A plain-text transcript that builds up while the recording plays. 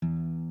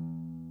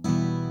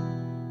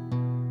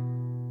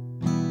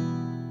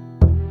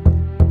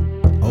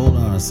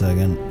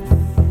second.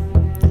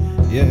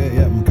 Yeah,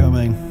 I'm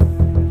coming.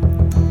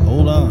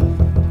 Hold on.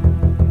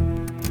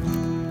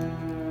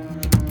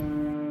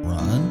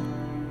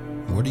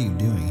 Ron? What are you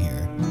doing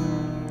here?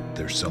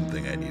 There's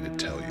something I need to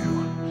tell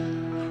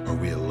you. Are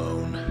we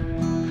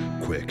alone?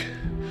 Quick,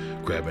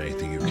 grab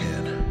anything you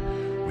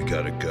can. We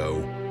gotta go.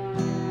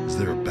 Is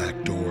there a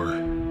back door?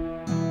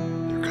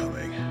 They're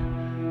coming.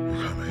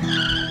 They're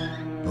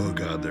coming. Oh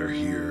God, they're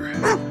here.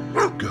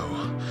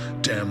 Go.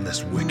 Damn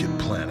this wicked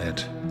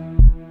planet.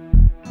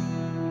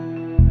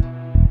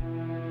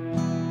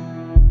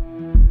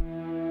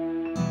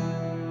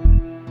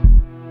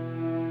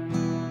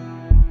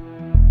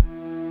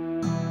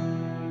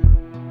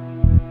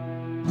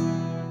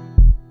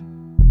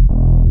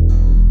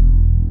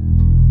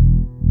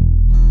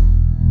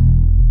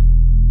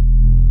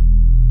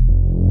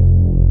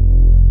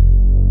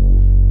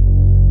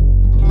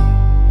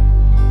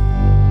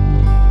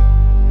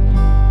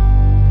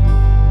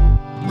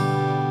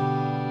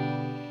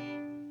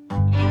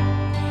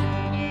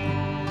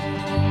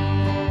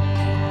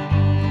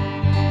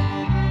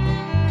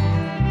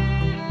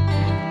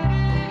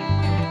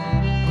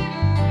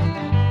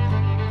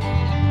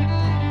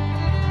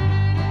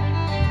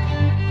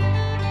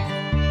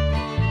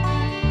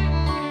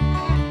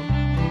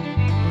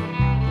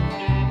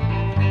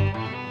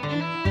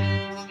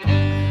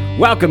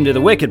 Welcome to the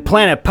Wicked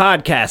Planet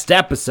Podcast,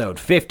 episode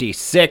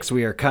 56.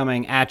 We are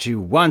coming at you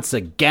once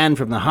again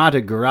from the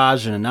haunted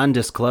garage in an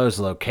undisclosed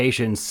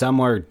location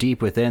somewhere deep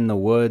within the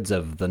woods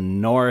of the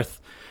north.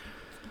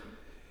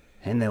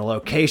 And the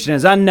location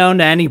is unknown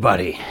to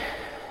anybody.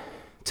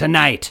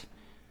 Tonight,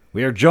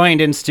 we are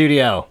joined in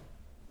studio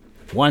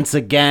once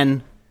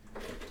again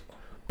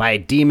by a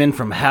demon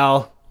from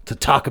hell to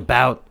talk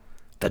about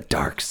the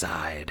dark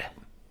side.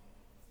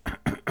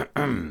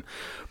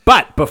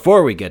 But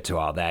before we get to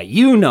all that,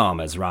 you know him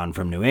as Ron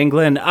from New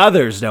England.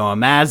 Others know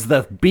him as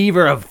the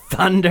Beaver of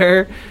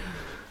Thunder.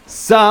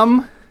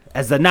 Some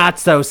as the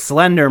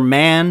not-so-slender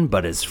man,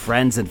 but his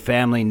friends and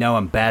family know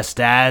him best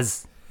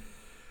as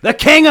the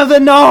King of the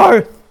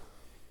North.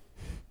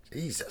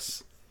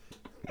 Jesus.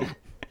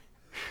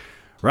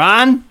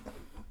 Ron,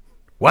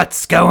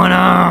 what's going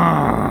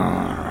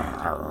on?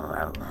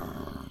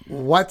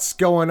 What's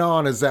going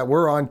on is that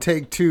we're on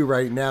take 2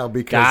 right now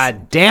because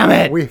God damn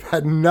it. we've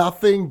had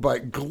nothing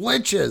but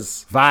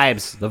glitches.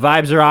 Vibes. The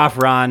vibes are off,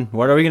 Ron.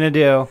 What are we going to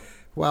do?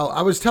 Well,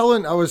 I was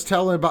telling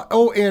about,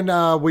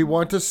 and we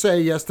want to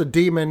say, yes, the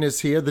demon is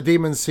here. The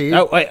demon's here.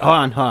 Oh, wait,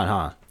 hold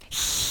on.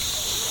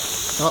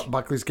 Oh,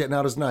 Buckley's getting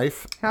out his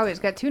knife. Oh, he's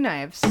got 2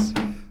 knives.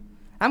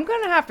 I'm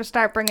going to have to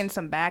start bringing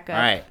some backup.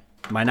 All right.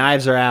 My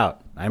knives are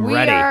out. I'm We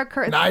ready. are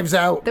Knives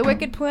out. The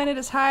Wicked Planet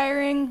is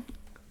hiring.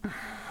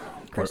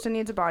 Kristen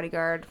needs a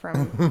bodyguard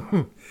from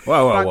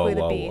Whoa. Buckley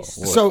the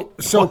Beast. So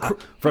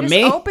From He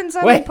me? just opens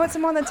them Wait. and puts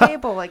them on the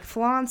table, like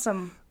flaunts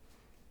them.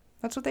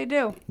 That's what they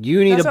do.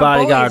 You need That's a what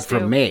bodyguard bullies from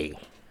do. me.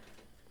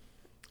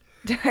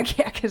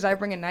 Yeah, because I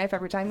bring a knife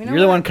every time. You know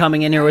You're the what? one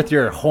coming in here with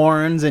your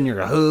horns and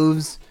your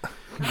hooves.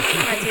 My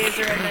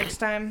taser in next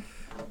time.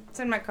 It's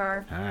in my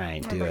car. All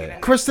right, I'll do bring it.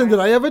 in. Kristen, did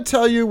I ever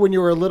tell you when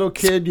you were a little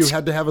kid you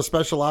had to have a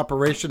special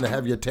operation to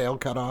have your tail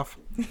cut off?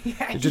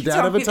 Yeah, Did your he dad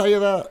told ever me- tell you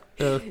that?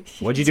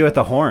 What'd you do with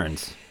the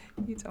horns?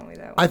 He told me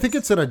that. I think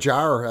it's in a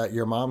jar at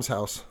your mom's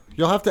house.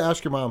 You'll have to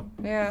ask your mom.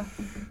 Yeah.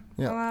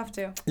 Yeah. I'll have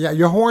to. Yeah,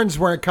 your horns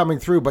weren't coming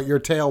through, but your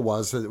tail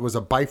was. It was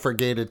a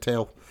bifurcated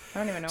tail. I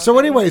don't even know. So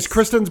what that anyways, means.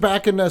 Kristen's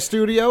back in the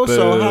studio.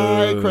 So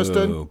hi,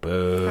 Kristen.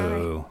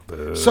 Boo.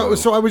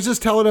 So I was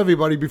just telling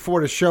everybody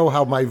before the show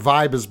how my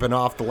vibe has been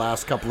off the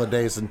last couple of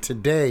days, and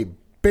today,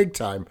 big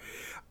time.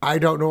 I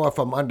don't know if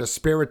I'm under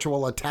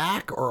spiritual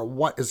attack or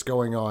what is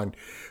going on,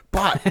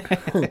 but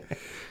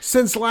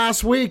since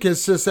last week,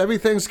 it's just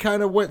everything's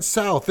kind of went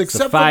south. It's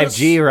Except the for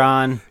 5G, this,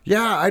 Ron.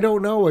 yeah, I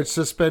don't know. It's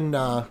just been,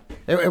 and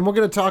we're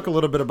going to talk a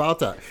little bit about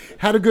that.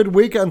 Had a good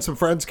weekend. Some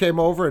friends came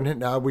over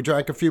and we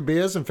drank a few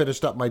beers and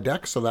finished up my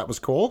deck, so that was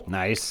cool.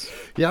 Nice.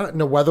 Yeah, and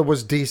the weather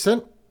was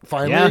decent.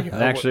 Finally, Yeah,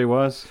 it actually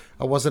was.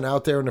 I wasn't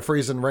out there in the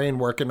freezing rain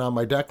working on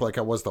my deck like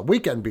I was the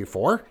weekend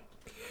before.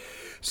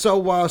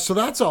 So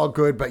that's all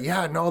good, but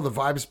yeah, no, the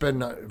vibe's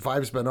been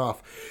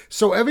off.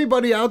 So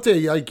everybody out there,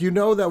 like, you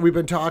know that we've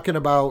been talking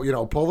about,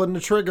 pulling the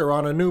trigger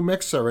on a new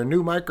mixer and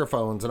new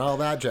microphones and all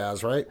that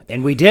jazz, right?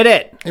 And we did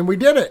it. And we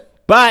did it.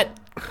 But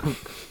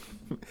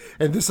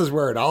And this is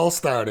where it all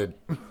started.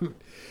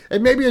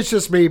 And maybe it's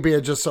just me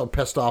being just so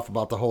pissed off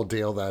about the whole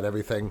deal that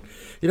everything,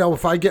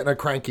 if I get in a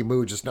cranky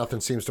mood, just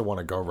nothing seems to want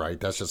to go right.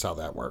 That's just how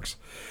that works.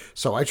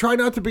 So I try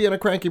not to be in a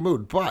cranky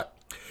mood, but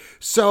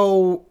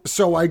so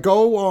I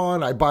go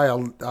on, I buy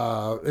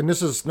and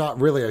this is not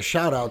really a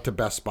shout out to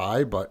Best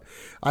Buy, but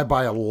I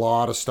buy a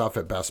lot of stuff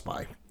at Best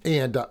Buy.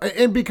 And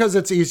because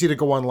it's easy to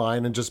go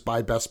online and just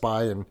buy Best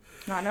Buy and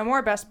No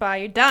more Best Buy.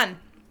 You're done.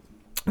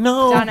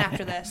 no, Done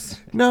after this.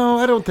 no,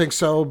 I don't think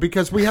so,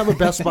 because we have a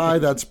Best Buy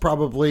that's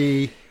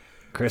probably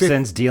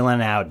Kristen's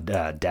dealing out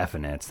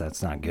definites.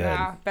 That's not good.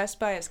 Nah, Best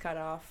Buy is cut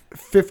off.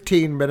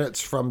 15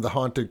 minutes from the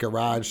haunted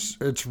garage.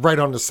 It's right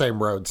on the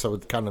same road, so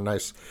it's kind of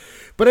nice.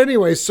 But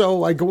anyway,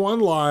 so I go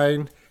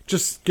online,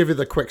 just give you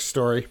the quick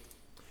story.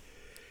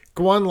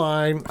 Go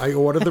online. I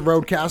ordered the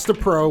Rodecaster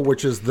Pro,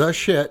 which is the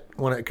shit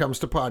when it comes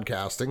to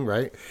podcasting,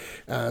 right?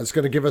 It's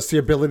going to give us the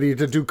ability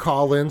to do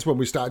call-ins when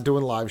we start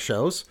doing live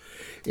shows.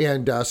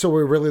 And so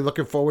we're really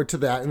looking forward to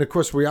that. And, of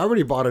course, we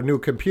already bought a new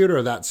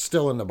computer that's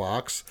still in the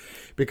box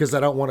because I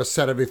don't want to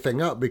set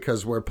everything up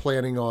because we're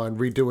planning on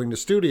redoing the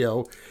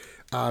studio.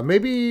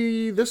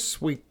 Maybe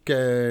this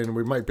weekend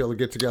we might be able to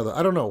get together.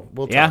 I don't know.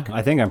 We'll talk.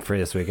 I think I'm free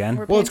this weekend.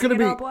 We're Well, it's painting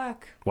gonna it all be-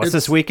 black. What's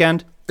this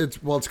weekend? It's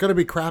going to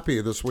be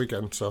crappy this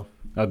weekend, so.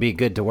 It'd be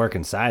good to work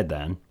inside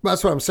then.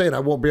 That's what I'm saying. I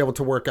won't be able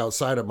to work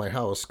outside of my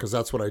house because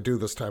that's what I do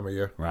this time of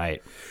year.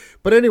 Right.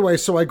 But anyway,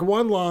 so I go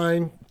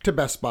online to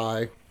Best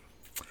Buy.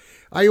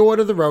 I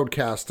order the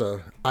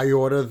Rodecaster. I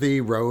order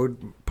the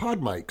Rode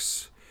pod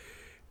mics.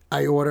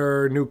 I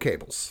order new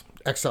cables,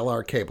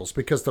 XLR cables,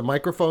 because the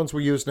microphones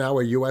we use now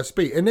are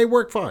USB, and they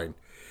work fine.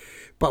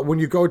 But when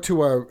you go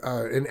to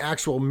an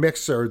actual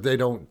mixer, they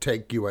don't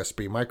take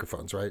USB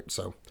microphones, right?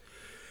 So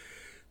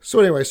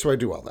anyway, so I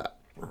do all that.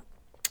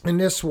 And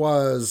this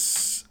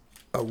was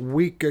a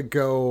week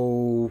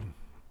ago.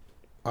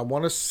 I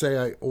want to say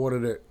I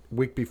ordered it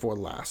week before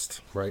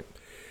last, right?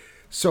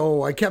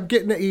 So I kept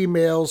getting the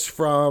emails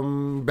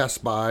from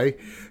Best Buy.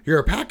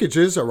 Your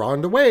packages are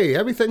on the way.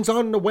 Everything's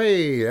on the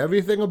way.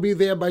 Everything will be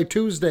there by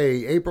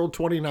Tuesday, April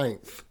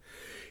 29th.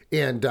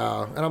 And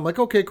I'm like,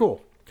 okay,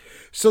 cool.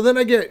 So then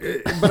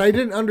but I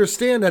didn't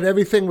understand that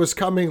everything was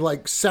coming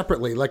like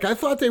separately. Like I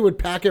thought they would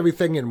pack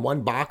everything in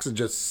one box and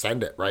just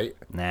send it, right?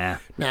 Nah.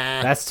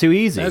 Nah. That's too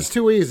easy. That's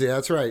too easy.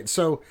 That's right.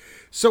 So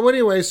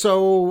anyway,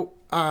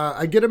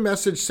 I get a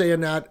message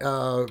saying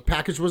that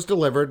package was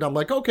delivered. And I'm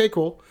like, okay,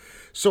 cool.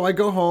 So I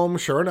go home.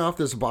 Sure enough,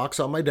 there's a box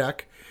on my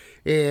deck,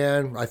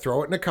 and I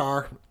throw it in the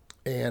car,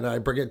 and I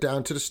bring it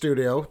down to the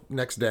studio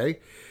next day,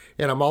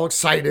 and I'm all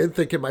excited,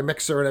 thinking my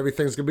mixer and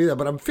everything's gonna be there.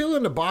 But I'm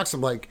feeling the box.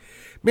 I'm like,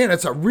 man,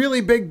 it's a really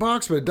big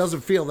box, but it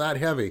doesn't feel that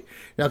heavy.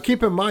 Now,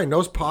 keep in mind,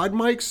 those pod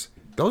mics,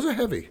 those are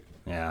heavy.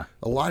 Yeah.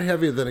 A lot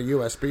heavier than a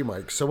USB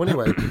mic. So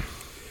anyway,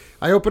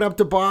 I open up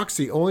the box.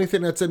 The only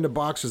thing that's in the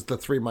box is the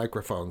 3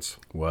 microphones.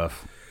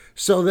 Woof.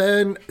 So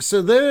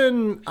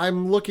then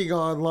I'm looking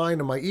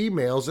online in my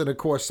emails, and of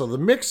course, so the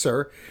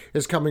mixer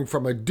is coming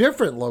from a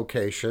different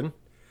location,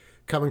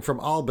 coming from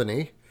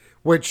Albany,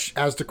 which,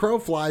 as the crow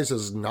flies,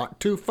 is not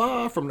too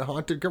far from the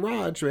haunted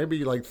garage,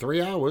 maybe like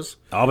 3 hours.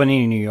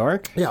 Albany, New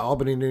York? Yeah,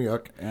 Albany, New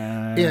York.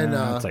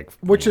 It's like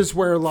Which is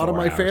where a lot of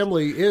 4 my hours.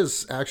 family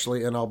is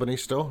actually in Albany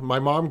still. My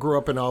mom grew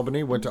up in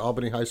Albany, went to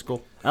Albany High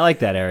School. I like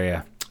that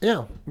area.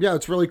 Yeah,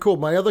 it's really cool.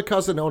 My other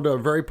cousin owned a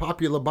very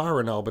popular bar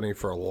in Albany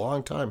for a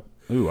long time.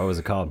 Ooh, what was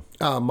it called?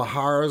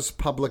 Mahara's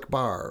Public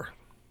Bar.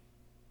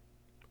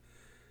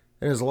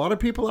 And there's a lot of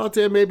people out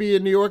there, maybe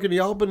in New York and the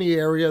Albany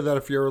area, that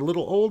if you're a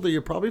little older,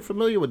 you're probably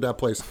familiar with that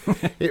place.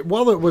 It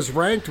was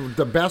ranked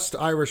the best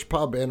Irish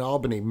pub in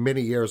Albany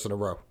many years in a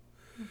row.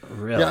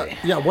 Really?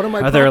 Yeah. One of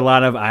my Are there a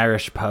lot of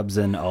Irish pubs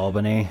in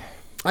Albany?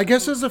 I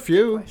guess there's a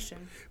few.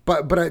 Question.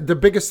 But the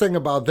biggest thing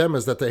about them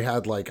is that they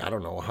had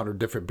 100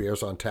 different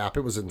beers on tap.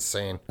 It was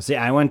insane. See,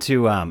 I went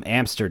to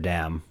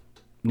Amsterdam,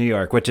 New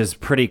York, which is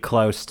pretty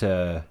close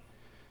to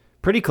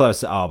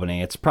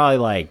Albany. It's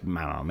probably I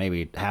don't know,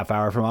 maybe half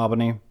hour from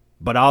Albany.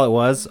 But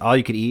all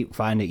you could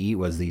find to eat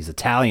was these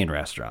Italian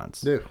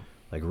restaurants. Yeah.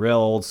 Like real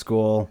old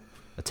school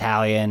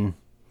Italian.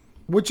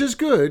 Which is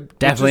good.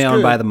 Definitely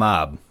owned by the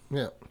mob.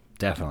 Yeah.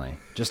 Definitely.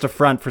 Just a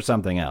front for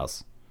something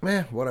else.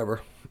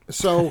 Whatever.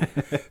 So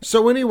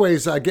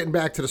anyways, getting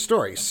back to the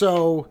story.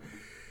 So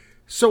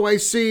I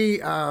see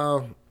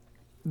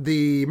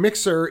the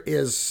mixer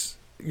is,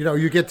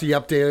 you get the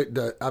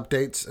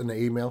updates in the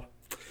email.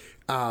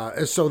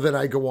 So then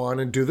I go on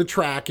and do the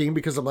tracking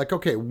because I'm like,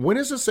 okay, when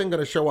is this thing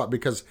going to show up?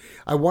 Because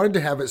I wanted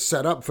to have it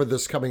set up for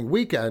this coming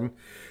weekend,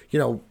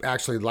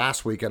 actually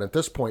last weekend at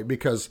this point,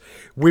 because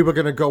we were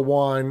going to go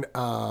on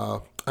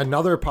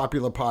another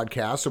popular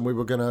podcast and we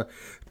were going to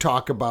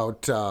talk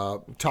about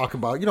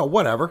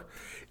whatever.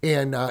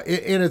 And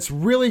it's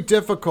really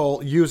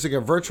difficult using a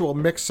virtual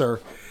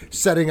mixer,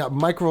 setting up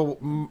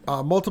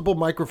multiple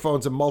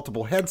microphones and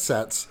multiple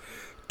headsets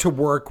to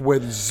work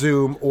with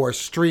Zoom or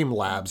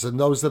Streamlabs, and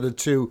those are the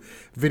 2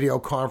 video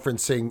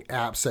conferencing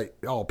apps that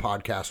all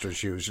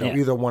podcasters use.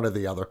 Either one or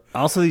the other.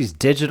 Also, these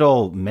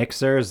digital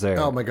mixers,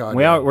 Oh my God,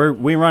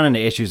 we run into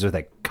issues with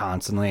it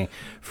constantly.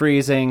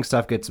 Freezing,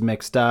 stuff gets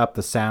mixed up,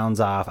 the sound's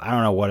off. I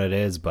don't know what it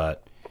is,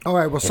 but All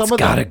right. Well, some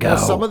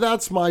of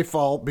that's my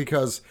fault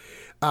because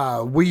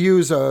we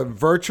use a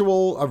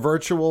virtual,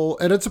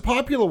 and it's a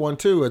popular one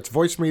too. It's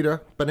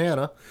Voicemeeter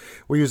Banana.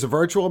 We use a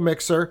virtual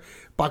mixer.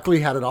 Buckley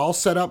had it all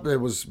set up.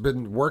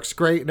 Works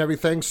great and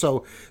everything.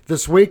 So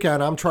this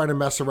weekend, I'm trying to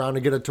mess around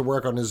and get it to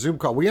work on the Zoom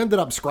call. We ended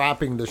up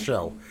scrapping the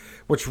show,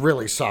 which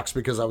really sucks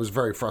because I was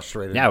very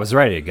frustrated. yeah, I was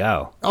ready to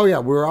go. Oh, yeah,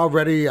 we were all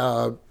ready.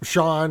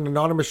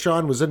 Anonymous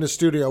Sean was in the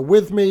studio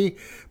with me.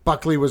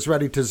 Buckley was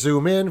ready to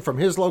Zoom in from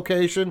his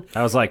location.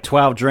 I was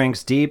 12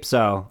 drinks deep,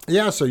 so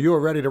Yeah, so you were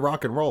ready to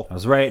rock and roll. I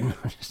was right.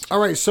 All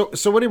right, so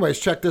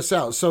anyways, check this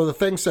out. So the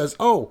thing says,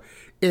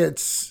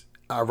 it's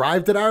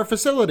arrived at our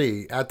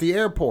facility at the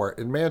airport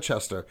in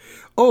Manchester.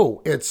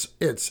 Oh, it's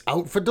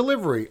out for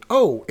delivery.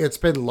 Oh, it's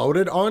been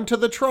loaded onto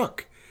the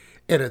truck.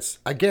 And it's,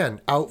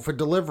 again, out for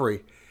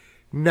delivery.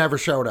 Never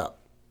showed up.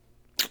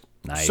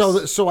 Nice.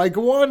 So I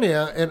go on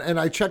there and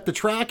I check the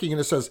tracking and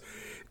it says,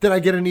 then I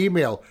get an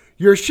email.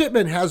 Your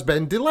shipment has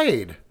been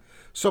delayed.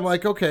 So I'm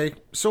like, okay.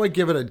 So I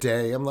give it a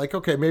day. I'm like,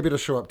 okay, maybe it'll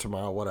show up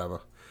tomorrow,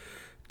 whatever.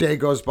 Day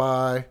goes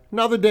by.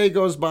 Another day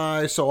goes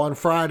by. So on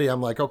Friday,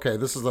 I'm like, okay,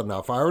 this is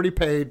enough. I already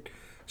paid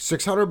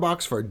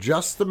 $600 for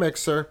just the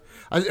mixer.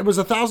 It was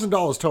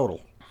 $1,000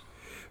 total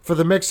for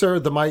the mixer,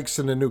 the mics,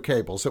 and the new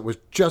cables. It was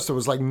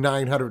like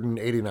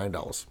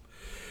 $989.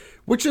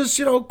 Which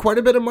is, quite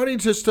a bit of money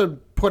just to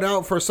put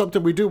out for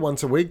something we do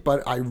once a week.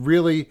 But I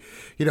really,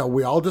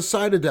 we all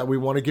decided that we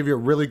want to give you a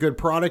really good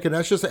product. And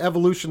that's just the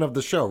evolution of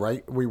the show,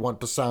 right? We want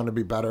the sound to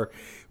be better.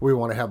 We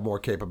want to have more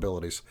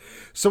capabilities.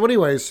 So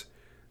anyways,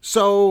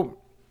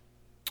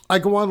 I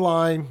go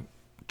online,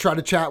 try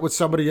to chat with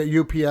somebody at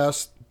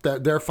UPS.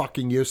 They're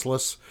fucking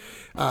useless.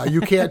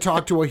 You can't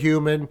talk to a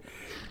human.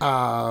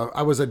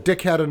 I was a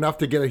dickhead enough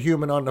to get a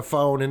human on the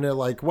phone. And they're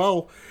like,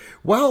 well,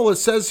 it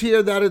says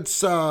here that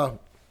it's...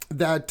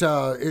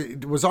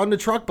 it was on the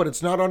truck, but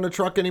it's not on the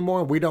truck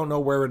anymore, and we don't know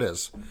where it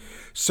is.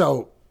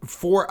 So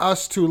for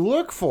us to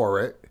look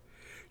for it,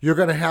 you're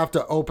going to have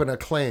to open a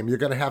claim. You're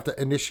going to have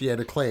to initiate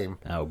a claim.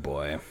 Oh,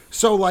 boy.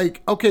 So,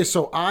 okay,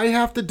 so I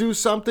have to do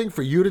something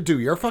for you to do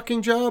your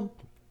fucking job?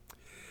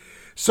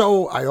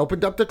 So I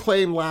opened up the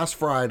claim last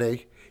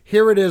Friday.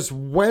 Here it is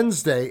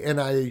Wednesday,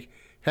 and I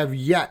have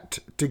yet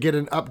to get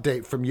an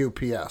update from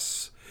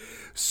UPS.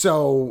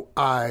 So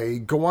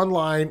I go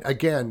online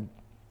again.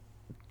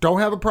 Don't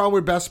have a problem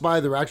with Best Buy.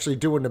 They're actually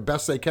doing the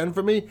best they can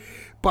for me.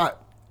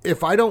 But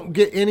if I don't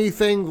get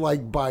anything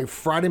by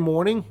Friday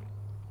morning,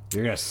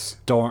 you're gonna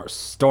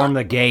storm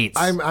the gates.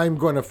 I'm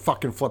going to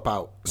fucking flip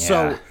out.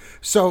 Yeah.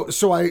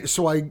 So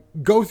I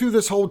go through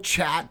this whole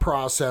chat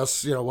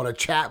process. What a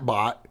chat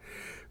bot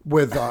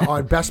with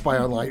on Best Buy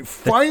online.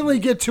 Finally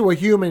get to a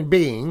human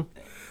being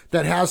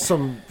that has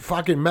some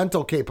fucking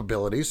mental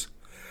capabilities,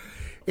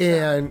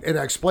 and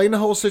I explain the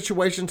whole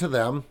situation to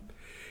them.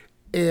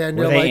 And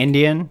were they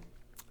Indian?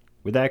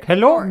 With that,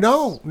 hello?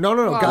 No.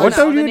 Well, Guys, What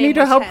do you the need name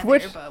was help Heather,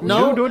 with? but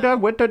No. Do that.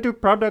 What the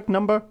product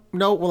number?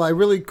 no, well, I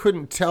really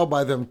couldn't tell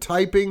by them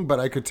typing, but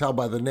I could tell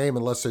by the name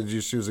unless they're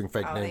just using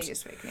fake Oh, they names.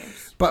 use fake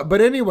names.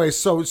 But anyway,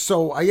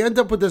 so I end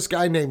up with this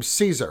guy named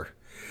Caesar.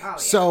 Oh, yeah.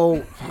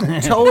 So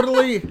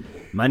totally.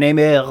 My name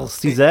is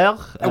Caesar.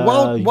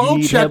 Well, you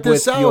need check help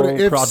this with out. your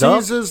If product?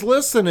 Caesar's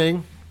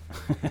listening,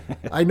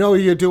 I know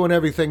you're doing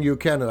everything you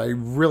can, and I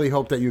really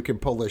hope that you can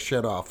pull this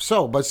shit off.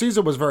 But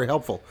Caesar was very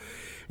helpful.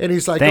 And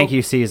he's like, Thank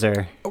you,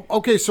 Caesar.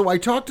 Okay, so I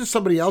talked to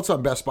somebody else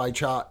on Best Buy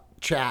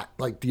chat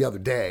like the other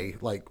day,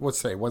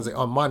 what's today, Wednesday,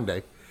 on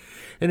Monday.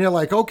 And they're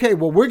like, okay,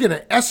 well, we're going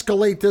to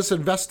escalate this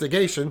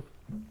investigation,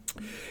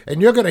 and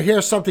you're going to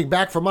hear something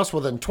back from us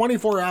within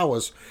 24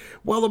 hours.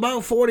 Well,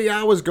 about 40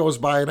 hours goes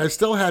by, and I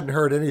still hadn't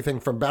heard anything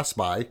from Best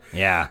Buy.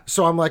 Yeah.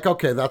 So I'm like,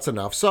 okay, that's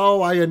enough.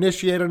 So I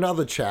initiate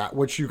another chat,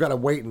 which you got to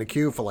wait in the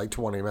queue for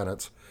 20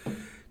 minutes.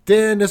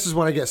 Then this is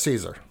when I get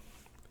Caesar.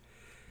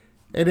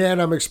 And then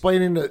I'm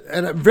explaining it,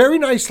 and very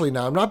nicely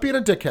now. I'm not being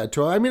a dickhead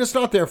to it. I mean, it's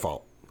not their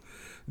fault.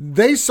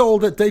 They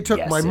sold it. They took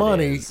Yes, my it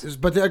money, is.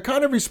 but they're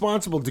kind of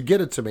responsible to get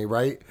it to me,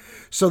 right?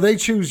 So they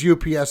choose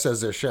UPS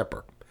as their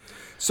shipper.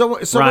 So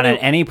Ron, when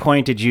at any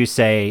point did you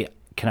say,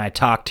 can I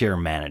talk to your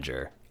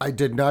manager? I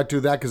did not do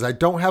that because I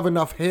don't have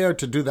enough hair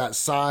to do that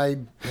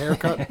side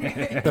haircut.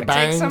 The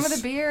bangs. Take some of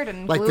the beard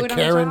and like glue the it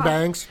Karen on the top.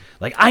 bangs.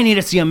 Like, I need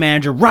to see a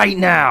manager right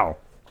now.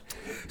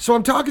 So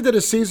I'm talking to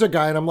the Caesar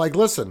guy, and I'm like,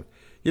 listen,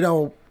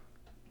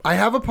 I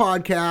have a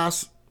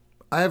podcast.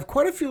 I have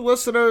quite a few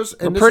listeners.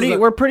 And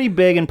We're pretty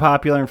big and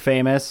popular and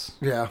famous.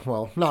 Yeah,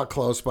 well, not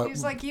close, but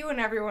He's like you and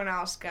everyone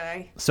else,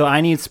 guy. So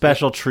I need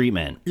special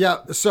treatment. yeah.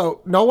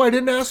 So no, I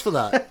didn't ask for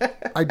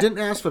that. I didn't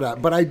ask for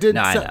that, but I did.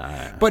 No, I say,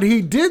 know. But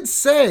he did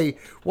say,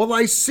 "Well,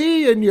 I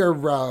see in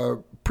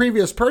your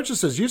previous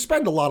purchases, you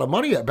spend a lot of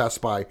money at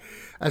Best Buy."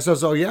 I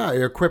says, "Oh yeah, I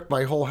equipped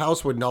my whole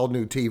house with all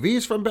new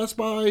TVs from Best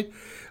Buy.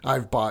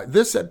 I've bought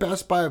this at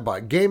Best Buy. I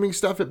bought gaming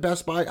stuff at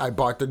Best Buy. I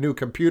bought the new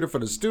computer for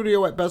the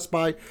studio at Best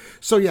Buy.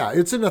 So yeah,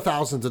 it's in the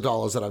thousands of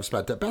dollars that I've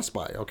spent at Best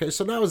Buy." Okay,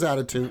 so now his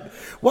attitude.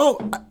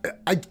 Well,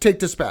 I take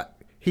this back.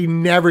 He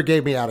never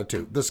gave me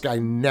attitude. This guy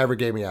never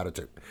gave me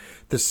attitude.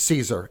 The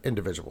Caesar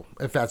individual,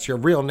 if that's your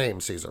real name,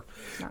 Caesar.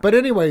 But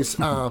anyways,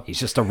 He's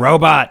just a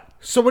robot.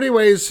 so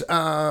anyways,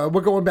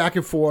 we're going back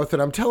and forth,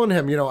 and I'm telling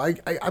him,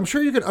 I'm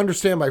sure you can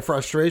understand my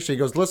frustration. He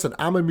goes, listen,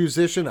 I'm a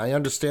musician. I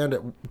understand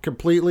it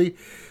completely.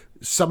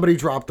 Somebody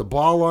dropped the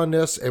ball on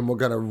this, and we're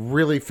going to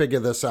really figure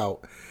this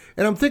out.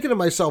 And I'm thinking to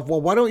myself,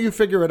 well, why don't you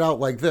figure it out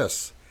like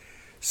this?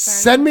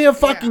 Send me a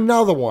fucking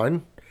another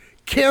one,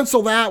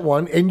 cancel that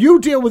one, and you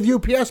deal with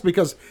UPS,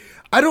 because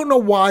I don't know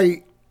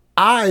why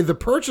I, the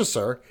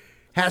purchaser,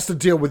 has to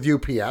deal with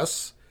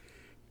UPS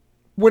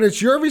when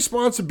it's your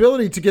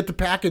responsibility to get the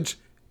package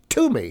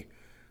to me.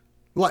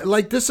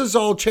 Like this is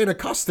all chain of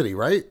custody,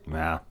 right?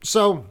 Yeah.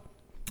 So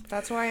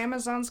That's why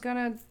Amazon's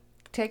gonna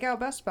take out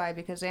Best Buy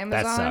because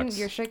Amazon, sucks.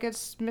 your shit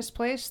gets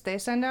misplaced. They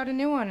send out a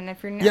new one, and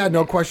if you're Yeah,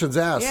 no questions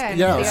asked. Yeah, and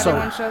Yeah, if the so other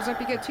one shows up,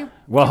 you get two.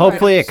 Well, two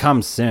hopefully items. it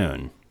comes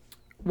soon.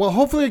 well,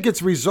 hopefully it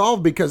gets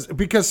resolved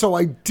because so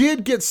I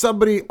did get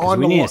somebody on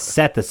We the need line. to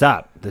set this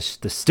up. The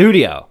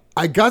studio.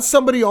 I got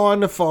somebody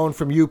on the phone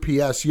from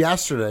UPS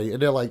yesterday,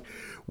 and they're like,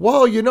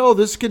 well,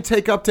 this can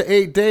take up to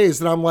 8 days.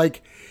 And I'm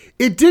like,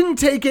 it didn't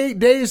take 8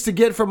 days to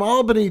get from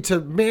Albany to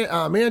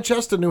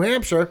Manchester, New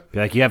Hampshire. Be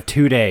like, you have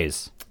 2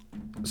 days.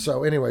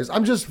 So anyways,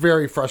 I'm just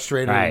very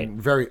frustrated Right.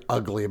 and very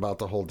ugly about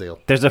the whole deal.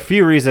 There's a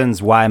few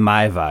reasons why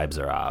my vibes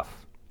are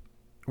off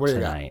What do you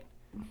got? tonight.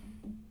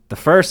 The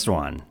first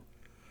one,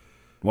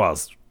 well,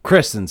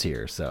 Kristen's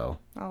here, so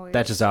Always.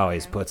 that just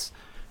always puts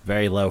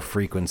very low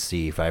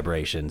frequency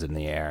vibrations in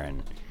the air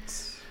and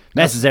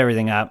messes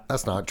everything up.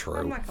 That's not I'm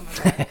true. not coming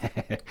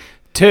back.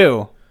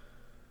 2,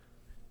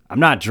 I'm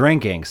not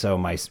drinking, so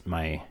my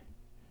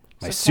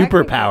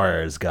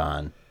superpower is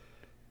gone.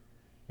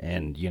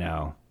 And,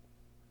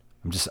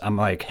 I'm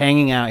like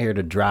hanging out here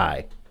to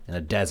dry in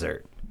a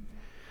desert.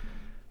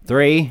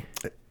 3,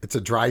 It's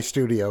a dry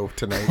studio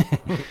tonight.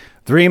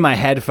 3, my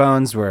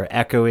headphones were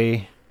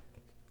echoey.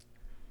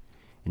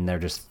 And they're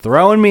just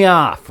throwing me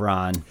off,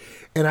 Ron.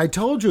 And I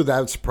told you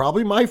that's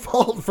probably my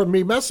fault for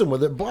me messing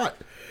with it, but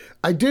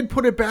I did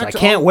put it back I to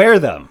can't wear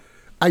them.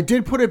 I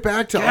did put it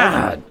back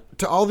God.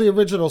 to all the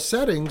original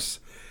settings,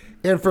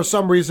 and for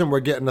some reason we're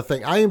getting a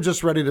thing. I am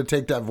just ready to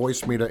take that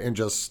voice meter and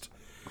just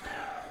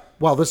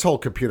this whole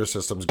computer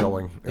system's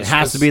going. It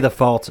has to be the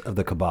fault of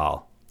the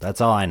cabal.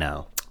 That's all I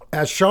know.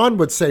 As Sean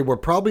would say, we're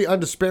probably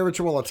under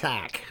spiritual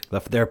attack.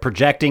 They're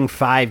projecting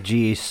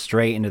 5G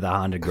straight into the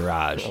Honda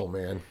garage. Oh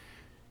man.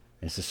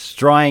 It's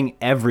destroying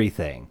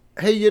everything.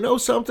 Hey, you know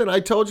something?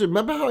 I told you.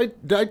 Remember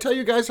did I tell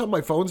you guys how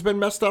my phone's been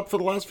messed up for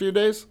the last few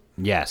days?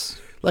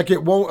 Yes. Like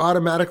it won't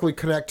automatically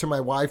connect to my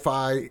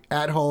Wi-Fi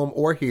at home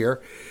or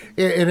here.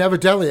 And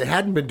evidently it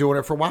hadn't been doing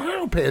it for a while. I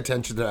don't pay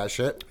attention to that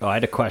shit. Oh, I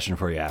had a question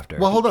for you after.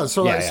 Well, hold on.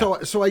 So Yeah.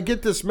 so I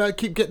get this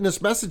keep getting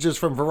this messages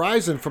from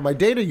Verizon for my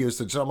data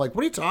usage. And I'm like,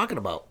 what are you talking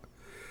about?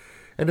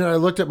 And then I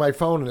looked at my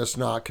phone and it's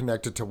not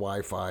connected to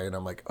Wi-Fi. And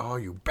I'm like, oh,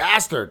 you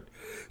bastard.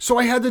 So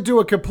I had to do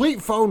a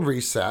complete phone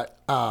reset,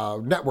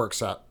 network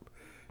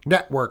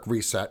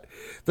reset.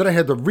 Then I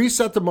had to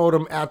reset the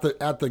modem at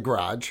the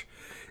garage.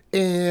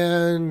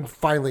 And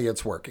finally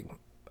it's working.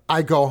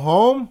 I go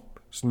home.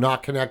 It's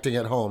not connecting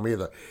at home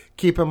either.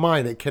 Keep in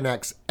mind, it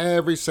connects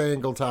every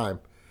single time.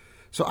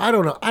 So I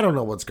don't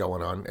know what's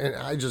going on, and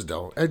I just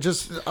don't.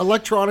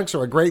 Electronics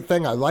are a great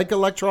thing. I like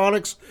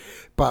electronics,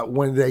 but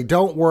when they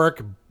don't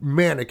work,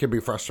 man, it can be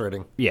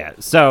frustrating. Yeah.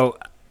 So,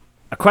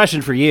 a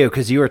question for you,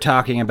 because you were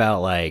talking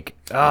about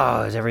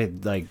is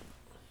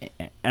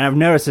and I've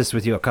noticed this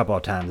with you a couple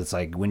of times. It's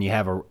like when you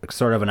have a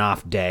sort of an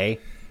off day,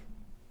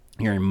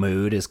 your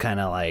mood is kind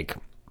of like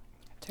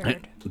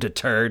Turd.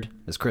 deterred,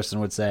 as Kristen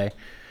would say.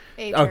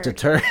 A Oh, turd.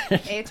 deterred.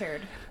 A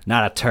turd.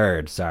 Not a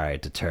turd. Sorry,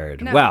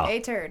 deterred. No, well, a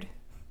turd.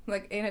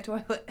 Like in a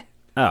toilet.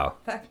 oh,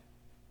 That-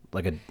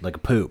 like a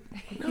poop,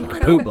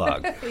 like a poop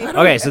log.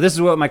 Okay, so this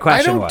is what my I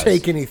question don't was.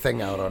 take anything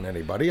out on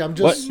anybody. I'm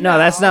What? just No,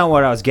 that's not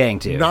what I was getting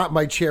to. not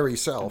my cherry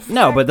self.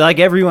 No, but like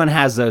everyone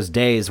has those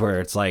days where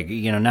it's like,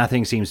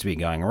 nothing seems to be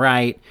going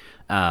right.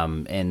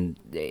 And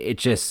it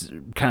just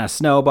kind of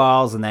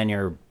snowballs, and then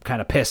you're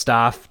kind of pissed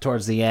off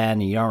towards the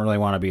end, and you don't really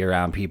want to be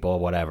around people,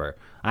 whatever.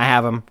 I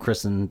have them.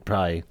 Kristen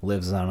probably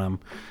lives on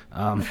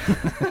them.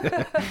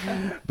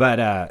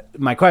 But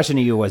my question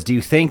to you was, do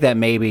you think that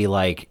maybe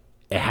like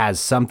it has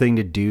something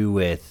to do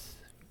with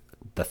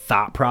the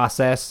thought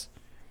process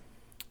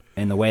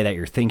and the way that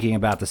you're thinking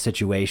about the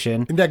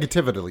situation?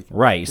 Negatively.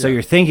 Right. So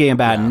you're thinking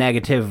about it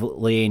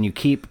negatively, and you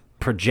keep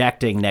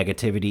projecting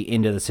negativity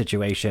into the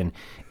situation,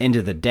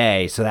 into the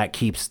day, so that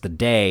keeps the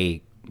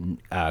day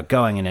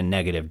going in a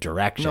negative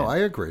direction. No, I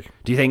agree.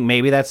 Do you think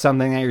maybe that's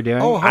something that you're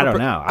doing? Oh, I don't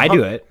know. I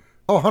do it.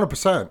 Oh,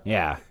 100%.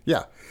 Yeah.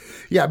 Yeah.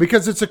 Yeah,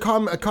 because it's a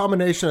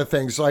combination of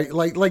things. Like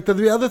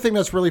the other thing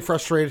that's really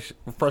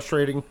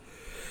frustrating,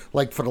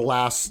 like for the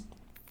last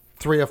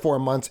 3 or 4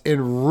 months,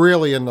 and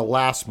really in the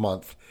last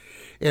month,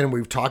 and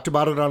we've talked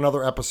about it on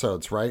other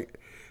episodes, right?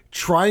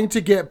 Trying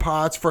to get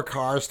parts for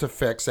cars to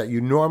fix that you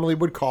normally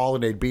would call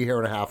and they'd be here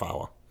in a half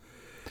hour.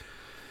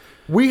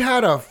 We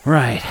had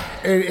Right.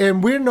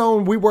 and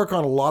we work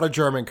on a lot of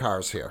German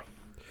cars here.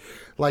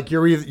 Like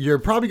you're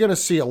probably going to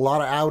see a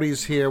lot of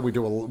Audis here.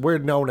 We're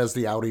known as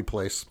the Audi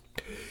place,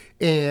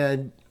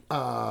 and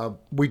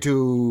we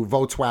do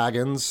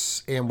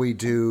Volkswagens and we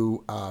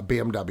do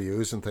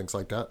BMWs and things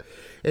like that.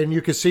 And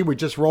you can see we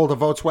just rolled a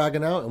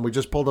Volkswagen out and we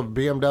just pulled a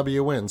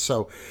BMW in.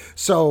 So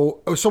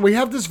we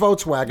have this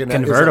Volkswagen that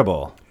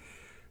Convertible.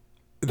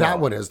 that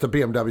one is the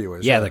BMW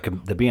is. Yeah, the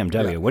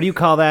BMW. Yeah. What do you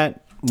call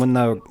that when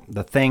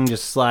the thing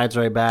just slides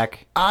right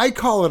back? I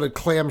call it a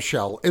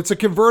clamshell. It's a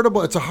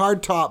convertible. It's a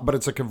hard top, but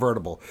it's a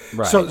convertible.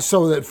 Right.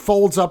 So it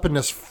folds up in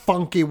this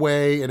funky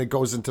way and it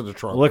goes into the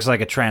trunk. It looks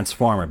like a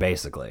transformer,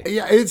 basically.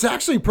 Yeah, it's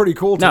actually pretty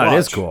cool to watch. No, it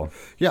is cool.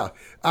 Yeah.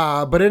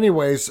 But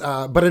anyways,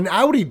 but an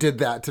Audi did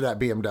that to that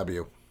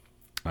BMW.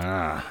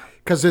 Ah.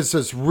 Because it's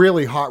this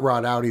really hot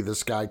rod Audi.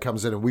 This guy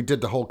comes in, and we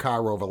did the whole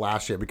car over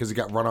last year because he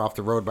got run off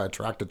the road by a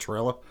tractor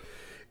trailer.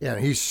 Yeah,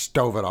 and he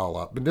stove it all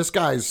up. And this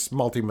guy's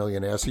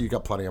multimillionaire, so you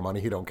got plenty of money.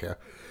 He don't care.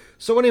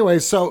 So anyway,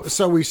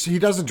 he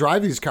doesn't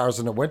drive these cars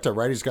in the winter,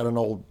 right? He's got an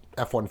old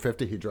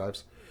F-150 he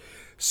drives.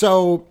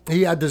 So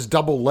he had this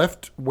double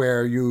lift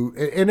where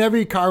and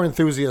every car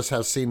enthusiast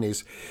has seen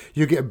these.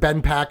 You get,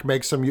 Ben Pack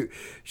makes them,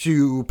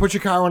 you put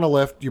your car on a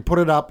lift, you put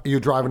it up, you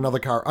drive another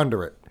car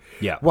under it.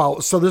 Yeah. Well,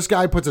 so this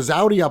guy puts his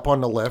Audi up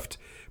on the lift,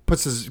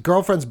 puts his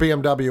girlfriend's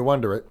BMW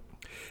under it,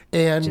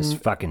 and Just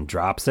fucking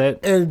drops it.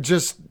 and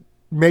just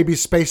maybe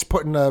space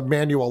putting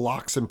manual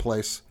locks in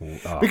place.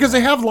 Because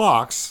they have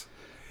locks.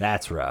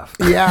 That's rough.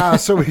 Yeah,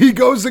 so he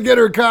goes to get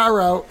her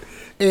car out,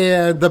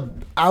 and the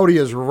Audi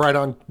is right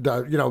on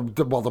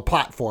the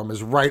platform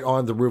is right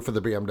on the roof of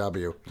the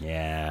BMW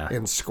Yeah.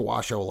 in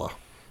Squashola.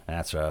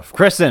 That's rough.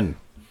 Kristen,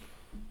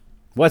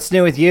 what's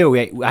new with you?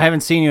 I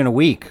haven't seen you in a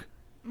week.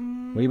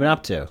 What have you been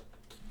up to?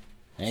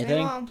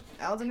 Anything? Same old,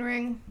 Elden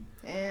Ring,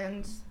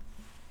 and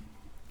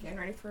getting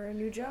ready for a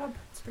new job.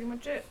 That's pretty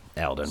much it.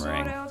 Elden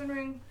Ring. Elden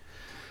Ring.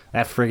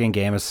 That friggin'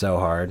 game is so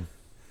hard.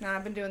 No,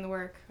 I've been doing the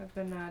work. I've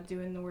been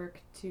doing the work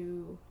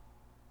to,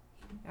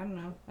 I don't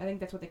know. I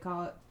think that's what they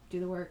call it. Do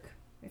the work.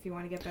 If you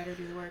want to get better,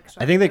 do the work. So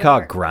I think they call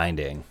it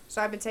grinding.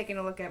 So I've been taking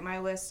a look at my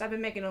list. I've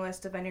been making a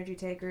list of energy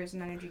takers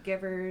and energy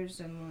givers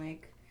and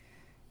like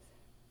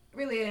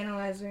really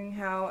analyzing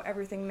how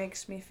everything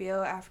makes me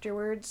feel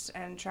afterwards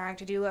and trying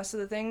to do less of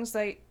the things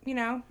like, you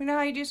know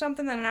how you do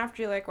something then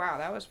after you're like, wow,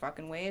 that was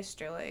fucking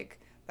waste, or like,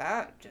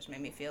 that just made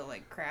me feel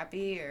like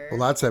crappy, or Well,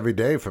 that's every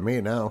day for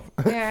me now.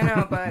 yeah, I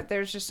know, but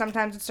there's just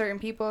sometimes it's certain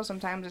people,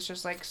 sometimes it's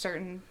just like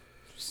certain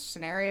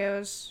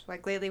scenarios.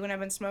 Like lately when I've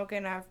been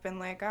smoking, I've been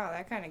like, oh,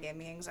 that kind of gave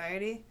me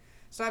anxiety.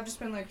 So I've just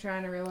been like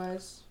trying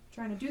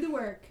to do the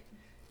work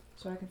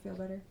so I can feel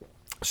better.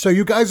 So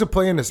you guys are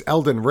playing this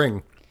Elden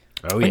Ring.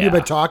 Oh, And yeah. you've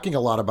been talking a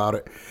lot about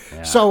it.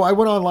 Yeah. So I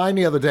went online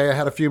the other day. I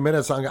had a few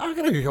minutes. I'm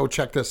going to go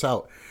check this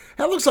out.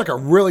 That looks like a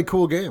really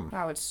cool game.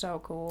 Oh, it's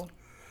so cool.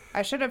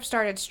 I should have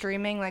started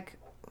streaming like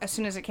as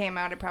soon as it came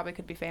out. It probably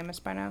could be famous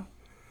by now.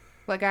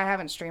 Like I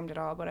haven't streamed at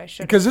all, but I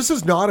should. Because this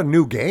is not a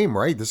new game,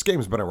 right? This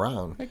game's been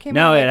around. It came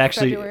No, out it like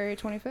actually- February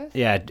 25th.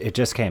 Yeah, it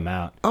just came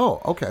out. Oh,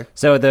 okay.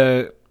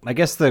 So I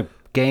guess the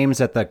games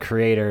that the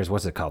creators,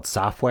 what's it called?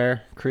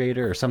 Software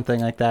Creator or something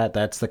like that.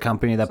 That's the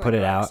company that put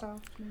it out.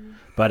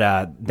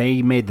 But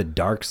they made the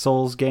Dark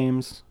Souls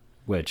games,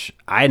 which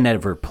I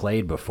never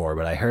played before,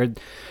 but I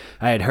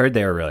had heard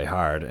they were really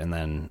hard, and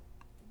then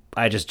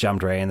I just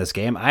jumped right in this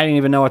game. I didn't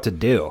even know what to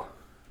do.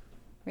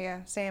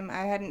 Yeah, same.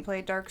 I hadn't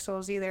played Dark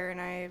Souls either,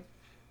 and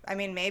I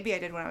mean, maybe I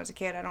did when I was a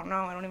kid. I don't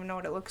know. I don't even know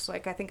what it looks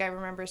like. I think I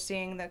remember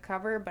seeing the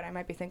cover, but I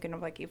might be thinking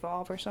of like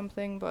Evolve or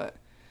something. But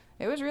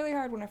it was really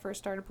hard when I first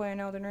started playing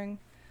Elden Ring.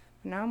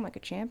 Now I'm like a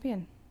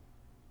champion.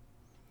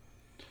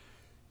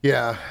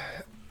 Yeah.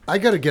 I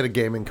got to get a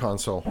gaming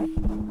console.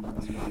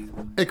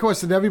 Of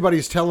course, and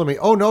everybody's telling me,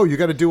 oh, no, you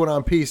got to do it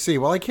on PC.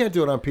 Well, I can't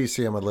do it on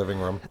PC in my living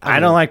room. I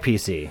don't like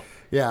PC.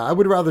 Yeah, I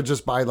would rather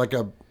just buy like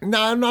a...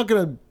 No, I'm not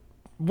going to...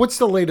 What's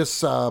the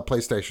latest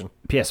PlayStation?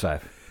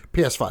 PS5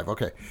 PS5,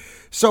 okay.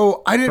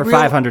 So I didn't for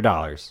realize...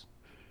 $500.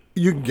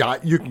 You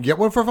can get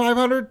one for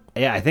 $500?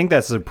 Yeah, I think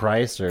that's the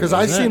price. Because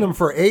I've seen them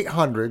for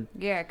 $800.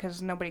 Yeah,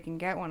 because nobody can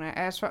get one.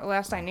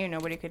 Last I knew,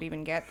 nobody could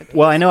even get the PS5.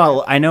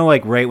 Well, I know.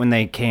 Like right when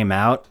they came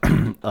out,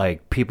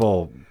 like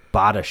people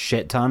bought a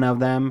shit ton of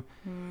them,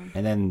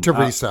 and then To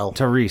resell.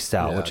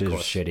 Yeah, which of is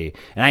course. shitty.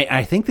 And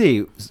I think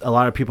a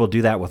lot of people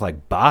do that with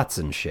like bots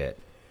and shit,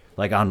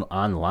 like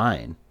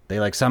online. They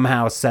like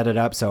somehow set it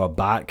up so a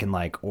bot can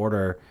like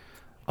order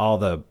all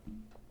the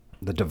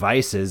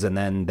devices, and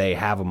then they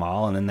have them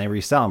all, and then they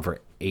resell them for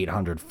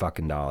 $800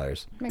 fucking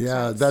dollars. Makes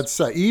Yeah, sense. that's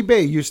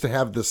eBay used to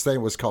have this thing.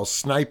 It was called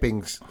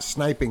sniping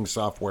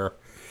software,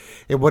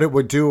 and what it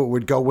would do, it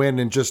would go in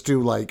and just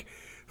do like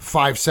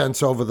 5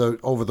 cents over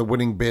the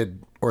winning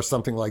bid or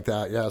something like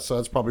that. Yeah, so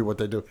that's probably what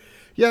they do.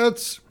 Yeah,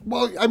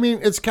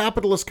 it's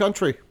capitalist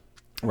country.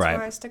 That's Right.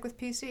 why I stick with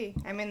PC.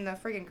 I mean, the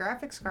friggin'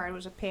 graphics card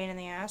was a pain in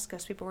the ass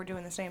because people were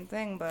doing the same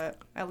thing, but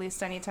at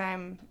least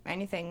anytime,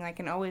 anything, I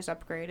can always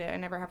upgrade it. I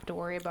never have to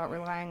worry about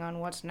relying on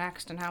what's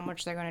next and how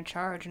much they're going to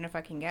charge and if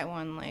I can get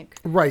one. Like,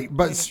 Right, you can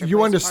but just you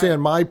replace understand a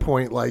part. my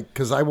point, like,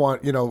 because I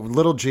want,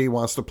 little G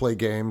wants to play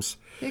games.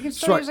 You can So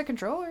still I- use a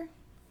controller.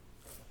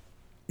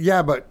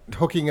 Yeah, but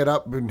hooking it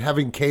up and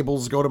having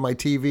cables go to my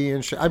TV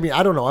and shit. I mean,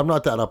 I don't know. I'm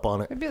not that up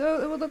on it.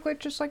 It would look like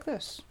just like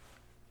this.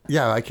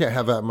 Yeah, I can't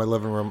have that in my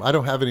living room. I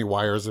don't have any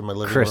wires in my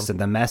living Kristen, room.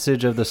 the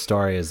message of the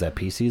story is that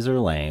PCs are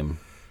lame.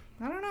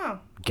 I don't know.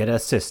 Get a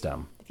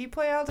system. If you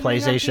play Elden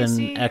Ring on PlayStation,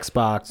 PC,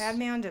 Xbox. add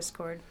me on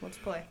Discord. Let's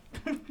play.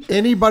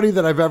 Anybody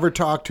that I've ever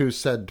talked to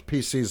said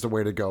PC is the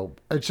way to go.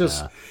 It's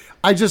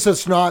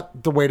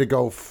not the way to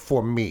go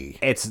for me.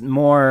 It's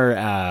more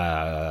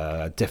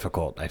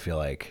difficult, I feel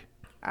like.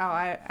 Oh,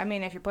 I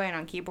mean, if you're playing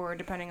on keyboard,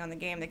 depending on the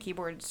game, the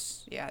keyboard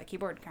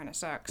kind of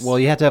sucks. Well,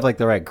 you have to have like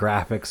the right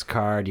graphics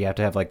card. You have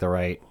to have like the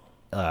right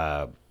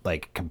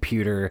like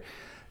computer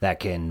that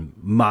can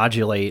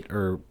modulate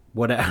or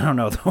what I don't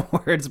know the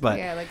words, but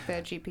Yeah, like the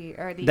GP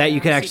or the that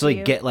you can actually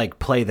CPU. get like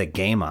play the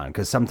game on,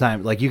 because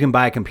sometimes like you can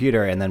buy a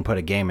computer and then put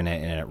a game in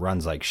it and it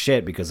runs like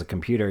shit because the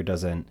computer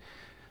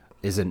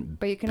isn't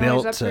But you can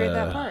built always upgrade to,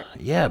 that part.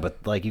 Yeah,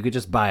 but like you could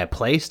just buy a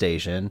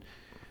PlayStation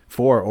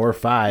 4 or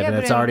 5 Yeah, and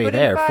but it's in- already but in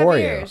there 5 for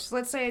years, you.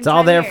 Let's say in It's all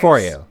 10 there for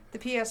years, you. The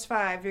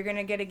PS5, you're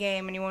gonna get a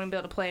game and you won't be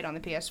able to play it on the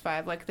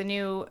PS5. Like the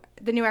new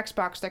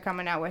Xbox they're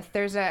coming out with.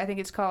 There's I think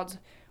it's called,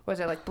 was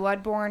it like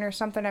Bloodborne or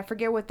something? I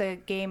forget what the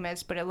game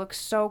is, but it looks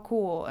so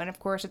cool. And of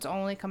course, it's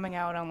only coming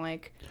out on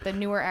like the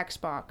newer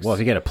Xbox. Well, if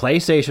you get a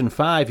PlayStation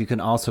 5, you can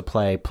also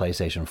play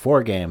PlayStation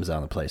 4 games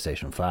on the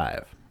PlayStation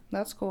 5,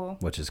 That's cool.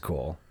 which is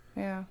cool.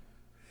 Yeah.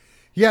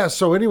 Yeah,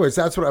 so anyways,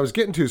 that's what I was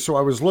getting to. So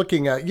I was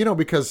looking at,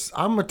 because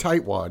I'm a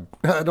tightwad.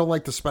 I don't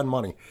like to spend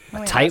money.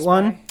 Only tight Best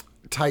one? Buy.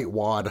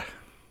 Tightwad.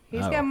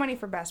 He's got money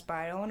for Best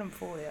Buy. Don't let him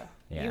fool you.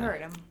 Yeah. You heard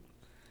him.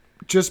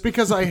 Just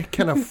because I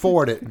can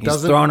afford it He's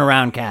doesn't. throwing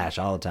around cash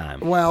all the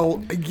time.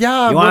 Well,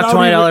 yeah. You want a without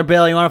 $20 even-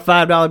 bill? You want a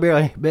 $5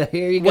 bill?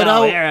 Here you go.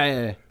 Without-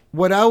 Here.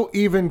 Without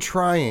even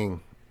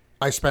trying,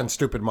 I spend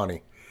stupid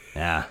money.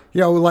 Yeah.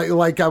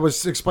 Like I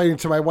was explaining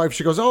to my wife,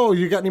 she goes, "Oh,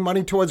 you got any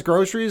money towards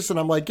groceries?" And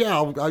I'm like,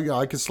 "Yeah,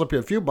 I can slip you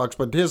a few bucks,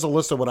 but here's a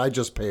list of what I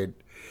just paid: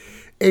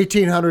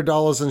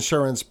 $1,800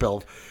 insurance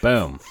bill,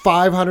 Boom.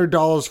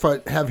 $500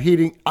 for have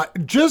heating,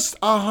 just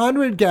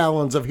 100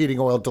 gallons of heating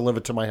oil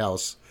delivered to my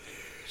house,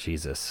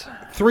 Jesus.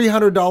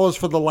 $300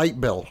 for the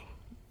light bill,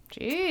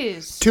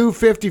 Jeez.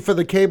 $250 for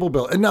the cable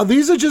bill, and now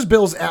these are just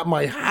bills at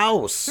my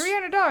house.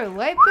 $300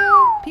 light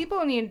bill.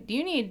 People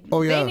need.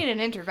 Oh, yeah. They need an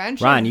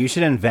intervention. Ron, you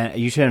should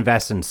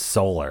invest in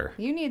solar.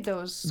 You need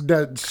those.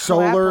 That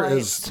solar Clap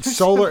is lights.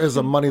 solar is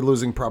a money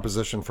losing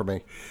proposition for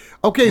me.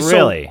 Okay,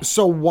 Really?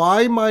 so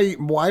why my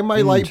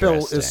light bill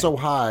Interesting. is so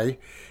high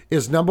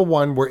is, number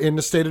one, we're in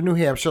the state of New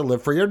Hampshire,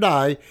 live free or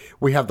die.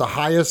 We have the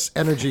highest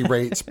energy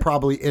rates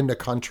probably in the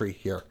country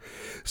here.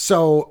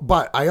 So,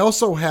 but I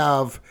also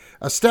have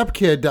a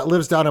stepkid that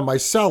lives down in my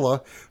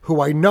cellar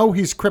who I know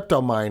he's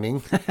crypto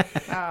mining,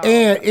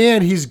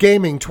 and he's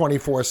gaming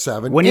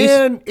 24/7. When you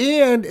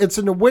And it's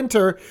in the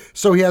winter,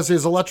 so he has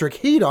his electric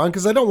heat on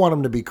because I don't want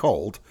him to be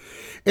cold.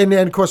 And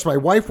then, of course, my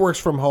wife works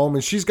from home,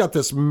 and she's got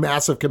this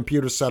massive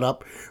computer set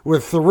up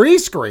with 3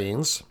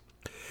 screens.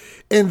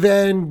 And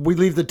then we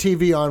leave the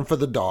TV on for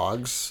the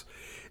dogs.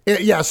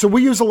 Yeah, so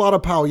we use a lot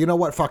of power. You know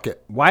what? Fuck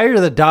it. Why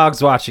are the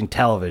dogs watching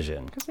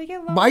television? 'Cause they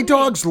get My lonely.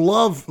 dogs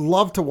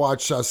love to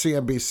watch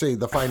CNBC,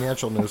 the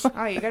financial news.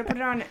 Oh, you gotta put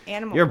it on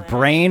Animal You're Planet.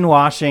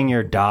 brainwashing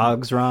your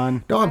dogs,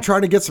 Ron. No, I'm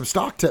trying to get some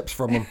stock tips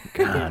from them.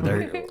 God,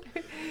 they're-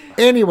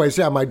 Anyways,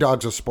 yeah, my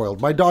dogs are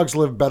spoiled. My dogs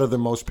live better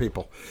than most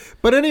people.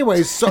 But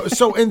anyways,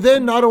 so and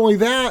then not only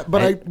that,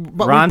 but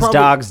we Ron's probably-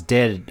 dogs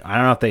did. I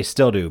don't know if they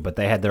still do, but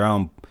they had their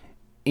own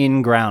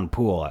in-ground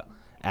pool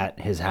at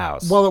his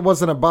house. Well, it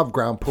was an above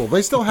ground pool.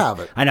 They still have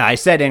it. I know. I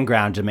said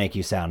in-ground to make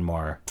you sound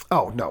more.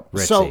 Oh no.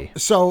 Richie.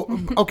 So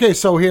okay,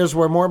 so here's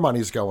where more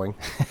money's going.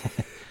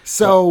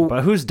 So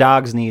But whose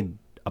dogs need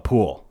a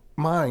pool?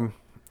 mine.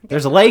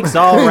 There's lakes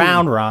all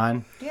around,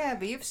 Ron. Yeah,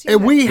 but you've seen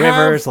And we the,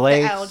 Rivers, have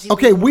lakes, algae.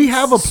 okay, we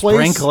have a place.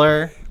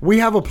 sprinkler. We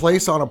have a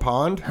place on a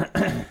pond,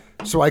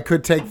 so I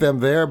could take them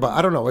there. But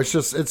I don't know. It's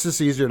just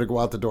easier to go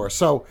out the door.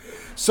 So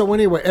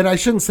anyway, and I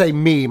shouldn't say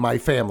me. My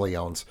family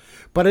owns.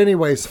 But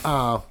anyways,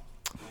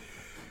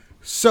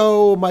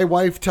 so my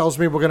wife tells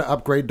me we're going to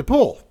upgrade the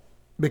pool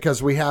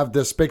because we have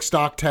this big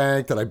stock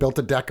tank that I built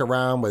a deck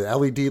around with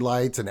LED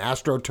lights and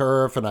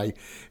AstroTurf,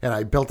 and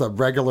I built a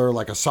regular,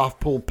 like a soft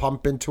pool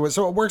pump into it,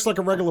 so it works like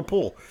a regular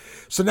pool.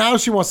 So now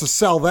she wants to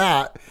sell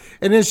that,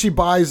 and then she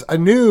buys a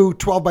new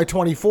 12 by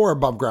 24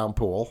 above ground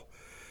pool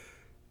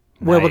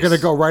where we're Nice. going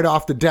to go right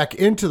off the deck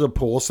into the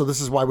pool. So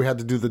this is why we had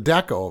to do the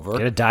deck over.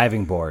 Get a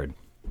diving board.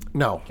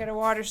 No, Get a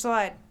water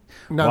slide.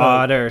 no.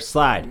 Water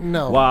slide.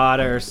 No.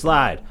 Water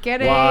slide.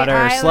 Get a Water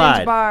island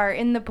slide. bar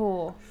in the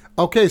pool.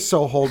 Okay,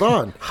 so hold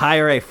on.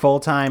 Hire a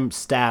full-time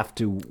staff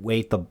to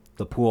wait the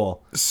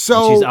pool.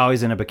 So- And she's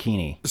always in a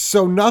bikini.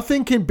 So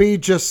nothing can be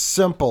just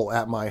simple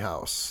at my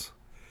house.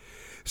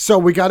 So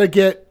we're gonna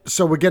get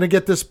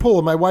this pool,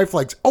 and my wife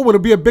likes, oh,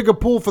 it'll be a bigger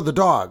pool for the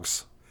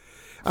dogs.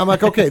 I'm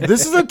like, okay,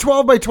 this is a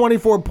 12 by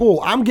 24 pool.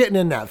 I'm getting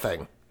in that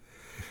thing.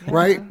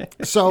 Right?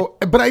 So,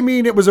 but I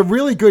mean, it was a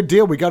really good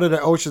deal. We got it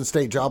at Ocean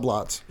State Job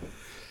Lots.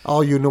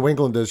 All you New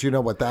Englanders, you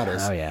know what that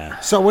is. Oh, yeah.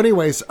 So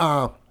anyways,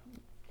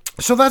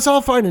 so that's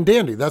all fine and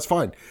dandy. That's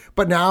fine.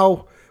 But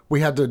now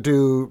we had to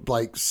do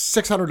like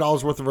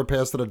 $600 worth of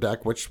repairs to the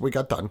deck, which we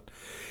got done.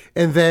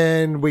 And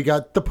then we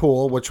got the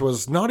pool, which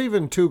was not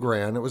even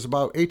 $2,000. It was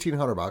about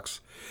 $1,800.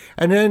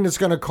 And then it's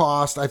going to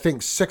cost, I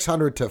think,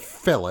 $600 to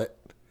fill it.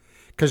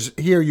 Because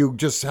here you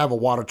just have a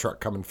water truck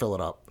come and fill it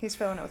up. He's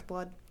filling it with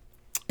blood.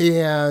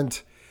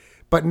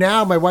 But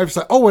now my wife's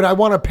like, oh, and I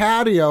want a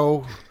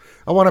patio.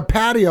 I want a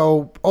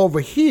patio over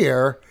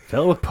here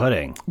Fill it with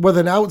pudding. with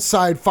an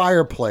outside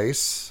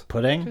fireplace.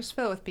 Pudding? Just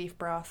fill it with beef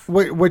broth.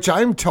 Which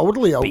I'm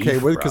totally okay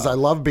Beef with because I broth.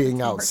 love being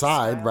more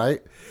outside, style.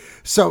 right?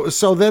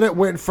 So then it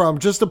went from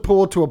just a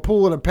pool to a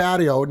pool and a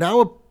patio.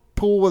 Now a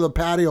pool with a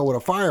patio with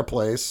a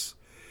fireplace.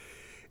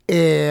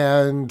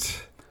 And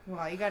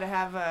Well, you got to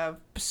have a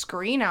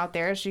screen out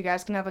there so you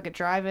guys can have like a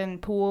drive-in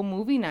pool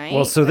movie night.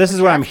 Well, so this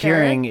is what I'm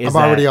hearing. Is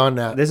I'm already that- on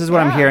that. This is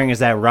what I'm Yeah. hearing is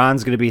that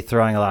Ron's going to be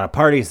throwing a lot of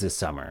parties this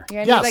summer, You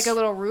Yes. need like a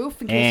little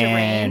roof in case it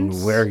and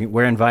rains.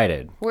 we're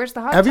invited. Where's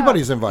the hot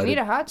Everybody's tub? invited. We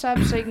need a hot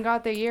tub so you can go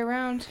out there year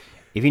round.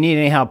 If you need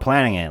any help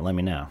planning it, let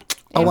me know.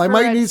 Oh, I might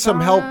Infrared need some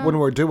help sauna. when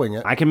we're doing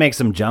it. I can make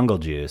some jungle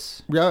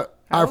juice. Yeah.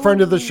 Our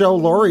friend of the show,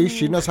 Lori,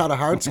 she knows how to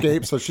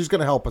hardscape, so she's going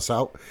to help us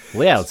out.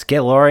 Well, yeah, let's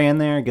get Lori in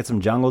there, get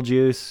some jungle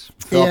juice,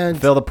 And-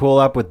 fill the pool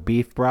up with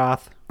beef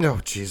broth, Oh,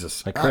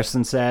 Jesus. like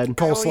Kristen said.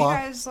 Oh, you Coleslaw.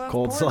 guys love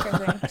Cold pork, slaw.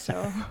 I think,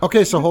 so.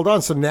 Okay, so hold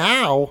on. So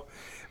now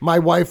my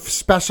wife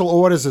special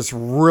orders this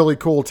really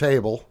cool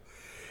table,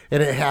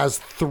 and it has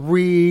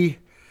 3,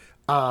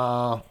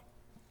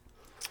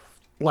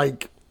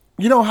 like,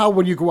 you know how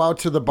when you go out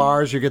to the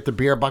bars, you get the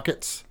beer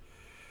buckets?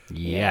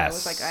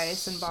 Yes. With like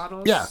ice and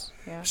bottles. Yeah.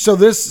 Yeah. So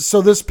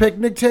this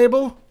picnic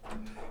table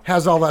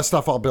has all that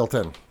stuff all built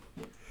in.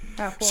 Oh,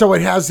 cool. So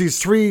it has these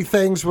 3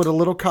 things with a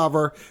little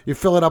cover. You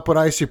fill it up with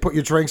ice. You put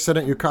your drinks in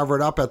it. You cover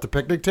it up at the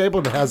picnic table,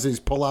 and it has these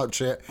pull out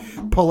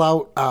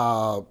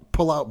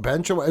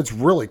bench. It's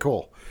really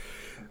cool.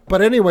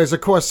 But anyways,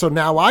 of course, so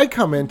now I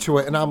come into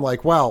it, and I'm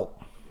like, well,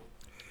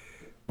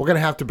 we're gonna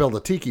have to build a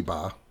tiki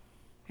bar.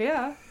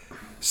 Yeah.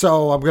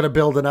 So I'm gonna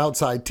build an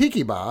outside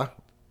tiki bar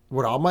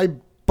with all my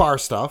bar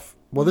stuff,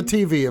 with a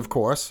TV, of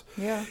course.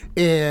 Yeah.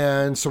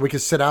 And so we can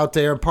sit out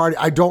there and party.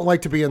 I don't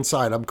like to be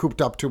inside. I'm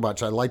cooped up too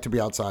much. I like to be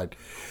outside.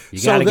 You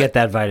So got to the- get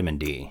that vitamin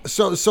D.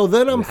 So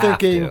then I'm have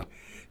thinking, to.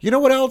 you know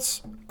what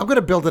else? I'm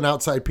gonna build an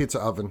outside pizza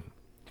oven.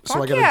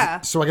 Fuck yeah.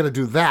 So I gotta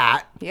do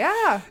that.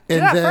 Yeah. Do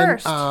And that then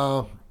first.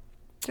 uh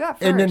Do that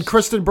first. and then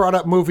Kristen brought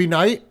up movie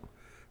night.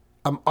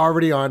 I'm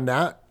already on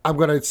that. I'm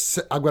gonna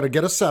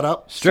get a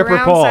setup. Stripper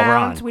Surround pole,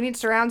 sound. Ron. We need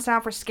surround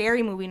sound for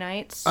scary movie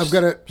nights. I'm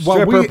gonna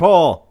Stripper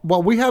pole.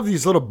 Well, we have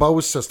these little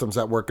Bose systems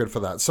that work good for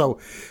that. So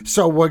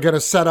we're gonna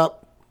set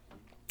up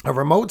a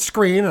remote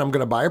screen, and I'm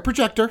gonna buy a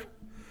projector.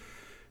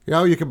 You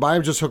know, you can buy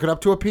them, just hook it up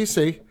to a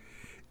PC,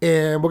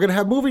 and we're gonna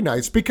have movie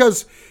nights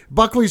because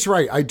Buckley's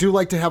right. I do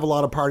like to have a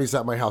lot of parties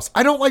at my house.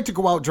 I don't like to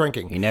go out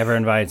drinking. He never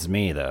invites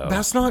me though,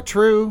 That's not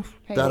true.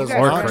 Hey, That you is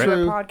guys not can do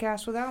true. a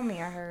podcast without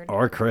me, I heard.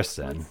 or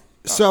Kristen.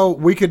 So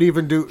we could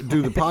even do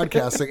the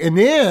podcasting, and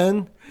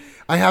then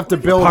I have to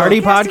build Party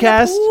a-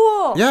 podcast?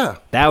 Pool. Yeah.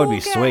 That would be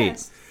Pool sweet.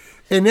 cast.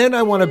 And then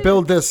I want to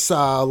build this,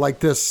 like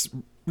this,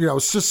 you know,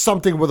 it's just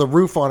something with a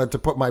roof on it to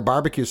put my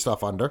barbecue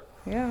stuff under.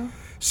 Yeah.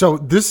 So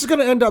this is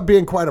going to end up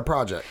being quite a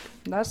project.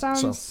 That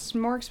sounds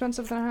more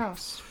expensive than a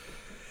house.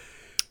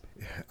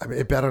 I mean,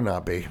 it better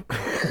not be.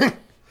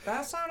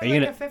 That sounded Are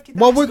you like gonna-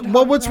 a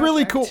 $50,000 What's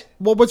really cool? project.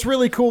 Well, what's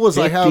really cool is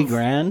I 50 have.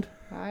 grand?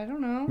 I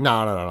don't know.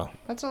 No.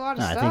 That's a lot of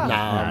No, I stuff.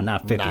 think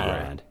not 50 No.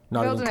 grand. Not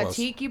even Building a close.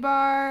 tiki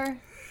bar.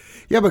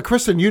 Yeah, but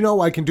Kristen, you know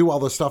I can do all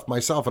this stuff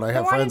myself, and I Then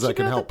have why friends didn't you that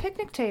can build help. the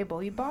picnic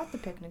table? You bought the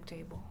picnic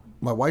table.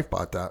 My wife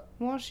bought that.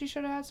 Well, she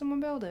should have had someone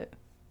build it.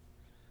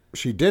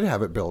 She did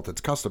have it built.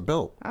 It's custom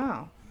built.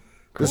 Oh.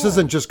 This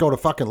isn't just go to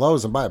fucking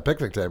Lowe's and buy a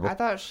picnic table. I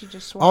thought she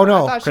just. Oh,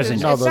 no. I thought she Kristen,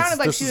 was, no, it sounded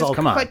like this she is was all-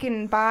 Come on.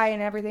 clicking buy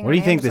and everything. What do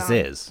you on think this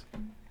Amazon. is?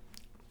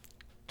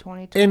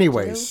 2022?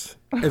 Anyways,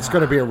 it's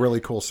going to be a really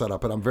cool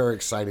setup, and I'm very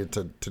excited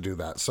to do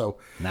that. So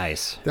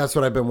Nice. that's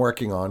what I've been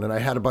working on, and I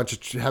had a bunch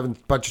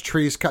of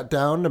trees cut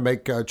down to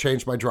make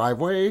change my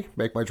driveway,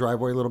 make my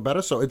driveway a little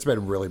better. So it's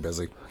been really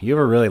busy. You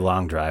have a really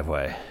long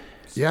driveway.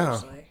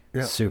 Yeah,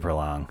 yeah, Super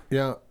long.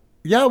 yeah.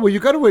 Well, you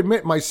got to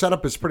admit my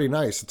setup is pretty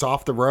nice. It's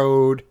off the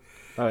road.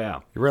 Oh yeah.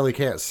 You really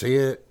can't see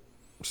it.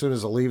 As soon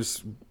as the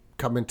leaves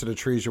come into the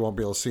trees, you won't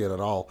be able to see it at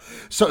all.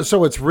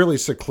 So it's really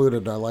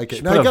secluded, and I like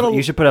it. Now, I gotta,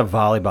 You should put a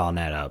volleyball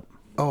net up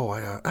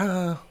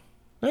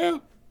yeah,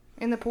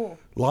 In the pool.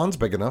 lawn's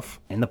big enough.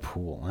 in the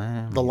pool.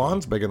 The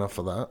lawn's big enough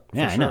for that. for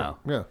Yeah, I sure. know.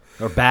 Yeah.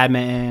 Or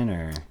badminton,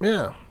 or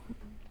Yeah.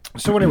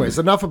 So, anyways,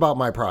 enough about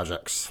my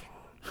projects.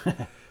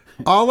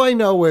 All I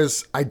know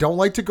is I don't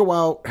like to go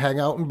out, hang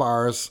out in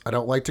bars. I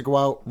don't like to go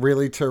out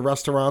really to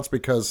restaurants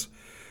because,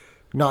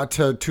 not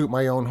to toot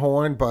my own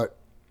horn, but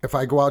if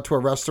I go out to a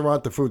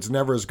restaurant, the food's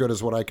never as good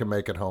as what I can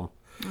make at home.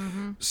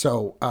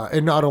 So,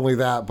 and not only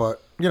that,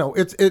 but you know,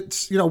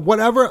 it's you know,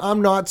 whatever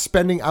I'm not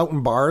spending out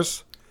in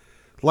bars,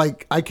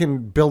 like I can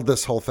build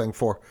this whole thing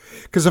for.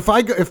 Because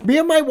if me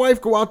and my wife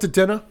go out to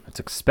dinner, it's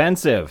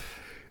expensive.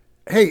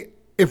 hey,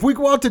 if we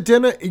go out to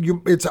dinner,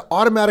 it's an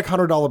automatic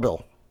 $100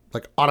 bill,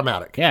 like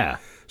automatic. Yeah.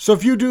 So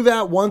if you do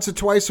that once or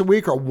twice a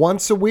week or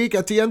once a week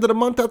at the end of the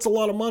month, that's a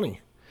lot of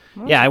money.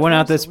 Yeah, I went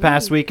out this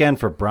past weekend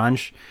for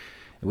brunch.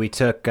 We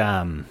took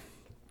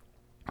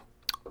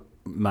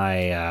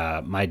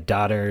my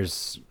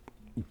daughter's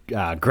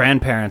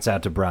grandparents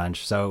out to brunch.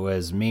 So it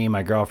was me,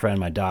 my girlfriend,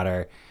 my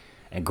daughter,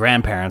 and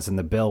grandparents, and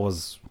the bill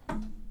was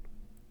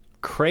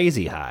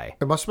crazy high.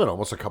 It must have been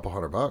almost a couple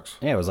 $100.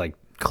 Yeah, it was like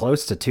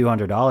close to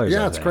 $200.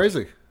 Yeah, I it's think.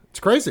 crazy. It's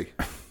crazy.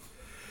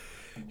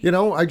 You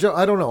know, I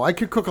don't know. I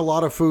could cook a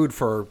lot of food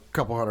for a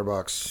couple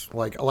 $100.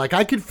 Like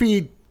I could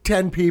feed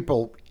 10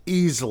 people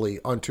easily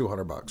on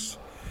 $200.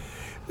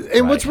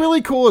 And what's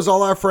really cool is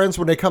all our friends,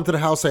 when they come to the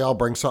house, they all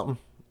bring something.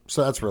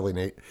 So that's really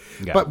neat.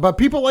 Yeah. But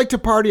people like to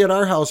party at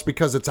our house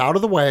because it's out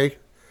of the way.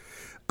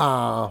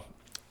 I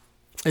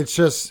got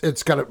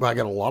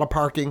a lot of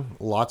parking,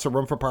 lots of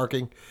room for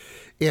parking.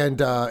 And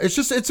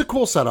it's a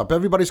cool setup.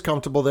 Everybody's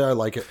comfortable there. I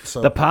like it.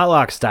 So The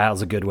potluck style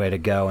is a good way to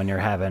go when you're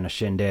having a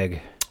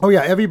shindig. oh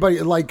yeah, everybody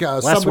like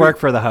Less work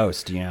for the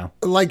host, you know.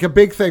 like a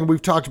big thing.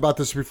 We've talked about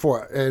this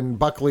before, and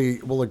Buckley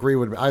will agree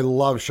with me. I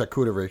love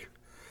charcuterie.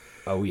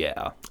 Oh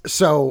yeah.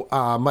 So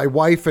my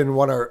wife and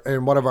one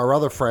of our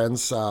other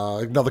friends,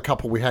 another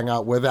couple we hang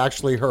out with.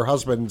 Actually, her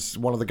husband's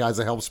one of the guys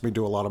that helps me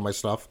do a lot of my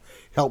stuff.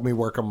 Helped me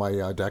work on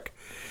my deck.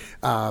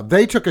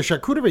 They took a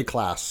charcuterie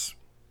class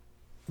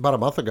about a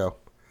month ago,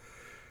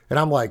 and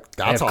I'm like,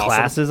 They "That's have awesome."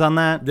 classes on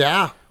that?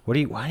 Yeah, Why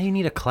do you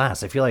need a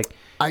class? I feel like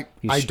I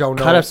should don't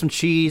know. Cut up some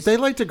cheese. They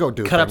like to go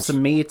do cut up things.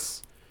 some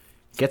meats,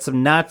 get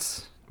some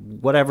nuts,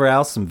 whatever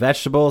else, some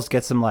vegetables,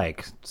 get some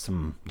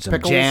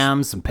Pickles?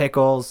 jams, some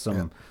pickles,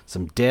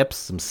 some dips,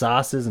 some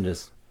sauces, and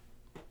just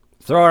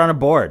throw it on a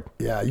board.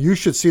 Yeah, you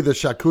should see the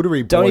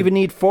charcuterie board. Don't even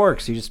need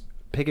forks. You just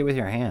pick it with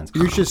your hands.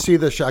 You should see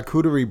the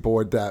charcuterie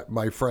board that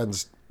my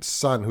friend's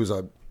son, who's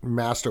a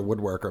master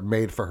woodworker,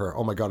 made for her.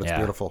 Oh my god, it's Yeah.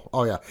 beautiful.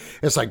 Oh yeah,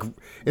 it's like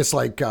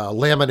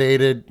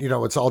laminated. You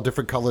know, it's all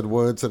different colored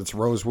woods, and it's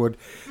rosewood.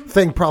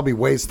 Thing probably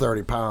weighs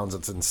 30 pounds.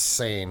 It's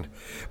insane.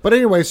 But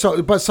anyway,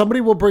 but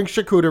somebody will bring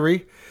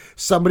charcuterie.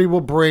 Somebody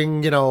will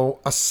bring,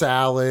 a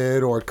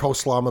salad or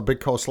coleslaw. I'm a big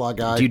coleslaw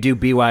guy. Do you do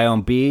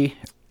BYOB?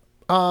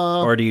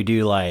 Or do you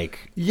do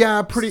like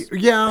Yeah,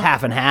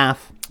 half and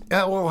half?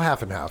 well,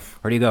 half and half.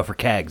 Or do you go for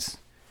kegs?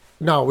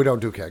 No, we don't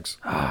do kegs.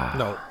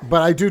 No,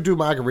 but I do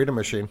margarita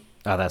machine.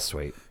 Oh, that's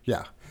sweet.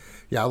 Yeah.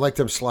 I like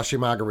them slushy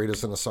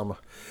margaritas in the summer.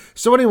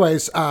 So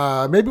anyways,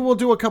 maybe we'll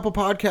do a couple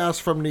podcasts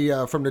from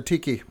the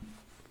tiki.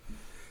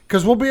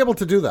 Because we'll be able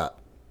to do that.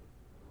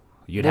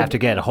 You'd have to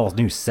get a whole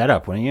new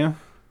setup, wouldn't you?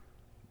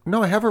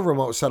 No, I have a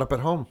remote set up at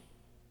home.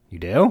 You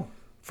do?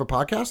 For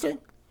podcasting?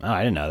 Oh,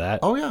 I didn't know that.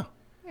 Oh, yeah.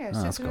 Yeah,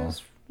 that's sit in cool.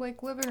 his living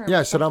room. Yeah,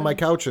 I or sit on my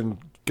something. couch and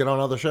get on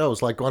other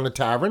shows. Like on the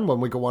tavern, when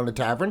we go on the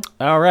tavern.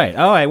 All right.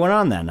 Oh, I went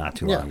on that not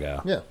too Yeah. long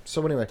ago. Yeah.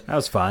 So anyway. That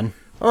was fun.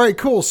 All right,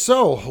 cool.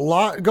 So a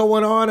lot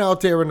going on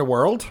out there in the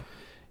world.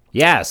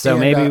 Yeah, so And,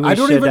 maybe we I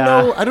don't should... even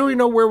know. I don't even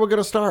know where we're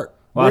gonna start.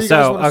 Well, Where you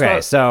guys wanna okay,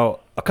 start? so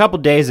a couple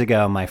days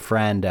ago, my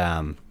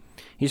friend,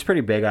 he's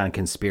pretty big on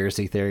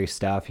conspiracy theory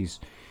stuff.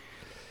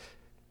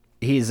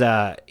 He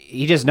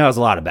just knows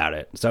a lot about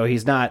it. So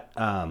he's not,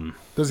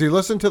 Does he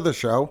listen to the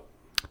show?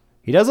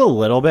 he does a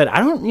little bit. I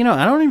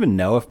don't even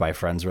know if my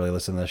friends really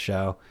listen to the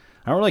show.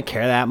 I don't really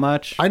care that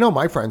much, I know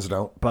my friends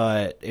don't.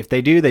 but if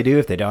they do, they do.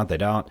 If they don't, they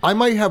don't. I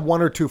might have one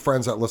or two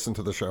friends that listen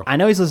to the show. I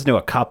know he's listened to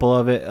a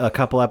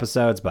couple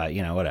episodes, but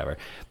whatever.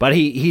 But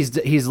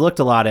he's looked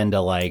a lot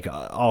into like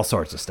all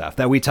sorts of stuff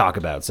that we talk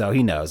about, so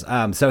he knows.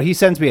 So he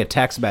sends me a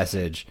text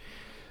message,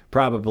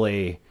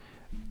 probably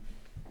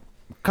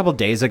a couple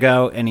days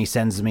ago, and he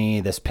sends me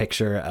this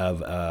picture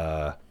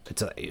of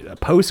it's a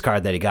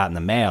postcard that he got in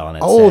the mail, and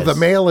it says, The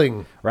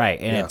mailing. right,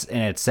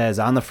 and it says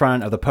on the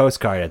front of the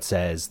postcard, it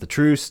says the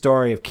true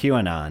story of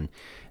QAnon. It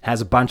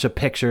has a bunch of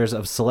pictures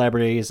of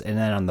celebrities, and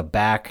then on the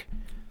back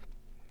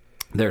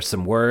there's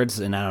some words,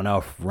 and I don't know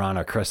if Ron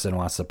or Kristen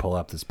wants to pull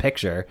up this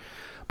picture,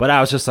 but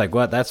I was just like,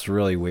 what? That's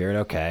really weird.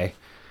 Okay.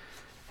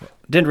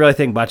 Didn't really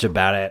think much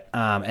about it.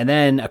 And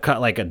then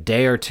a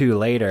day or two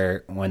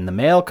later, when the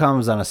mail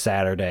comes on a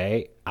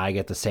Saturday, I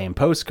get the same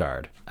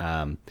postcard.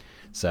 There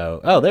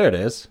it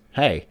is.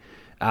 Hey.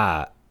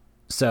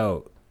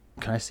 So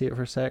can I see it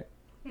for a sec?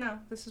 No,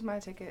 this is my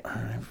ticket.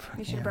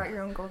 You should have brought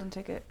your own golden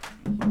ticket.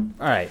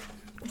 All right.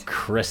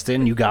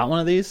 Kristen, you got one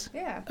of these?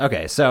 Yeah.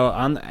 Okay. So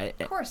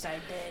Of course I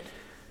did.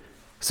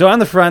 So on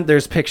the front,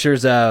 there's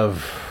pictures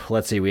of,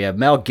 let's see, we have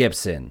Mel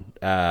Gibson.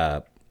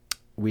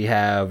 We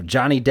have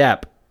Johnny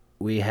Depp.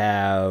 We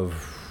have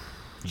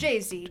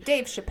Jay-Z,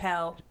 Dave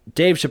Chappelle.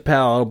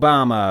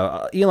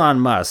 Obama, Elon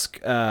Musk,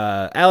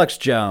 Alex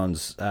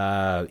Jones,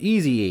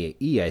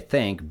 Eazy-E, I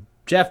think,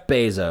 Jeff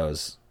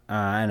Bezos.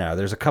 I know,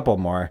 there's a couple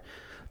more.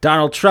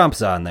 Donald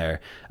Trump's on there.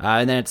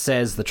 And then it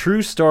says the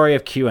true story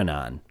of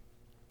QAnon.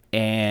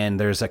 And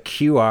there's a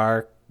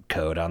QR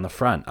code on the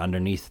front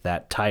underneath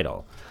that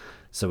title.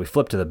 So we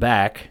flip to the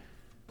back.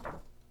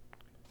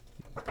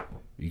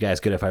 You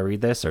guys good if I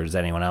read this, or does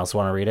anyone else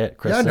want to read it?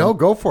 Kristen? Yeah, no,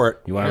 go for it.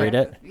 You want to read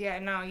it? Yeah,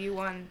 no, you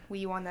won.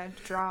 We won that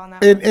draw on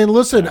that. And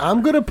listen,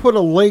 I'm gonna put a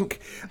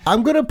link.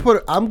 I'm gonna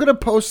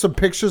post some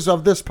pictures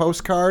of this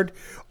postcard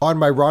on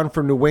my Ron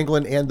from New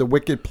England and the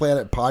Wicked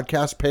Planet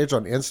podcast page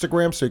on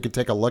Instagram, so you can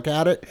take a look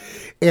at it.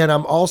 And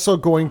I'm also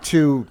going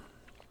to.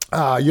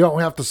 You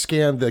don't have to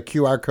scan the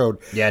QR code.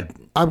 Yeah.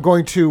 I'm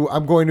going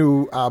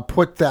to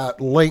put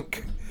that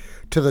link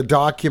to the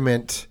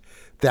document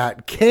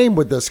that came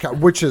with this,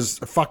 which is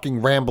a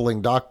fucking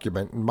rambling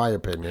document, in my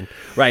opinion.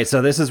 Right,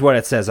 so this is what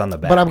it says on the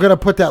back. But I'm going to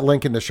put that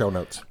link in the show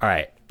notes. All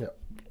right. Yeah.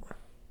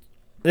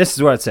 This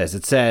is what it says.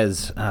 It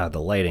says, the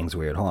lighting's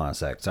weird. Hold on a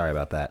sec. Sorry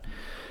about that.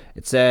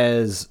 It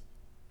says,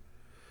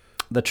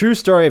 the true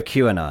story of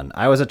QAnon.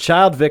 I was a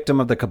child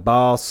victim of the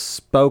cabal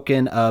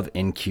spoken of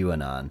in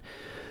QAnon.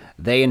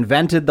 They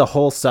invented the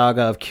whole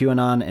saga of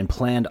QAnon and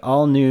planned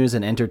all news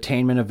and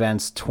entertainment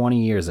events 20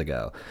 years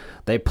ago.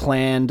 They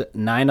planned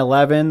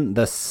 9/11,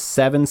 the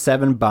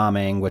 7/7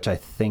 bombing, which I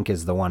think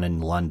is the one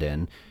in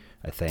London.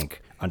 I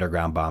think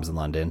underground bombs in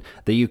London,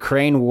 the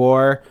Ukraine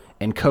war,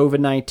 and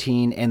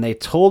COVID-19. And they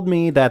told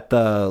me that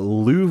the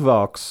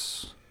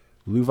Luvox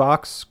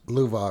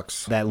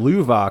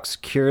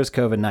cures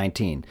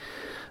COVID-19.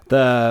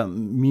 The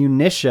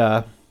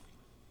minutia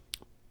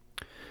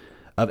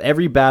of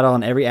every battle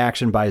and every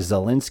action by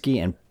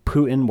Zelensky and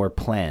Putin were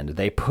planned.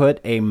 They put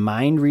a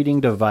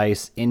mind-reading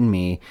device in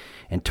me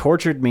and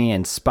tortured me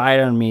and spied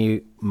on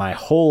me my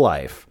whole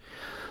life.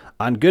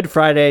 On Good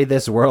Friday,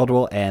 this world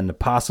will end,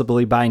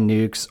 possibly by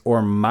nukes,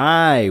 or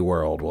my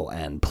world will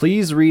end.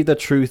 Please read the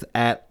truth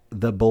at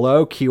the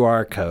below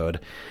QR code.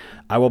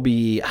 I will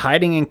be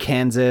hiding in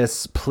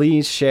Kansas.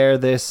 Please share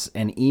this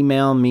and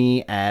email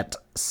me at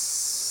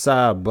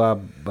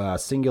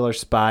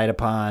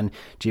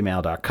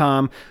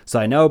singularspiedupon@gmail.com so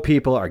I know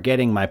people are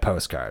getting my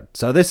postcard.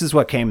 So this is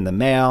what came in the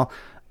mail.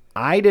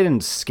 I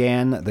didn't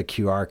scan the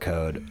QR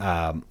code.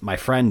 My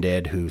friend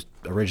did, who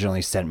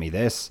originally sent me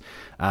this.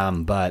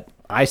 But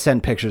I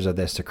sent pictures of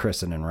this to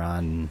Kristen and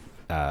Ron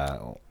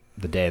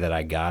the day that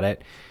I got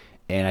it.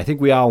 And I think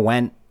we all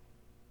went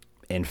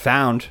and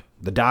found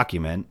the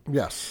document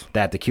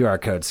that the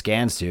QR code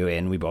scans to,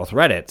 and we both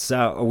read it.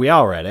 So we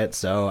all read it.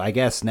 So I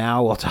guess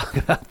now we'll talk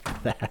about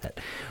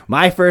that.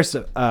 My first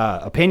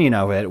opinion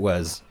of it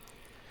was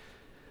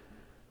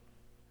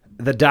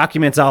the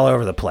document's all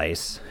over the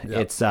place. Yep.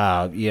 It's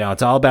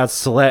it's all about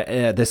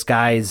this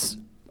guy's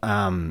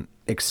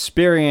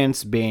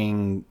experience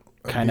being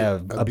kind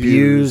of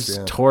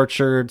abused,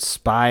 tortured,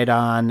 spied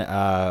on,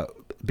 I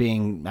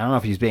don't know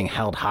if he's being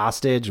held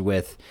hostage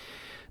with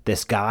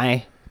this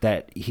guy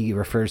that he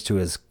refers to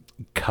as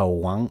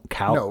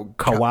Calmunga. No,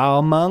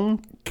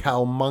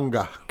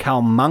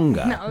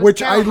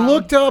 which I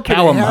looked up and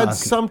it had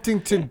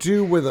something to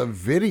do with a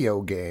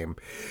video game.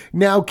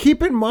 Now,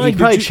 keep in mind... He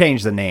probably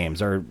changed the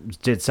names or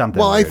did something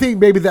Well, weird. I think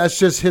maybe that's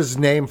just his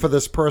name for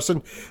this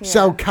person. Yeah.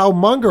 So,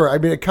 Calmunga, I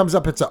mean, it comes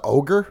up, it's an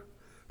ogre.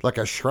 Like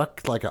a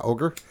Shrek, like an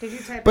ogre. Did you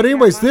type but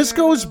anyways, this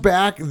goes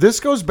back to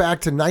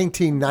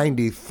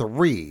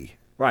 1993.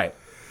 Right.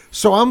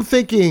 So I'm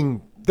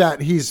thinking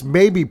that he's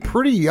maybe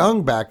pretty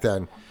young back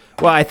then.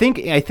 Well, I think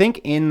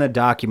in the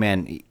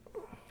document,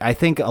 I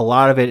think a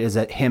lot of it is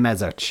at him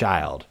as a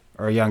child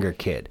or a younger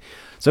kid.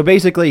 So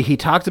basically, he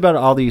talked about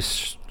all these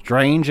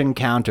strange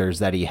encounters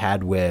that he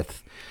had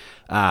with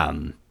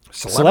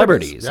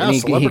celebrities. Yeah, and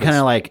he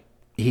celebrities.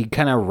 he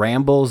kind of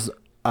rambles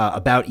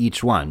about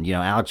each one. You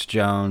know, Alex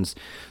Jones,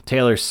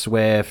 Taylor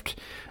Swift,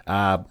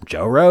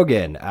 Joe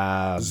Rogan,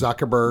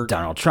 Zuckerberg,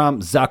 Donald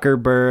Trump,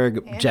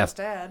 Zuckerberg, and Jeff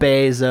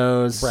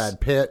Bezos,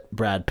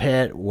 Brad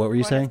Pitt. What were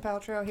you saying?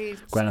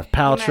 Gwyneth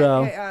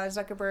Paltrow.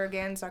 Zuckerberg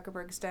and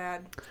Zuckerberg's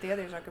dad, the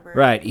other Zuckerberg.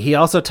 Right. He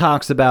also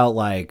talks about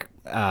like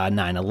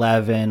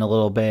 9/11 a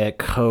little bit,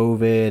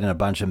 COVID, and a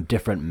bunch of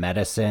different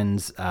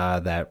medicines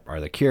that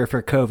are the cure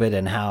for COVID,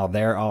 and how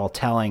they're all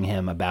telling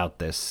him about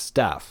this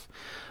stuff.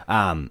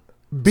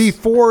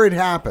 Before it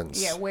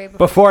happens. Yeah, way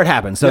before it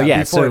happens. So it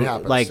happens,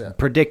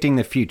 predicting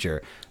the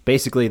future.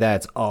 Basically,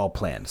 that's all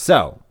planned.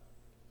 So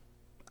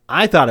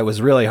I thought it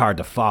was really hard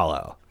to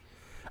follow.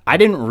 I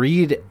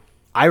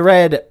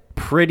read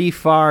pretty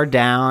far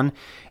down,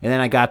 and then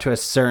I got to a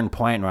certain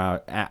point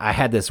where I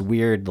had this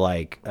weird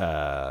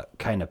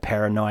kind of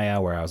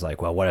paranoia where I was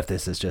like, well, what if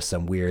this is just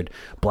some weird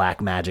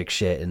black magic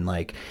shit, and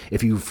like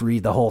if you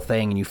read the whole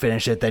thing and you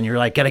finish it, then you're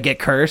like gonna get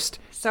cursed.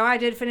 So I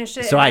did finish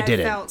it. So and I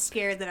didn't. Felt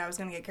scared that I was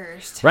gonna get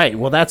cursed. Right.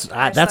 Well, that's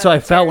what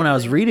I felt when I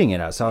was reading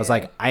it. So I was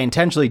like, I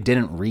intentionally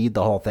didn't read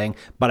the whole thing,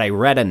 but I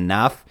read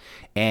enough.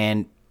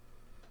 And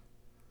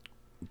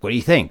what do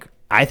you think?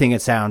 I think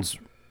it sounds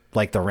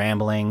like the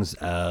ramblings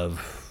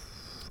of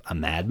a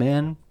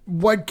madman.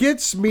 What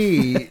gets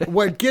me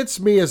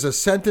is a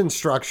sentence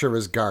structure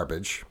is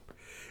garbage.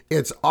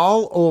 It's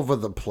all over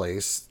the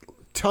place.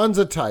 Tons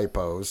of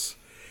typos.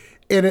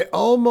 And it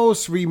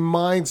almost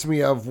reminds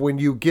me of when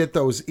you get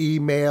those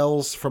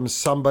emails from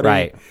somebody,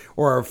 right,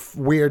 or a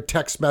weird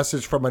text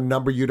message from a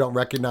number you don't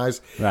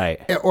recognize. Right.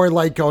 Or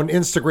like on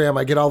Instagram,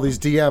 I get all these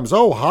DMs.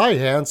 Oh, hi,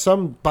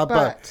 handsome.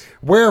 But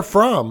where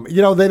from?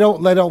 You know, they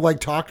don't like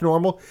talk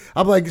normal.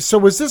 I'm like, so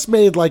was this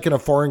made like in a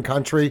foreign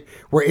country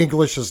where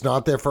English is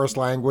not their first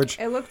language?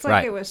 It looked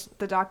like it was,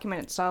 the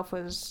document itself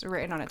was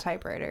written on a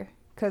typewriter.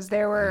 Because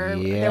there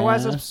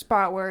was a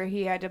spot where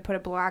he had to put a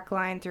black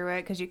line through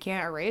it because you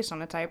can't erase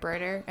on a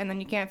typewriter, and then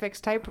you can't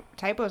fix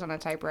typos on a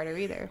typewriter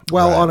either.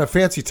 Well, on a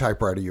fancy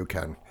typewriter you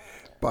can,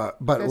 but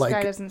this like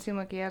guy doesn't seem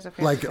like he has a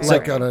fancy typewriter.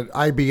 Like on an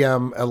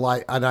IBM,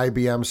 an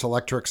IBM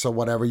Selectrix or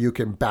whatever, you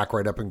can back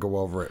right up and go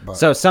over it. But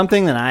so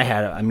something that I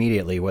had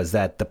immediately was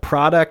that the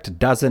product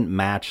doesn't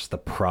match the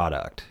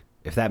product,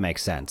 if that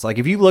makes sense. Like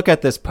if you look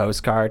at this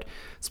postcard,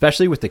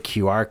 especially with the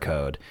QR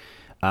code.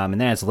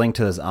 And then it's linked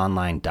to this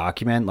online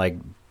document. Like,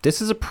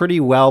 this is a pretty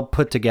well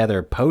put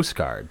together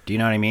postcard. Do you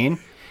know what I mean?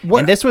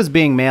 And this was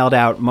being mailed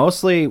out.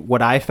 Mostly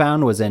what I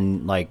found was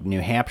in like New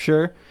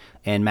Hampshire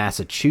in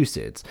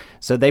Massachusetts.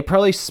 So they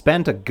probably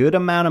spent a good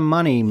amount of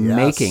money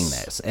making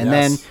this. And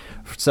then,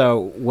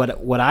 so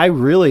what I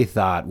really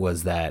thought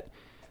was that,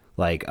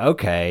 like,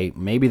 okay,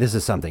 maybe this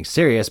is something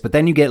serious, but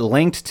then you get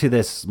linked to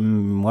this,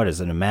 what is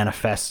it, a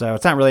manifesto?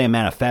 It's not really a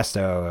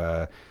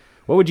manifesto.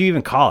 What would you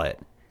even call it?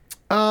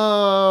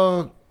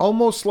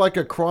 Almost like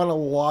a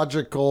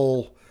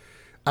chronological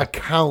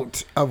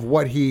account of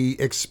what he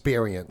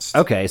experienced.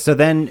 Okay, so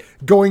then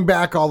Going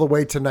back all the way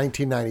to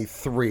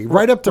 1993,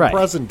 right up to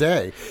present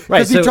day. Right,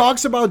 Because he so-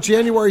 talks about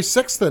January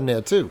 6th in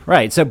there, too.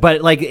 right, so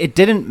but like it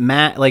didn't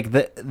like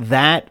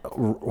that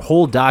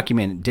whole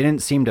document didn't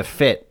seem to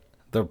fit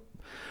the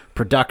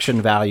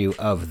production value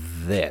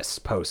of this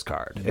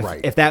postcard.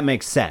 Right. If that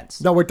makes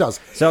sense. No, it does.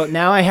 So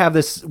now I have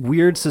this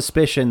weird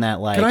suspicion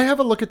that like Can I have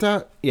a look at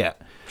that? yeah.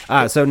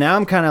 So now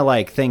I'm kind of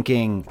like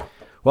thinking,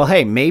 well,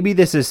 hey, maybe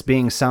this is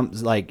being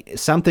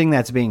something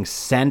that's being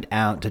sent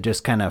out to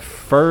just kind of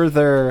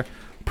further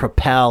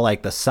propel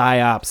like the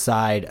psyop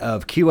side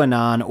of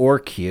QAnon or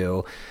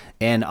Q,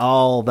 and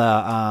all the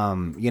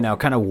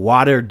kind of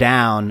water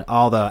down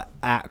all the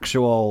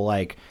actual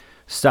like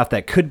stuff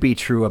that could be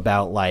true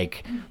about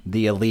like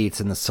the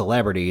elites and the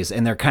celebrities,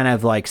 and they're kind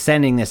of like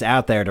sending this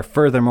out there to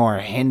furthermore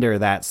hinder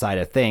that side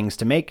of things,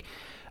 to make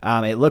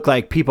it look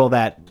like people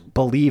that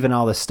believe in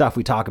all this stuff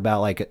we talk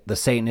about, like the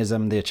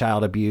Satanism, the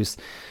child abuse,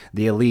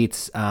 the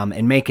elites,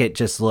 and make it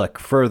just look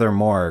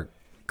furthermore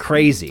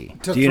crazy.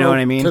 Do you know what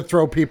I mean? To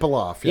throw people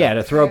off. Yeah,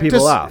 to throw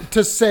people off.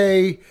 To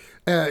say,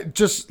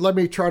 just let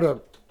me try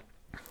to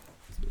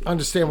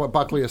understand what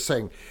Buckley is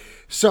saying.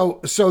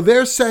 So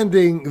they're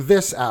sending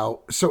this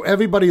out so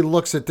everybody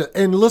looks at the,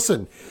 and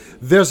listen,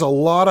 there's a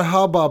lot of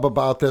hubbub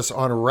about this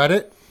on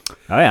Reddit.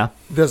 Oh yeah.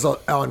 There's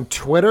on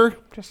Twitter.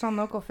 Just on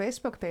local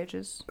Facebook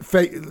pages.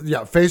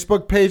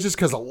 Facebook pages,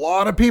 because a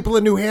lot of people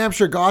in New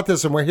Hampshire got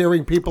this, and we're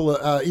hearing people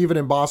even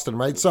in Boston,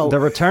 right? So The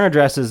return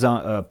address is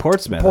on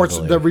Portsmouth. I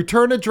believe. the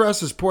return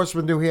address is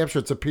Portsmouth, New Hampshire.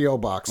 It's a P.O.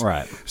 box.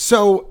 Right.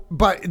 So,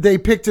 but they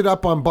picked it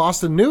up on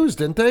Boston News,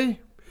 didn't they?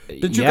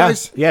 Did you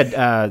guys?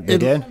 Yeah, they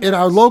did. And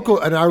our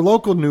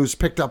local news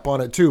picked up on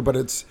it too. But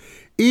it's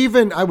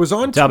even. I was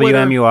on Twitter.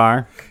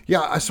 WMUR.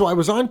 Yeah, so I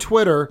was on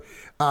Twitter,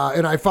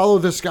 and I follow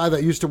this guy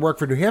that used to work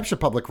for New Hampshire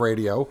Public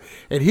Radio,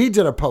 and he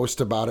did a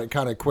post about it,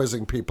 kind of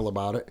quizzing people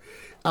about it.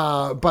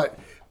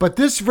 But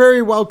this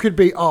very well could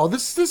be. Oh,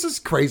 this is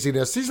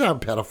craziness. These aren't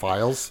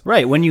pedophiles.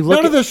 Right. When you look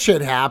None at of this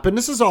shit happened.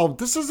 This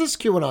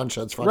QAnon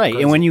shit's fucking right,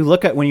 crazy. and when you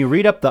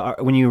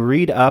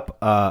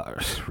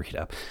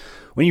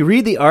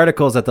read the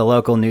articles that the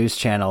local news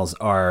channels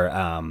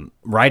are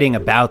writing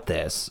about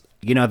this,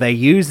 you know, they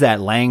use that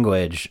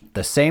language,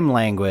 the same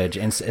language,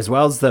 and as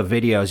well as the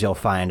videos you'll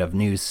find of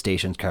news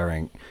stations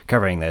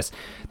covering this.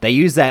 They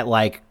use that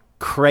like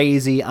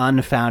crazy,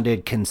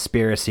 unfounded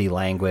conspiracy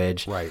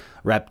language. Right.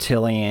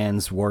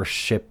 Reptilians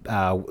worship,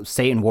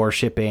 Satan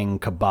worshiping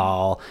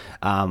cabal,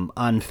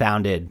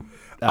 unfounded.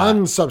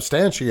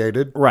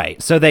 Unsubstantiated.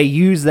 Right. So they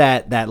use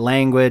that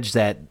language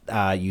that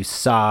you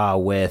saw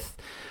with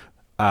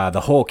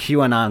the whole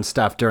QAnon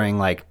stuff during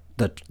like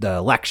the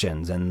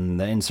elections and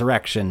the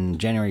insurrection,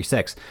 January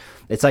 6th.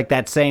 It's like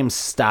that same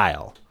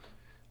style.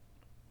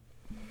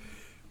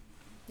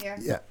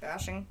 Yeah.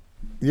 Bashing.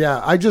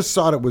 Yeah, I just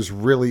thought it was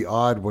really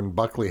odd when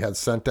Buckley had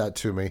sent that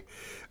to me.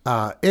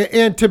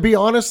 And to be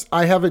honest,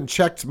 I haven't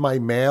checked my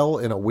mail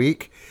in a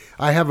week.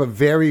 I have a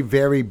very,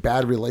 very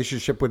bad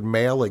relationship with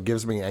mail. It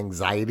gives me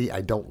anxiety.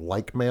 I don't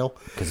like mail.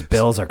 Because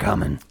bills are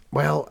coming.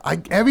 Well,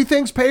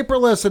 everything's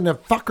paperless, and the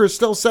fuckers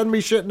still send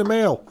me shit in the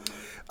mail.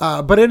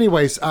 But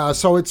anyways,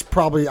 so it's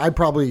I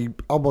probably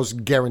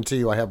almost guarantee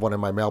you I have one in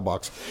my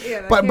mailbox.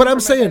 Yeah, that but came I'm from my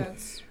saying,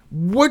 dad's.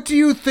 what do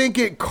you think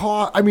it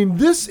cost? I mean,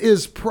 this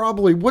is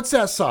probably, what's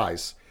that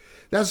size?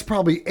 That's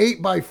probably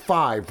 8 by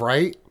 5,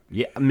 right?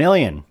 Yeah, $1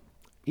 million.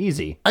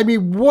 Easy. I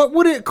mean, what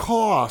would it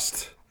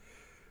cost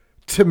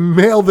to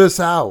mail this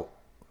out?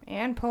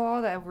 And pull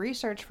all the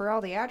research for all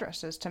the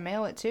addresses to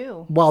mail it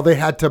to. Well, they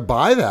had to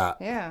buy that.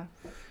 Yeah.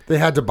 They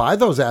had to buy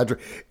those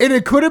addresses. And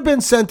it could have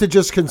been sent to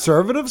just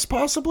conservatives,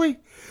 possibly.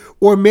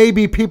 Or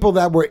maybe people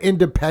that were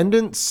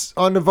independents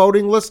on the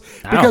voting list.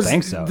 I don't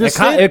think so.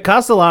 It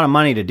costs a lot of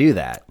money to do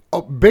that.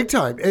 Oh, big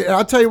time. And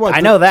I'll tell you what. I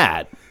know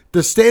that.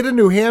 The state of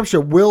New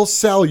Hampshire will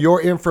sell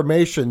your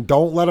information.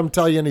 Don't let them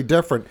tell you any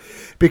different.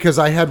 Because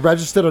I had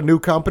registered a new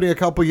company a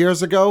couple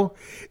years ago,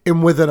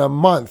 and within a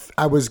month,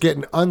 I was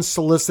getting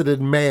unsolicited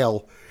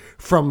mail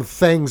from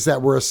things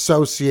that were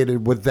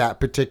associated with that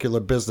particular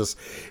business.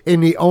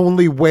 And the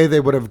only way they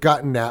would have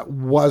gotten that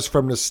was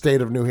from the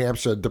state of New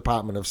Hampshire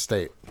Department of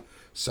State.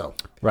 So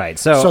Right.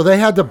 so they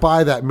had to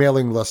buy that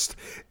mailing list.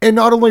 And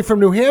not only from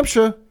New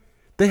Hampshire,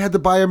 they had to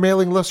buy a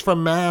mailing list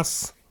from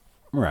Mass.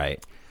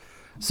 Right.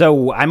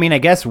 So, I mean, I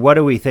guess, what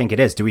do we think it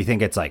is? Do we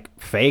think it's like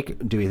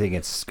fake? Do we think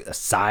it's a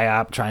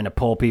psyop trying to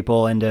pull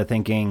people into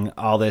thinking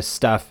all this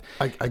stuff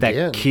Again.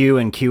 that Q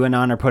and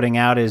QAnon are putting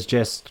out is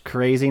just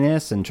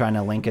craziness and trying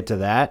to link it to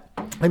that?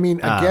 I mean,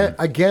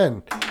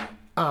 again,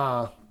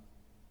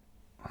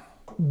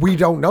 we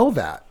don't know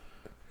that.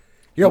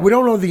 Yeah, we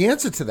don't know the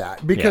answer to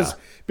that because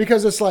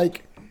it's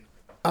like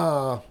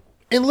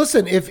And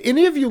listen, if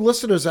any of you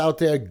listeners out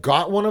there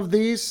got one of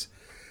these,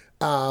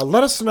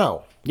 let us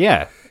know.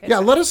 Yeah. Yeah,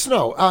 let us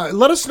know.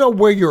 Let us know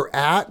where you're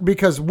at,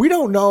 because we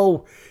don't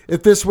know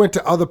if this went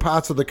to other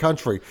parts of the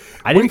country.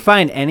 I didn't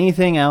find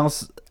anything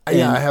else.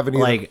 Yeah, I haven't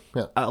either.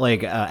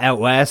 Like out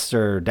west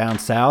or down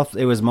south.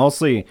 It was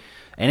mostly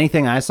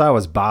anything I saw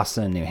was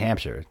Boston, New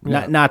Hampshire.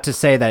 Not to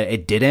say that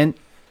it didn't,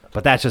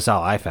 but that's just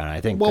all I found.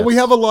 I think. Well, we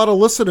have a lot of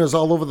listeners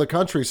all over the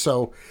country,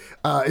 so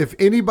if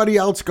anybody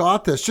else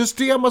got this, just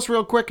DM us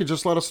real quick and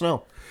just let us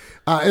know.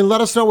 And let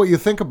us know what you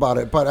think about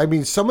it. But, I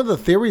mean, some of the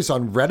theories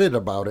on Reddit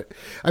about it.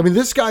 I mean,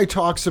 this guy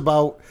talks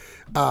about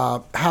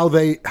how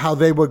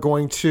they were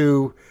going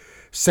to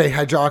say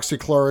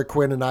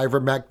hydroxychloroquine and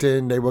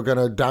ivermectin. They were going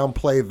to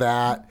downplay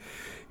that.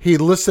 He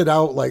listed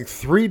out like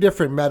 3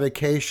 different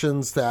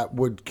medications that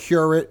would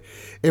cure it.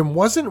 And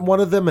wasn't one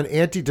of them an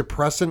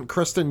antidepressant?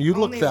 Kristen, you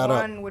looked that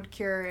up. Only one would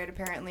cure it,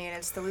 apparently, and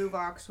it's the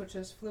Luvox, which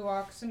is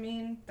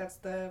fluoxamine. That's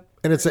the...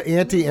 And it's an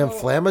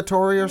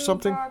anti-inflammatory or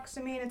something?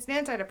 Fluvoxamine. It's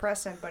an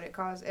antidepressant, but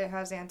it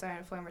has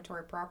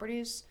anti-inflammatory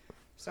properties.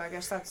 So I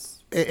guess that's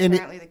And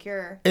apparently the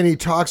cure. And he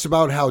talks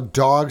about how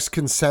dogs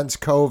can sense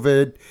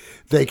COVID.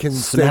 They can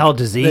Smell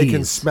disease. They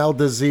can smell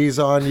disease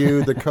on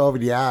you, the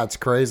COVID. Yeah, it's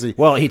crazy.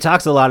 Well, he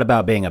talks a lot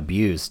about being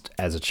abused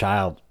as a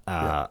child.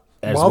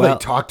 As well, They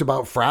talked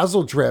about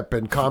Frazzle Drip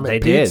and Comet They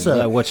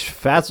Pizza. did, which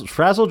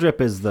Frazzle Drip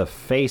is the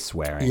face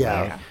wearing.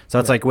 Yeah. Right? So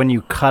it's like when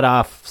you cut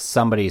off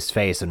somebody's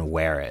face and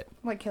wear it.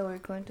 Like Hillary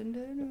Clinton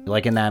did.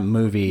 Like in that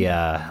movie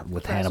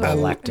with Hannibal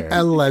Lecter.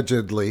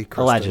 Allegedly.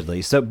 Kristen.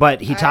 Allegedly. So,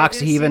 but he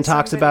even did see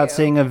talks some about video.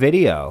 seeing a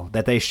video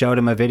that they showed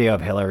him a video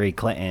of Hillary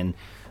Clinton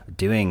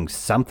doing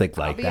something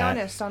like I'll be that.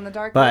 honest, on the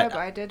dark But- web,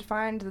 I did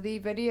find the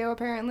video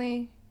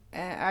apparently.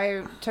 And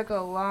I took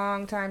a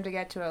long time to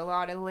get to it, a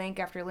lot of link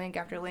after link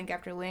after link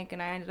after link, and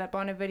I ended up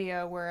on a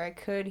video where I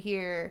could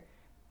hear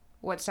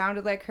what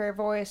sounded like her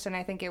voice, and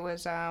I think it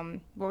was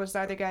what was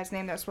the other guy's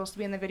name that was supposed to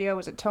be in the video?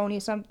 Was it Tony?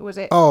 Was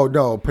it? Oh,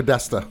 no,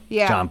 Podesta.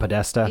 Yeah, John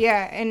Podesta.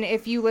 Yeah, and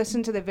if you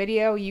listen to the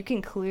video, you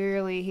can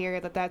clearly hear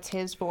that that's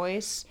his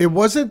voice. It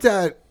wasn't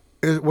that,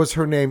 it was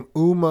her name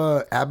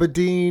Uma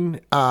Abedin.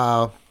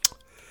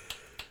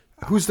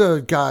 Who's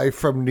the guy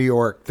from New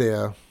York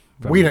there?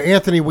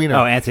 Anthony Weiner.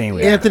 Oh, Anthony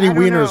Weiner. Anthony I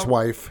don't Weiner's know,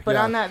 wife. But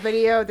yeah. on that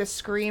video, the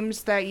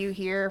screams that you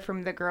hear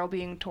from the girl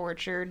being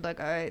tortured, like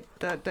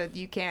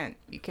you can't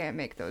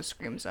make those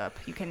screams up.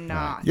 You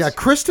cannot. Yeah,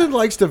 Kristen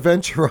likes to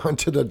venture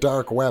onto the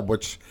dark web,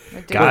 which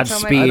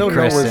Godspeed, I don't know,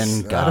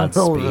 Kristen. I don't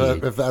know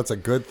Godspeed. if that's a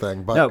good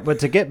thing. But No, but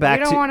to get You back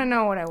don't to want to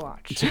know what I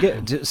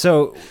watched.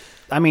 so,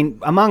 I mean,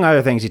 among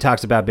other things, he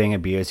talks about being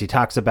abused. He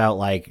talks about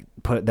like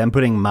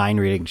putting mind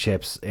reading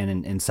chips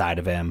inside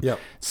of him, Yep.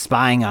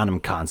 spying on him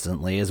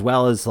constantly, as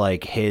well as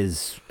like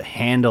his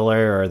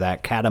handler or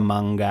that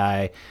Catamung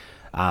guy,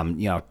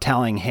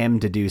 telling him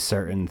to do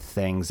certain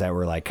things that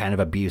were like kind of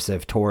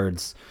abusive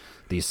towards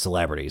these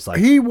celebrities. Like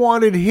he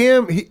wanted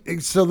him.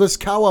 So this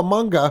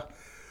Kawamunga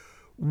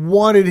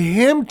wanted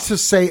him to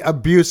say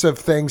abusive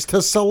things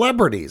to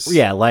celebrities.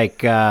 yeah,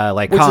 like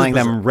Which calling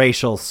is them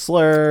racial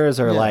slurs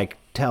or Yeah. like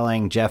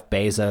telling Jeff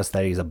Bezos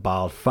that he's a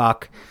bald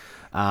fuck.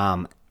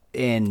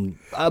 And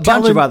a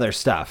bunch of other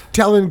stuff.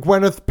 Telling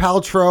Gwyneth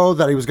Paltrow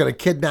that he was going to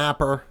kidnap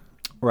her,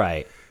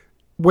 Right.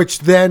 which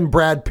then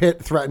Brad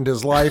Pitt threatened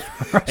his life.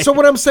 So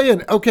what I'm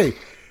saying, okay,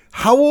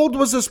 how old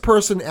was this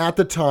person at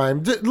the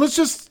time? Let's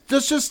just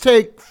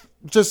say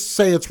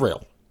it's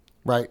real,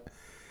 right?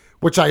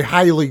 Which I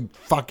highly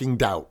fucking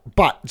doubt,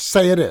 but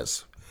say it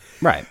is.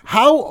 Right.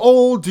 How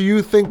old do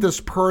you think this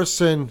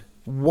person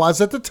was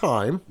at the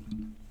time?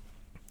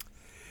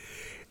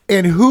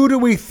 And who do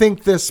we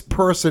think this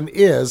person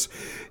is?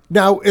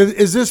 Now,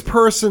 is this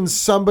person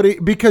somebody,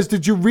 because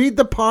did you read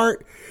the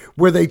part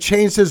where they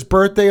changed his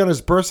birthday on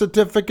his birth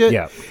certificate?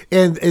 Yeah.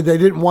 And they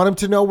didn't want him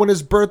to know when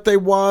his birthday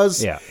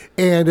was? Yeah.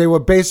 And they were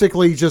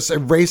basically just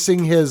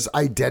erasing his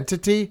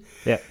identity?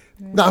 Yeah.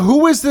 Now,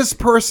 who is this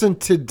person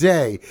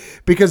today?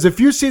 Because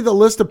if you see the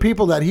list of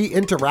people that he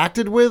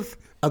interacted with,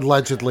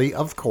 allegedly,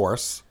 of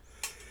course,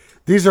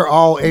 these are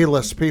all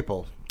A-list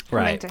people.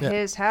 Right. Into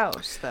his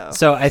house, though.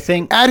 So I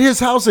think. At his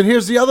house, and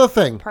here's the other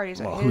thing. Parties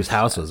at Well, his whose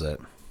house was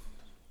it?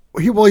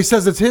 He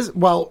says it's his.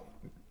 Well,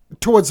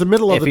 towards the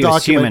middle of If the he was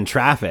document, human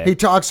traffic. he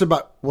talks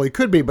about. Well, he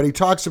could be, but he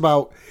talks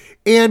about.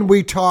 And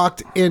we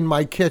talked in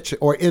my kitchen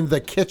or in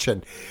the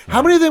kitchen.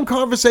 How many of them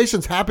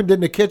conversations happened in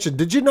the kitchen?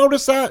 Did you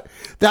notice that?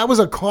 That was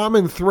a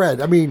common thread.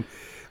 I mean,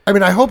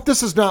 I hope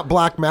this is not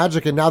black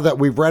magic. And now that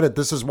we've read it,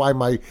 this is why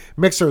my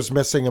mixer is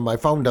missing and my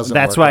phone doesn't.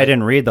 That's work why I right.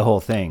 didn't read the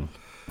whole thing.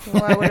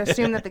 Well, I would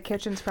assume that the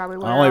kitchen's probably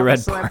where I only all the read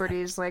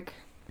celebrities like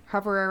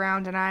hover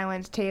around an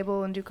island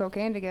table and do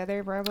cocaine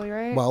together, probably,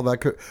 right? Well, that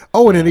could.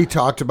 Oh, and then he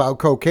talked about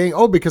cocaine.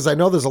 Oh, because I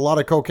know there's a lot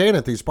of cocaine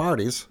at these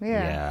parties.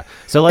 yeah.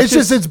 So let's It's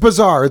just it's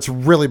bizarre. It's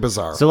really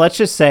bizarre. So let's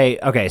just say,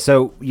 okay,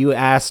 so you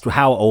asked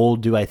how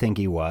old do I think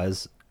he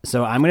was?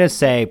 So I'm going to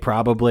say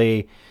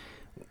probably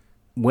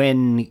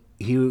when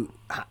he,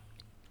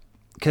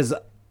 because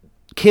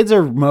kids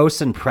are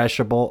most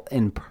impressionable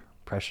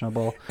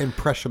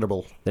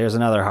Impressionable. There's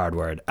another hard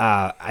word.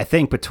 I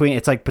think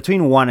it's like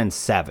between 1 and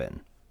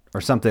 7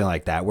 or something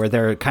like that, where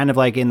they're kind of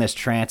like in this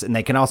trance, and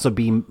they can also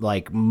be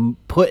like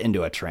put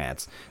into a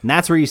trance. And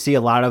that's where you see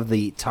a lot of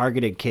the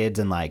targeted kids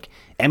in like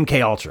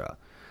MK Ultra.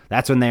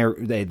 That's when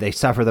they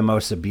suffer the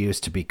most abuse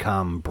to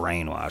become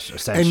brainwashed,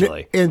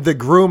 essentially. And the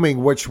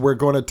grooming, which we're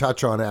going to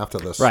touch on after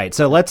this. Right.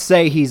 So let's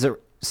say he's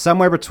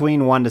somewhere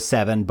between 1 to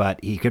 7,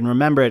 but he can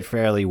remember it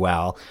fairly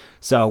well.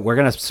 So we're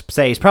going to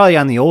say he's probably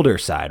on the older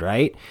side,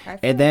 right?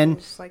 And then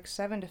it's like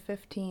 7 to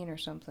 15 or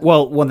something.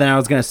 Well, then I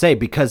was going to say,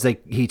 because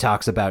he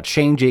talks about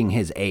changing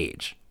his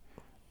age.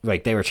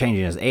 Like they were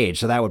changing his age.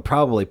 So that would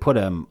probably put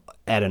him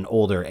at an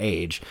older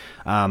age.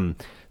 So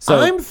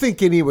I'm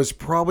thinking he was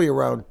probably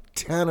around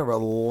 10 or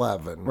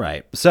 11.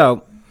 Right.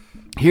 So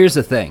here's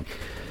the thing.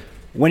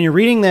 When you're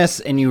reading this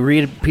and you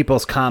read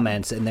people's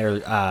comments and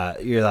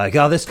you're like,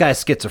 oh, this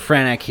guy's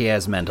schizophrenic. He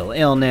has mental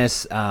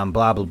illness, blah,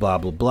 blah, blah,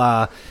 blah,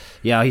 blah.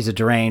 You know, he's a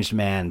deranged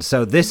man.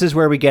 So this is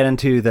where we get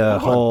into the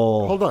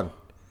whole... Hold on.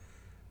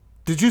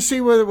 Did you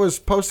see where it was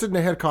posted and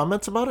they had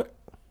comments about it?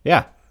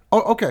 Yeah.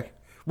 Oh, okay.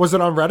 Was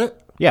it on Reddit?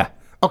 Yeah.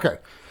 Okay.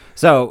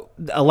 So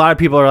a lot of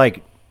people are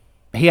like,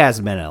 he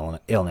has mental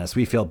illness.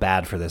 We feel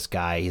bad for this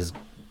guy. He's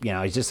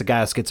just a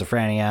guy with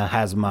schizophrenia,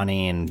 has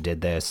money, and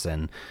did this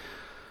and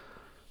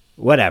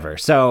whatever.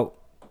 So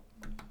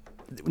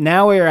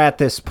now we're at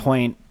this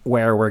point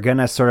where we're going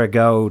to sort of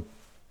go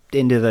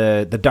into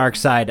the dark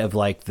side of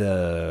like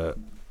the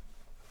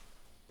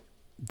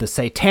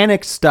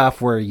satanic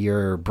stuff where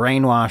you're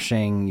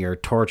brainwashing, you're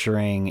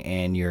torturing,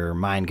 and you're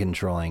mind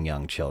controlling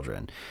young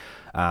children.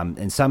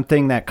 And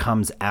something that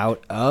comes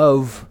out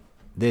of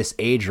this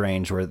age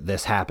range where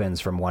this happens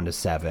from 1 to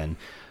 7,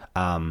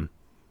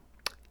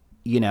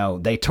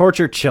 they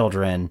torture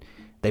children,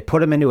 they put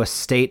them into a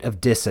state of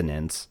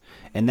dissonance,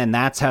 and then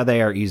that's how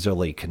they are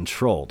easily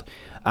controlled.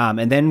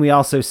 And then we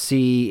also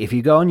see, if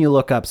you go and you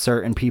look up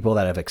certain people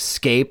that have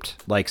escaped,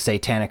 like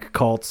satanic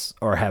cults,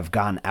 or have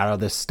gotten out of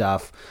this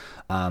stuff,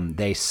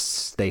 they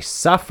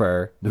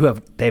suffer.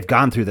 They've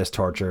gone through this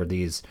torture,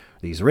 these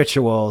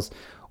rituals,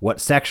 what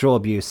sexual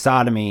abuse,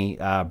 sodomy,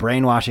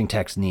 brainwashing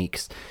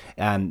techniques,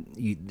 and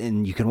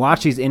you can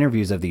watch these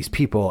interviews of these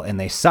people, and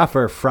they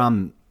suffer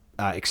from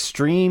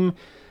extreme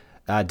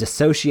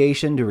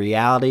dissociation to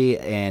reality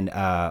and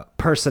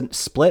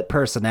split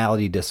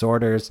personality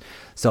disorders.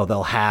 So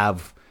they'll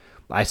have,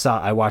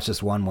 I watched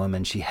this one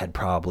woman, she had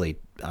probably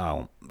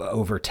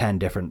over 10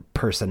 different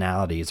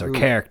personalities or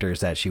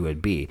characters that she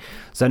would be.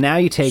 So now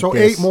you take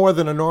this, 8 more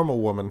than a normal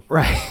woman.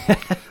 Right.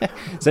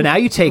 So now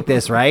you take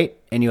this, right,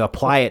 and you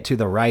apply it to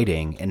the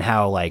writing and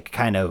how like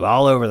kind of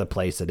all over the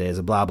place it is,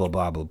 blah, blah,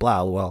 blah, blah,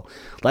 blah. Well,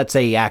 let's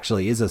say he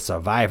actually is a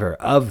survivor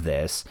of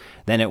this,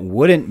 then it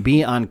wouldn't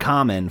be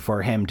uncommon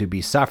for him to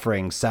be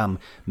suffering some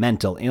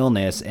mental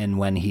illness. And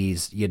when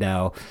he's,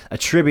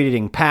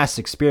 attributing past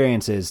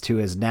experiences to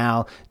his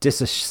now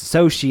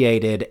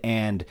disassociated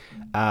and,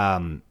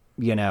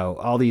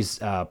 all these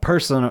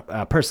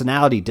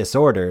personality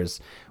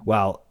disorders,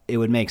 well, it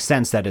would make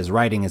sense that his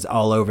writing is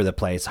all over the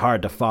place,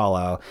 hard to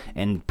follow,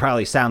 and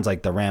probably sounds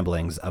like the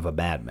ramblings of a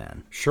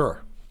madman.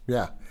 Sure.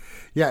 Yeah.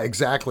 Yeah,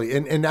 exactly.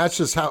 And that's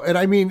just how, and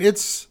I mean,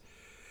 it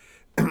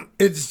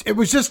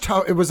was just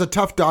tough. It was a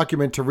tough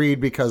document to read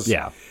because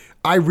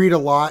I read a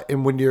lot.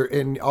 And when you're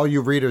in, all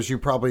you readers, you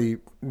probably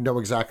know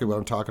exactly what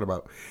I'm talking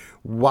about.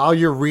 While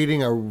you're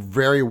reading a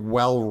very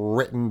well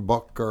written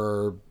book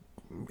or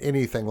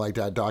anything like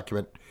that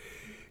document,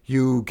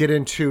 you get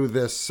into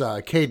this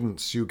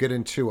cadence, you get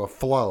into a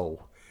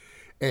flow,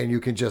 and you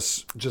can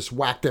just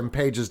whack them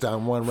pages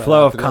down one right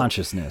flow of after the other.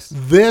 Consciousness.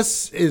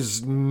 This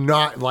is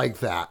not like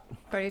that.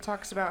 But he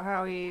talks about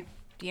how he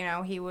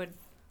would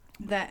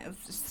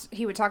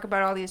talk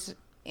about all these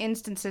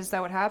instances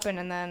that would happen,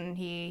 and then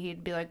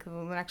he'd be like,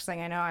 well, the next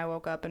thing I know, I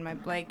woke up and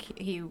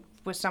he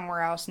was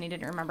somewhere else and he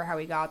didn't remember how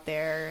he got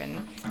there,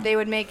 and they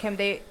would make him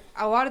a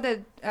lot of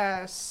the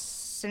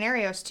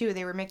scenarios too,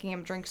 they were making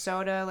him drink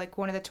soda. Like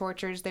one of the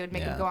tortures, they would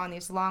make him go on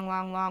these long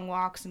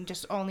walks and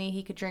just only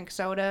he could drink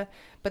soda.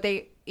 But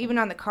they, even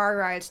on the car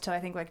rides to I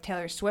think like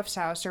Taylor Swift's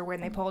house, or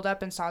when they pulled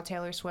up and saw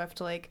Taylor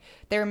Swift, like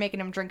they were making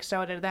him drink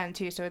soda then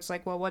too. So it's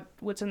like, well,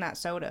 what's in that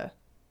soda?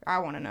 I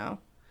want to know.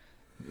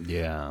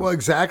 Yeah. Well,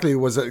 exactly.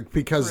 Was it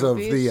because of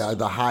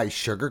the high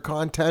sugar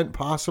content,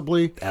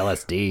 possibly?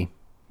 LSD.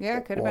 Yeah,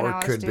 it could have been Or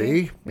LSD. it could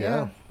be.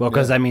 Yeah. Well,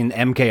 because I mean,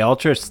 MK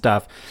Ultra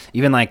stuff,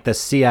 even like the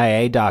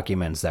CIA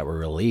documents that were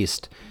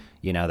released,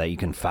 that you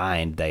can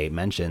find, they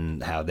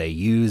mention how they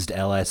used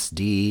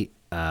LSD,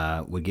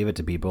 would give it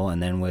to people,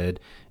 and then would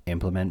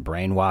implement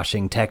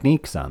brainwashing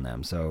techniques on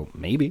them. So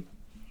maybe.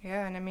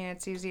 Yeah, and I mean,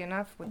 it's easy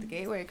enough with the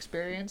Gateway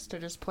experience to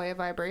just play a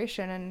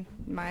vibration and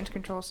mind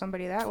control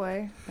somebody that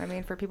way. I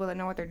mean, for people that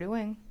know what they're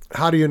doing.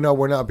 How do you know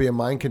we're not being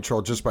mind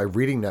controlled just by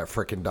reading that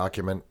frickin'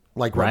 document?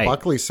 Like what Right.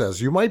 Buckley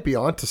says, you might be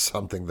onto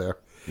something there.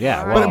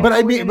 Yeah. Right. Well, But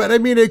I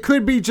mean, it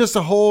could be just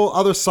a whole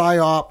other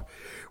psyop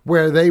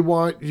where they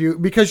want you,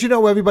 because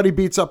everybody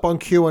beats up on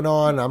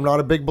QAnon. I'm not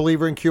a big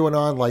believer in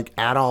QAnon, like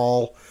at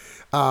all.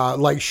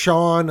 like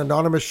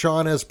Anonymous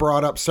Sean has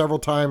brought up several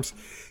times,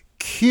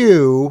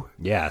 Q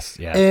Yes.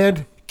 Yeah.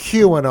 and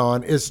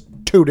QAnon is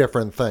two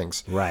different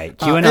things. Right.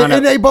 QAnon,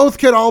 and they both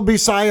could all be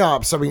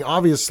psyops. I mean,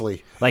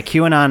 obviously. Like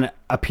QAnon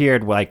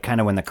appeared like kind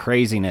of when the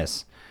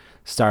craziness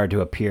started to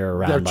appear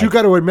around. You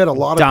got to admit, a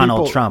lot of Donald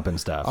people, Trump and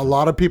stuff. A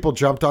lot of people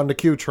jumped on the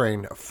Q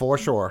train for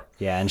sure.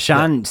 Yeah, and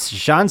Sean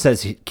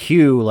says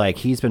Q, like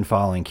he's been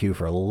following Q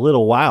for a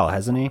little while,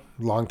 hasn't he?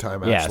 Long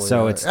time, actually. Yeah,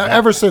 so it's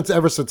ever since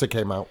it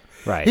came out.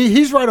 Right.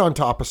 He's right on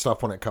top of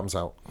stuff when it comes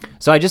out.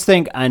 So I just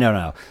think, I don't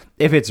know,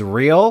 if it's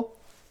real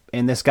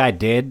and this guy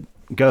did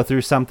go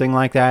through something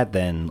like that,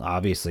 then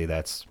obviously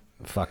that's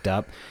fucked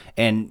up.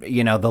 And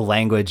the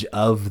language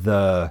of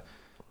the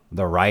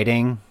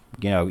writing,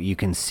 you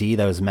can see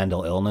those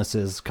mental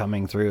illnesses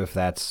coming through if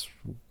that's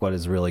what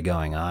is really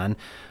going on.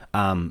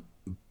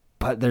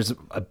 But there's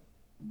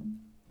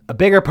a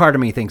bigger part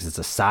of me thinks it's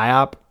a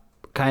psyop,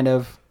 kind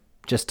of,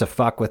 just to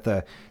fuck with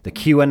the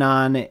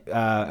QAnon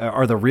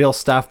or the real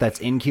stuff that's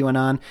in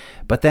QAnon.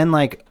 But then,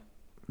 like,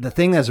 the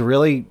thing that's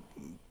really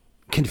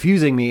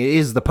confusing me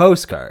is the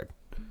postcard.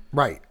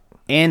 Right.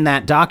 In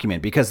that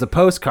document, because the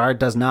postcard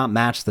does not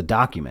match the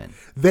document.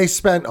 They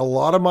spent a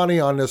lot of money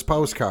on this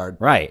postcard.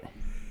 Right.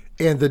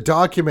 And the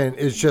document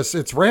is just,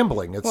 it's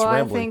rambling. It's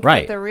rambling. I think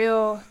Right. that the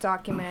real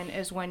document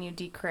is when you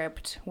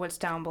decrypt what's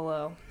down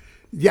below.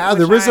 Yeah, Which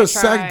there is I a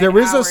tried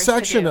section,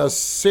 hours to do. a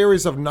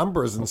series of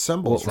numbers and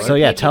symbols, right? So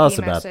yeah, PGP tell us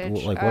about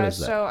message. like what is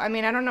that? So I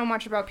mean, I don't know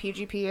much about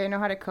PGP. I know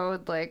how to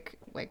code like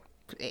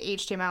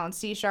HTML and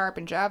C#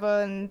 and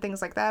Java and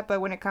things like that.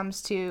 But when it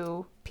comes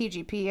to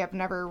PGP, I've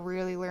never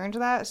really learned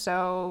that.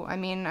 So I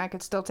mean, I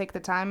could still take the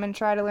time and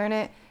try to learn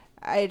it.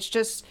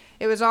 It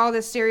was all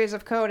this series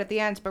of code at the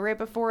end. But right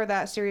before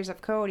that series of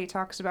code, he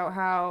talks about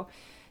how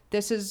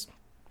this is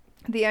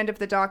the end of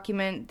the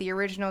document. The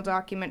original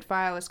document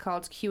file is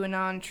called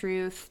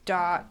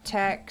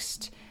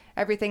QAnonTruth.txt.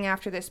 Everything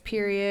after this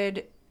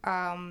period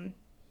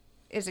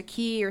is a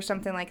key or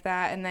something like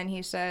that. And then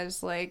he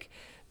says, like,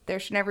 there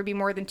should never be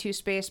more than 2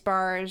 space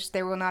bars.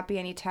 There will not be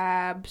any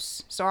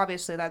tabs. So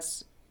obviously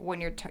that's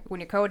when you're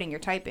coding, you're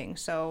typing.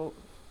 So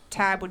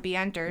tab would be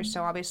enter.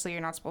 So obviously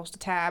you're not supposed to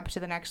tab to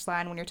the next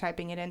line when you're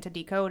typing it in to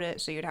decode it.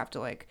 So you'd have to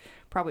like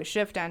probably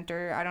shift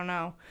enter. I don't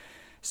know.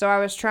 So I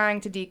was trying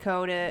to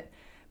decode it.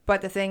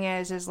 But the thing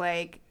is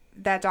like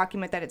that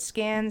document that it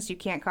scans, you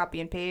can't copy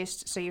and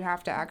paste. So you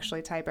have to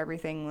actually type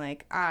everything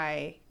like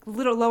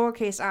little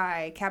lowercase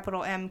I,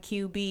 capital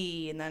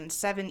MQB, and then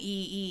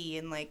 7EE.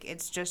 And like,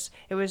 it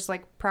was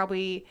like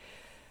probably,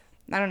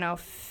 I don't know,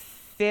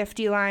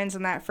 50 lines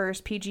in that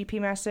first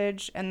PGP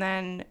message. And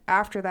then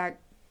after that,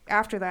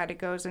 it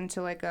goes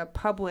into like a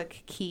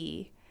public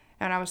key.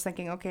 And I was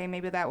thinking, okay,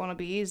 maybe that one will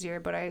be easier,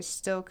 but I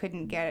still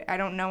couldn't get it. I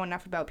don't know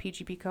enough about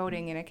PGP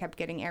coding, and I kept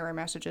getting error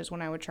messages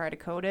when I would try to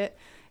code it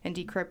and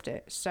decrypt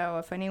it. So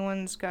if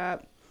anyone's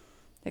got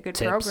a good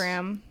Tips.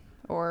 program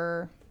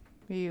or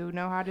you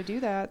know how to do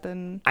that,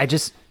 then I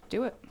just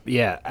do it.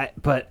 yeah.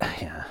 But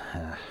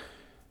I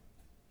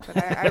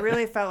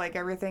really felt like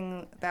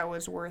everything that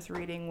was worth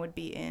reading would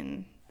be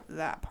in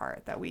that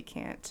part that we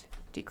can't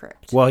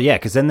decrypt. Well, yeah,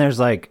 because then there's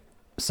like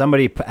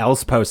somebody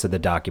else posted the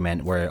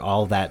document where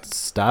all that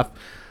stuff,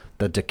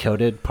 the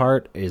decoded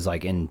part, is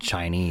like in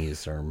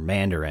Chinese or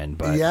Mandarin.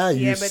 But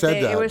you but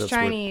said that. it was That's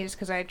Chinese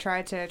because I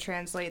tried to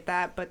translate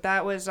that, but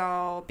that was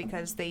all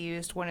because they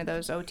used one of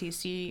those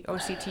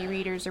OCT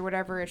readers or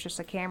whatever. It's just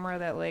a camera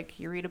that like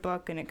you read a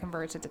book and it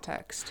converts it to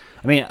text.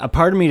 I mean, a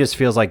part of me just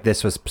feels like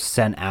this was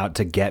sent out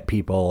to get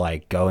people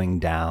like going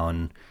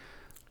down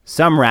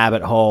some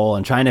rabbit hole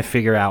and trying to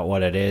figure out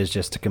what it is,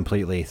 just to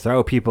completely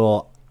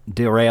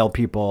derail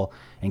people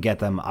and get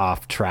them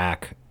off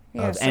track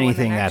of so when the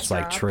anything next that's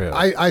like drop- true.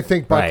 I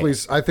think Right.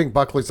 Buckley's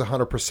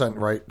 100%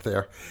 right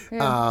there.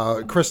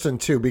 Kristen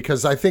too,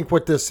 because I think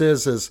what this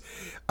is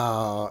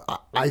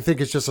I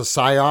think it's just a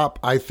psyop.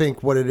 I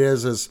think what it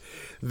is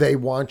they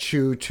want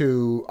you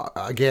to,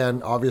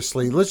 again,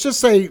 obviously, let's just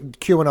say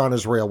QAnon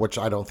is real, which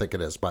I don't think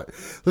it is, but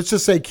let's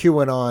just say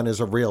QAnon is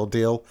a real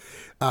deal.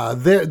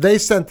 They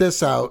sent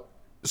this out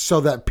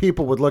so that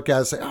people would look at it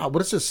and say, what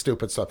is this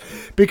stupid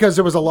stuff? Because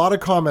there was a lot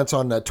of comments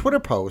on that Twitter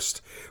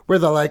post where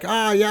they're like,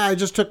 yeah, I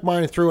just took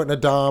mine, threw it in a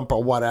dump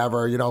or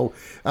whatever.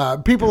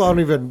 People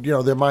don't even,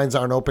 their minds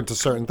aren't open to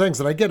certain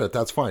things. And I get it.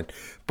 That's fine.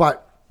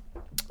 But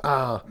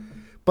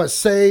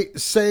say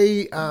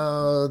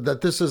that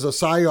this is a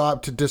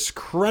psyop to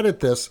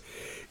discredit this.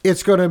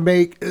 It's going to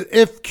make,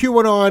 if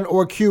QAnon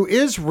or Q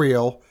is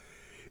real,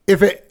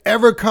 if it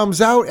ever comes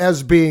out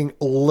as being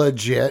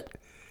legit,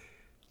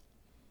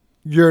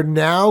 you're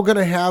now going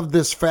to have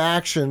this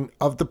faction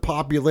of the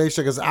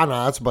population because, no,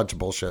 that's a bunch of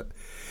bullshit.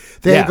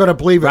 They ain't going to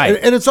believe it. Right.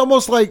 And it's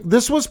almost like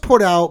this was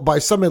put out by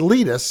some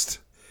elitist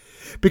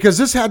because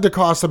this had to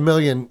cost $1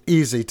 million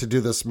easy to do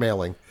this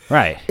mailing.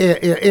 Right.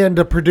 And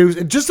to produce,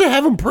 just to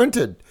have them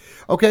printed.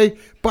 Okay.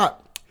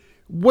 But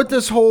what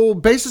this whole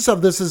basis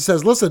of this is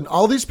says, listen,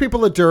 all these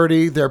people are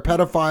dirty. They're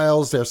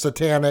pedophiles. They're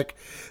satanic.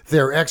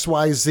 They're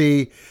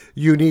XYZ.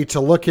 You need to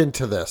look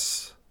into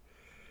this.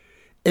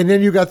 And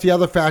then you got the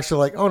other faction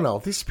like, oh no,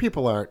 these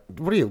people aren't.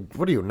 What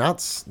are you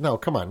nuts? No,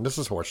 come on, this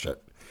is horseshit.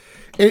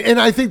 And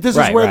I think this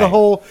is where the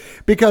whole,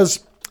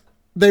 because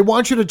they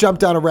want you to jump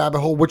down a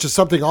rabbit hole, which is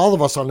something all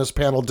of us on this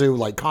panel do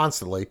like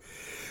constantly.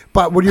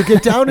 But when you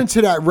get down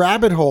into that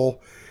rabbit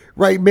hole,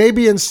 right,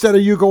 maybe instead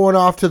of you going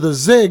off to the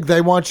zig,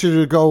 they want you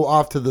to go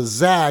off to the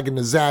zag, and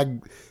the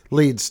zag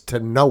leads to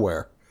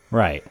nowhere.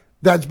 Right.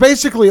 That's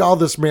basically all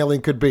this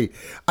mailing could be.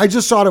 I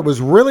just thought it was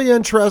really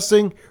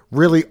interesting,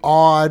 really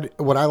odd,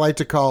 what I like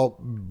to call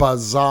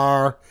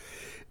bizarre.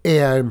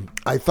 And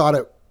I thought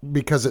it,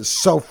 because it's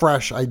so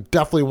fresh, I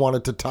definitely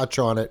wanted to touch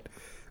on it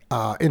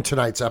in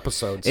tonight's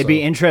episode. It'd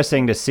be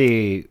interesting to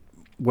see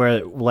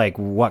where, like,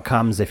 what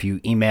comes if you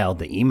emailed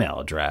the email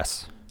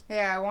address.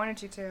 Yeah, I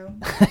wanted you to.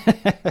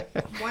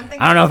 One thing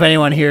I don't know if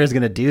anyone here is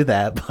going to do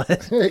that,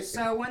 but...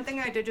 So one thing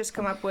I did just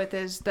come up with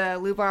is the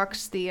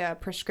Luvox, the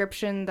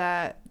prescription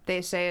that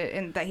they say,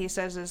 and that he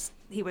says is,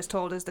 he was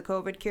told is the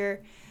COVID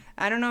cure.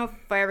 I don't know if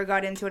I ever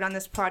got into it on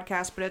this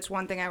podcast, but it's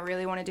one thing I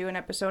really want to do an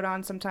episode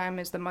on sometime,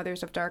 is the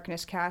Mothers of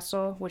Darkness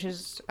Castle, which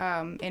is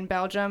in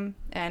Belgium,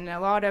 and a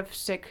lot of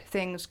sick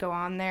things go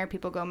on there.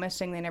 People go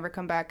missing, they never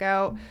come back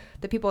out.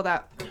 The people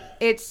that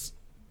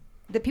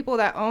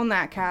own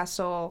that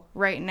castle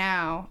right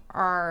now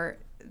are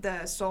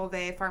the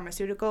Solvay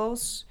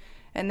Pharmaceuticals,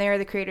 and they're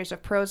the creators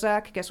of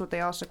Prozac. Guess what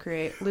they also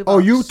create? Luvox. Oh,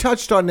 you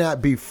touched on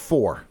that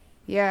before.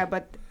 Yeah,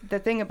 but the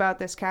thing about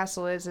this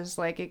castle is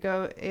like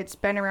it's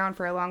been around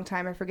for a long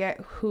time. I forget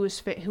who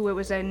it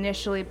was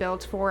initially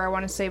built for. I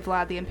want to say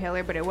Vlad the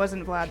Impaler, but it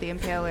wasn't Vlad the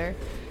Impaler.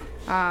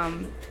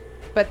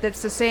 But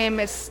it's the same.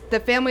 It's the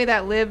family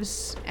that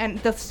lives, and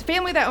the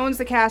family that owns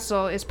the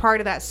castle is part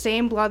of that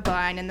same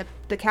bloodline, and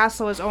the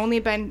castle has only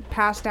been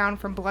passed down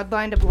from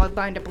bloodline to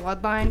bloodline to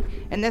bloodline.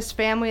 And this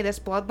family, this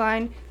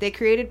bloodline, they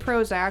created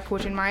Prozac,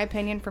 which in my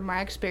opinion, from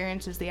my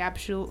experience, is the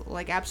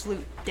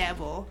absolute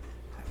devil.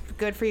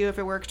 Good for you if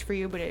it worked for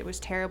you, but it was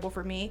terrible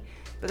for me.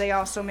 But they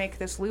also make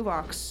this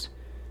Luvox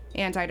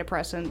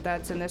antidepressant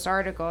that's in this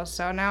article.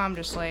 So now I'm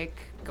just like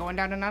going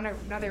down another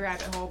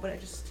rabbit hole, but I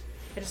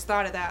just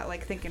thought of that,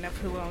 like thinking of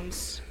who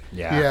owns.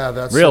 Yeah,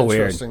 that's real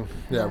interesting. Weird.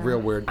 Yeah, real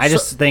weird. I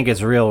just think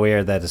it's real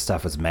weird that the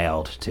stuff was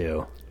mailed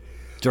to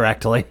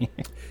directly.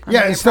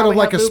 Yeah, instead of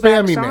like a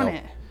spam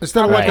email.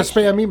 Instead of like a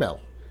spam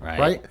email.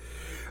 Right?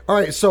 All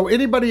right, so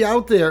anybody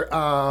out there,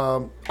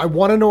 I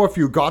want to know if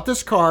you got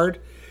this card.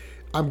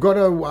 I'm going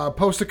to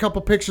post a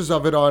couple pictures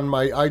of it on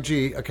my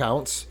IG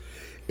accounts,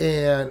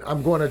 and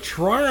I'm going to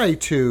try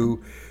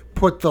to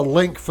put the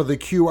link for the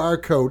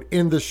QR code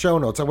in the show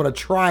notes. I'm going to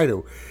try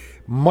to.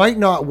 Might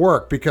not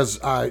work because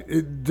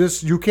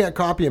you can't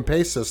copy and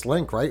paste this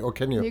link, right? Or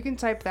can you? You can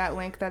type that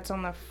link that's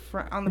on the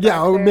front, on the yeah,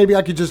 back or there. maybe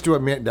I could just do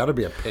it. That'll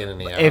be a pain in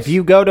the ass. If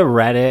you go to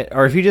Reddit,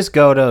 or if you just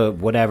go to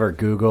whatever,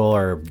 Google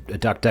or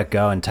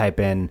DuckDuckGo, and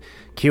type in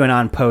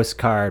QAnon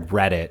postcard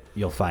Reddit,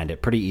 you'll find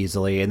it pretty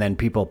easily. And then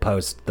people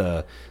post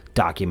the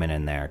document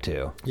in there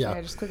too. Yeah.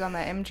 Just click on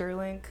that Imgur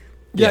link.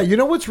 Yeah, you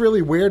know what's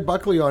really weird,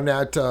 Buckley, on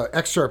that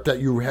excerpt that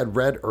you had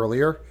read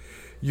earlier?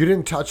 You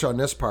didn't touch on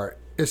this part.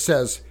 It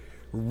says,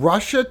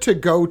 Russia to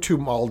go to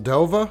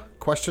Moldova, ?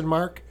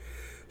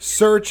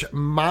 Search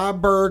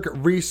Marburg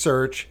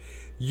Research,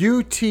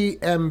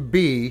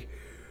 UTMB,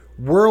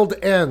 world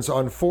ends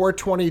on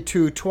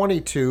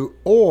 4/22/22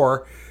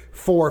 or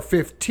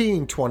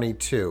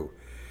 4/15/22.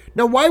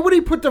 Now, why would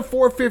he put the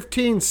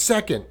 4/15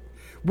 second?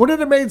 Wouldn't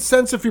it have made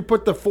sense if you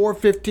put the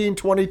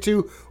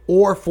 4/15/22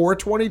 or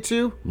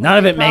 4/22? None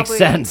of it makes Probably-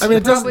 sense. I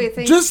mean,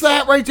 Thinks- just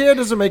that right there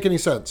doesn't make any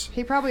sense.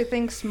 He probably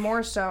thinks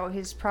more so.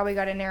 He's probably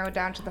got to narrow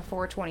down to the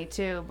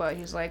 4/22, but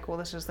he's like, well,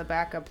 this is the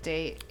backup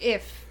date.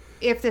 If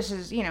this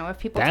is, if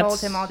people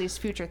told him all these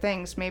future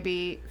things,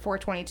 maybe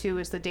 4/22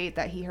 is the date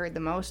that he heard the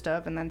most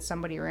of, and then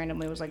somebody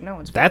randomly was like, no,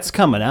 it's That's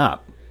coming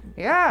up.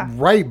 yeah.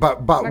 Right,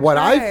 but Next what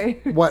Friday.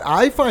 what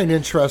I find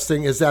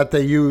interesting is that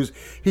they use,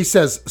 he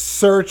says,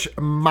 search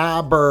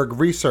Marburg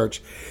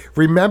Research.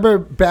 Remember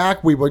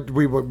back we've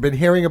been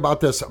hearing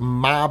about this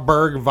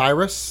Marburg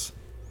virus?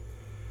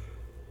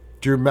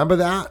 Do you remember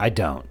that? I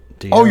don't.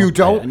 Do Oh, you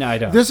don't? No, I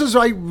don't. This is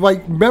like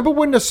remember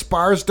when the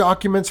SPARS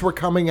documents were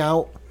coming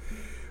out?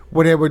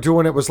 When they were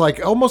doing it was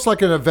like almost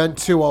like an Event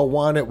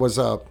 201. It was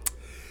a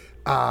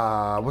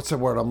what's the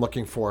word I'm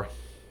looking for?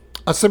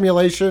 A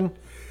simulation.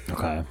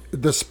 Okay.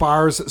 The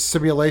SPARS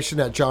simulation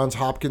that Johns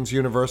Hopkins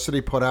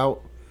University put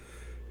out.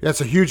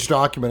 That's a huge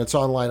document. It's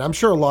online. I'm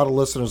sure a lot of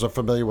listeners are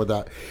familiar with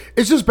that.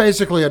 It's just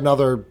basically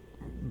another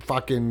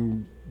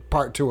fucking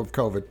part 2 of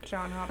COVID.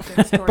 John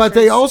Hopkins. But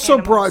they also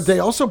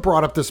animals.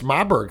 brought up this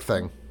Marburg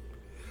thing.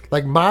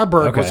 Like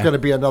Marburg was Okay. going to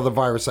be another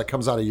virus that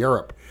comes out of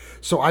Europe.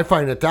 So I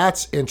find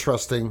that's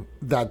interesting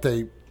that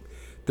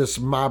this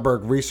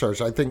Marburg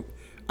research. I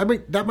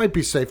mean that might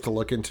be safe to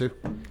look into.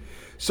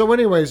 So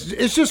anyways,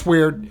 it's just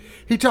weird.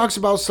 He talks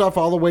about stuff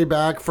all the way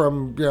back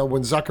from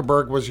when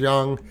Zuckerberg was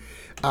young,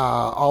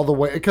 all the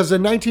way because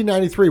in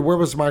 1993, where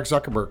was Mark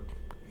Zuckerberg?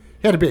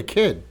 He had to be a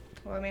kid.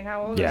 Well, I mean,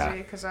 how old Yeah. is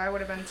he? Because I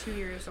would have been 2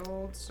 years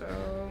old. So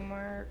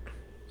Mark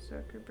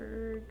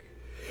Zuckerberg.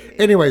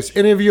 Anyways,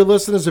 any of you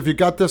listeners, if you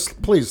got this,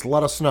 please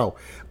let us know.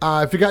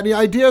 If you got any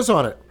ideas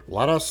on it,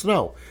 let us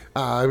know.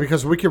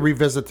 Because we can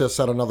revisit this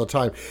at another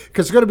time.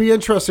 Because it's going to be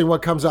interesting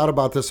what comes out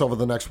about this over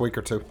the next week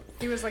or two.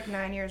 He was like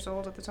 9 years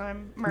old at the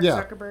time. Mark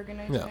Yeah. Zuckerberg in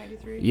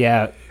 1993.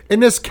 Yeah.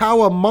 And this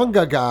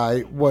Kawamunga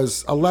guy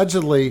was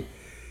allegedly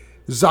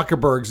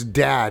Zuckerberg's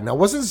dad. Now,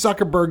 wasn't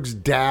Zuckerberg's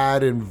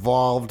dad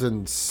involved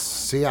in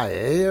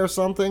CIA or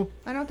something?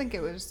 I don't think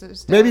it was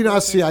his dad, Maybe not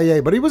was it?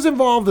 CIA, but he was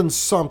involved in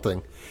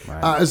something.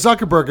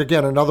 Zuckerberg,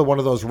 again, another one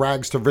of those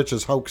rags to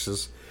riches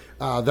hoaxes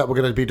that we're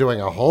going to be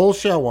doing a whole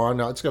show on.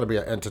 Now, it's going to be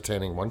an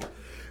entertaining one.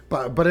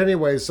 But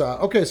anyways,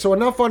 okay, so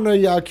enough on the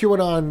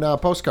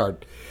QAnon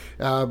postcard.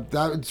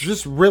 That's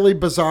just really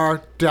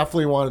bizarre.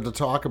 Definitely wanted to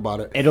talk about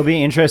it. It'll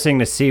be interesting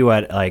to see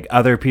what like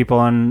other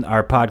people in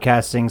our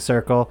podcasting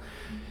circle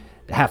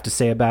have to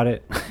say about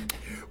it.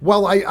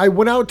 Well, I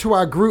went out to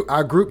our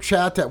group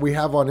chat that we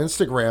have on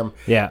Instagram.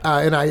 Yeah.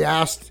 And I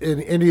asked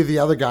any of the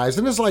other guys,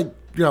 and there's like,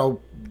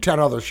 10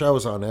 other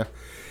shows on there.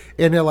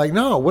 And they're like,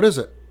 no, what is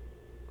it?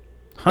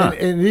 Huh.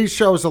 And these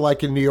shows are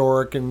like in New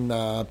York and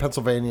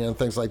Pennsylvania and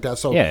things like that.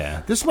 So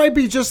Yeah. this might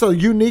be just a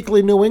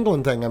uniquely New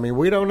England thing. I mean,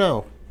 we don't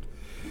know.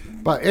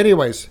 But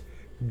anyways,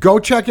 go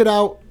check it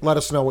out. Let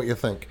us know what you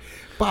think.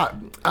 But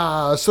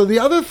so the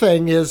other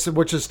thing is,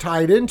 which is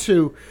tied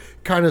into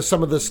kind of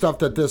some of the stuff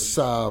that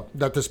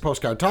this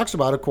postcard talks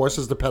about, of course,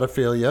 is the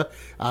pedophilia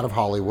out of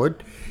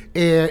Hollywood.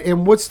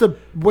 And what's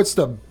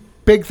the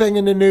big thing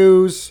in the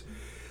news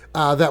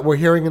that we're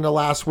hearing in the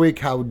last week?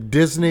 How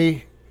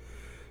Disney's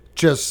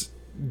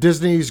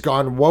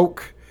gone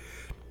woke.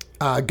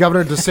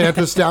 Governor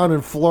DeSantis down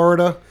in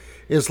Florida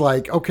is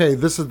like, okay,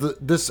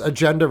 this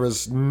agenda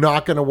is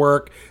not going to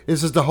work.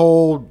 This is the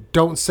whole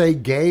 "don't say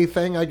gay"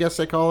 thing, I guess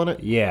they're calling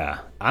it.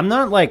 Yeah. I'm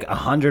not like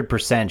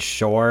 100%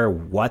 sure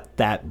what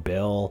that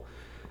bill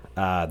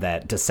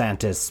that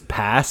DeSantis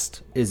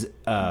passed is.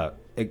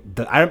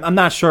 I'm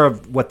not sure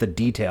of what the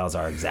details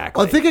are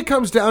exactly. I think it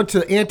comes down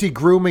to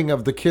anti-grooming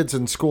of the kids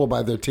in school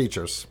by their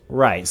teachers.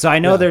 Right. So I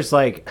know there's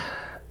like,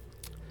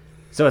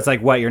 so it's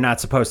like what you're not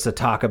supposed to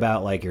talk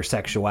about, like your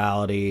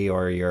sexuality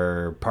or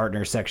your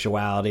partner's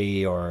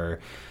sexuality, or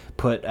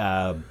put.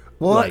 Well,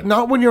 like,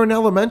 not when you're in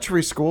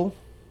elementary school.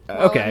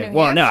 okay. in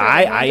Well, no,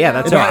 Hampshire, yeah,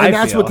 that's how I And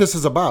that's feel. what this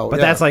is about. But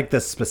yeah. that's like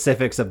the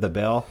specifics of the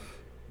bill.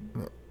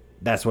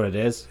 That's what it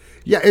is.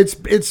 Yeah,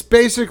 it's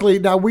basically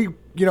now we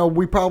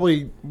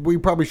probably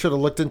should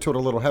have looked into it a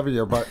little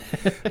heavier, but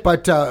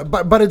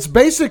but it's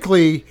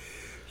basically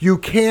you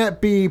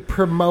can't be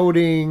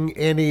promoting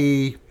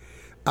any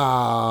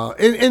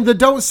in the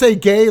 "don't say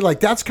gay",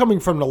 like that's coming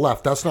from the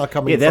left. That's not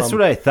coming. Yeah, that's from,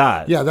 what I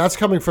thought. Yeah, that's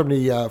coming from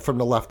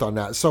the left on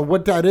that. So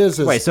what that is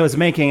Wait, so it's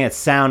making it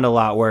sound a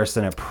lot worse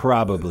than it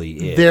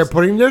probably is. they're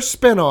putting their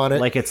spin on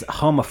it. like it's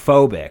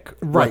homophobic,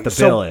 Right, what the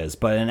so- bill is,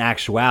 but in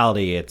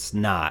actuality, it's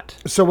not.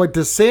 So what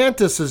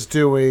DeSantis is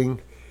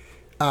doing,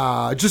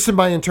 just in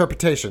my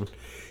interpretation,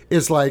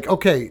 is like,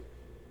 okay,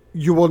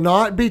 you will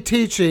not be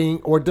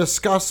teaching or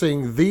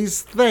discussing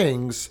these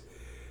things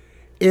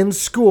in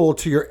school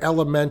to your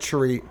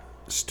elementary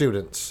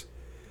students.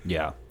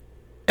 Yeah.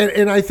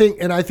 And I think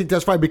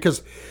that's fine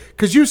because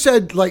you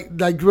said like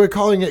we're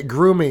calling it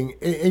grooming,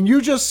 and you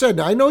just said,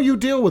 now, I know you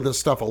deal with this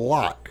stuff a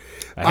lot.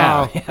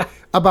 I have.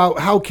 About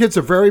how kids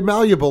are very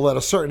malleable at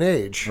a certain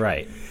age.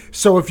 Right.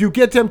 So if you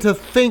get them to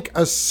think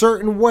a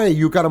certain way,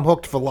 you got them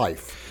hooked for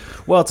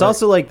life. Well, it's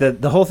also like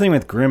the whole thing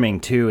with grooming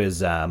too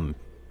is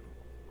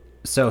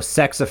so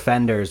sex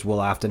offenders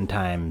will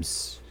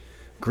oftentimes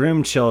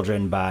groom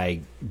children by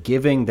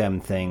giving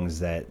them things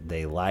that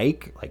they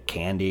like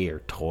candy or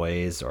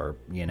toys or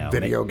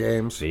Video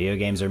games,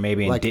 or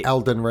maybe like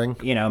Elden Ring.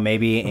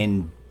 Maybe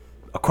in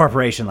a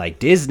corporation like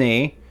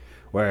Disney,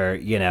 where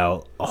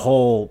a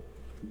whole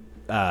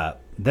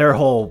their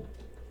whole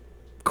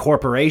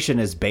corporation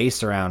is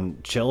based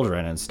around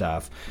children and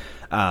stuff.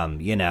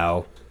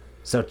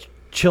 So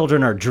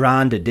children are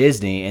drawn to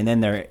Disney, and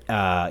then they're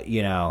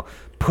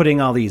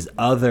putting all these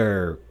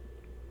other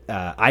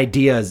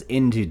ideas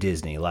into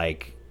Disney,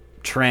 like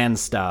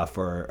trans stuff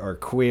or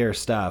queer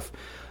stuff.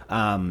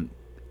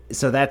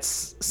 So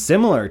that's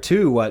similar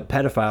to what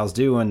pedophiles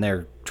do when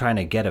they're trying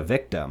to get a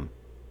victim.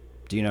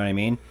 Do you know what I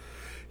mean?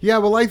 Yeah,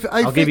 well,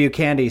 I'll give you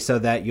candy so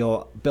that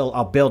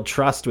I'll build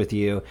trust with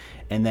you,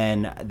 and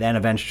then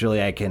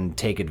eventually I can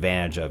take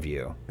advantage of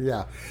you.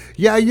 Yeah,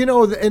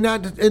 and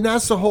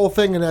that's the whole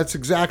thing, and that's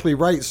exactly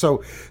right.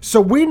 So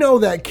we know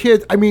that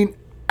kids. I mean,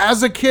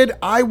 as a kid,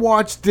 I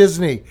watched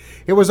Disney.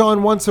 It was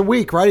on once a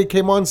week, right? It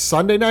came on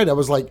Sunday night. I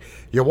was like,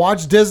 you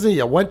watched Disney,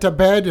 you went to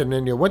bed, and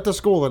then you went to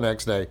school the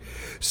next day.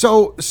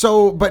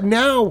 But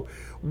now,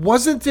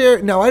 wasn't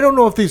there? Now I don't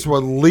know if these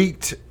were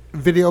leaked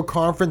video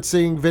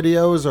conferencing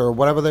videos or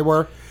whatever they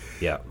were.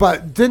 Yeah.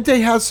 But didn't they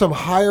have some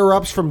higher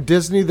ups from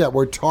Disney that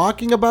were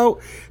talking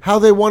about how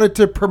they wanted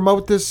to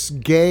promote this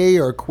gay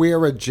or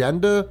queer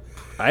agenda?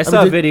 I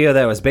saw a video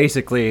that was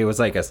basically, it was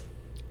like a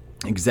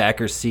exec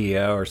or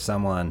CEO or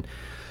someone.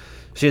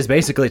 She was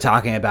basically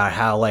talking about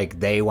how like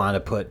they want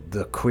to put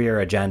the queer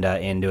agenda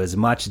into as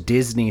much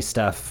Disney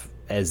stuff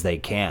as they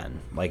can,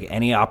 like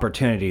any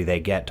opportunity they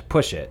get to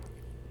push it.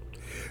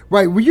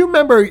 Right. Well, you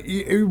remember,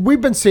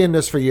 we've been seeing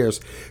this for years.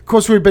 Of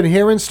course, we've been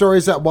hearing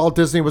stories that Walt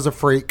Disney was a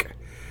freak,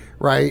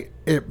 right?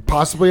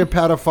 Possibly a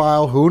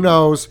pedophile. Who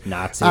knows?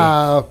 Nazi.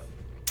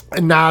 A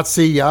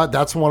Nazi, yeah,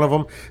 that's one of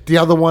them. The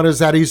other one is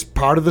that he's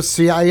part of the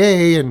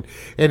CIA, and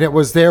it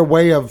was their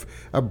way of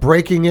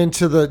breaking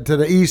into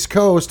the East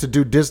Coast to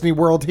do Disney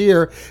World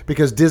here,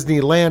 because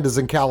Disneyland is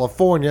in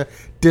California,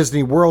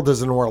 Disney World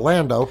is in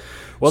Orlando.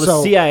 Well,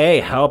 the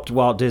CIA helped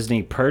Walt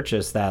Disney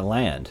purchase that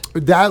land.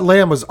 That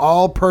land was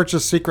all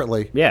purchased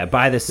secretly. Yeah,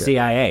 by the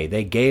CIA.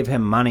 They gave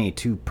him money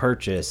to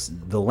purchase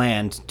the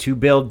land to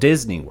build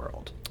Disney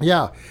World.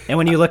 Yeah. And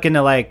when you look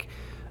into like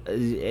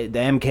the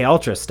MK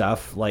Ultra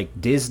stuff, like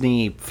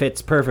Disney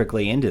fits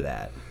perfectly into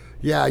that.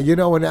 Yeah, you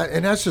know, and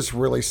that's just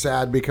really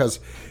sad,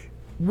 because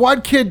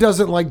what kid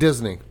doesn't like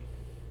Disney?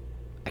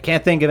 I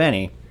can't think of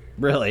any,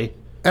 really.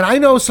 And I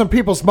know some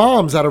people's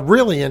moms that are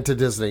really into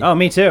Disney. Oh,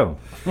 me too.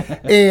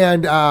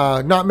 And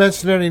not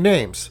mentioning any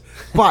names.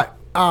 But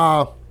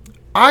I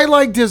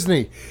like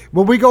Disney.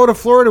 When we go to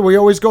Florida, we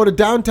always go to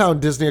downtown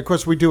Disney. Of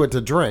course, we do it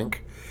to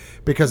drink,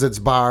 because it's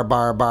bar,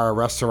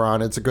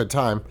 restaurant. It's a good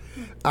time.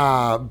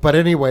 But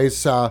anyways,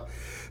 so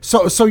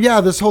yeah,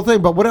 this whole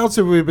thing. But what else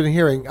have we been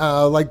hearing?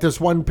 Like this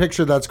one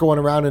picture that's going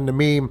around in the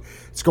meme.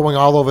 It's going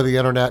all over the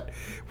internet,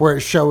 where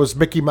it shows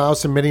Mickey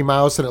Mouse and Minnie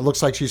Mouse, and it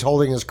looks like she's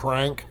holding his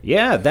crank.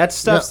 Yeah, that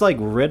stuff's like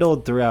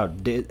riddled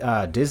throughout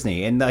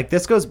Disney. And like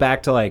this goes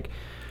back to like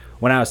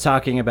when I was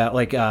talking about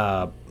like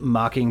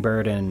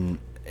Mockingbird and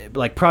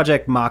like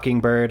Project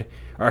Mockingbird,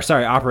 or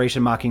sorry,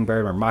 Operation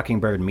Mockingbird, or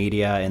Mockingbird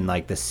Media, and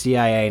like the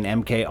CIA and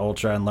MK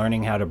Ultra, and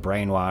learning how to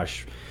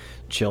brainwash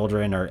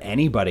children, or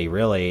anybody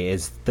really,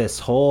 is this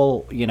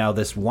whole, you know,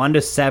 this 1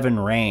 to 7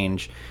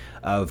 range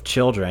of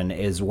children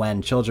is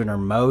when children are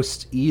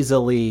most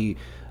easily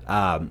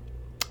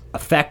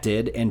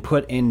affected and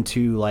put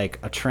into like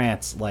a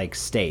trance like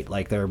state,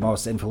 like they're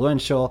most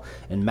influential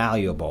and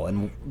malleable.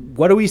 And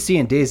what do we see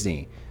in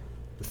Disney?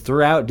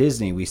 Throughout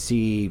Disney, we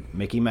see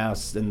Mickey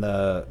Mouse and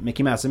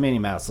Minnie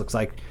Mouse looks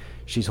like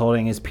she's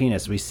holding his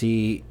penis. We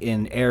see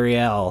in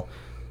Ariel,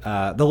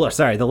 the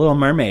Little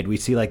Mermaid, we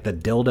see like the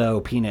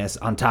dildo penis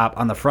on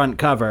the front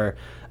cover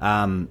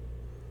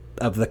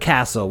of the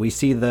castle. We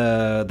see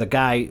the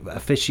guy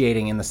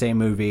officiating in the same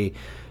movie,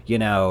 you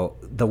know,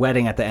 the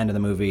wedding at the end of the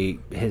movie.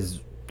 It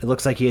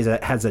looks like he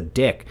has a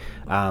dick.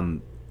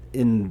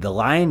 In The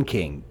Lion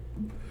King,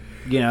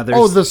 you know,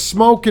 there's the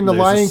smoke in the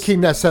Lion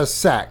King that says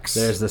sex.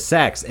 There's the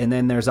sex, and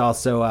then there's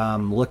also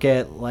look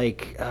at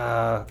like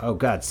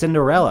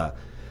Cinderella,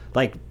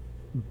 like.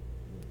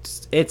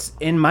 It's,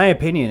 in my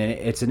opinion,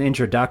 it's an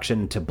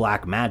introduction to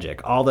black magic.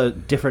 All the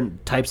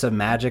different types of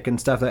magic and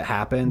stuff that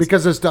happens.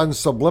 Because it's done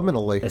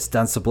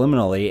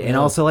subliminally. And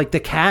also, like, the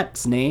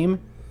cat's name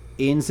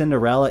in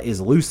Cinderella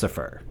is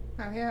Lucifer.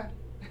 Oh, yeah.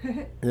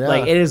 Yeah.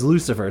 Like, it is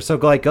Lucifer. So,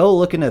 like, go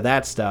look into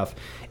that stuff.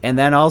 And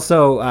then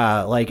also,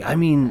 look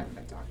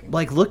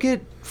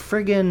at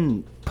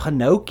friggin'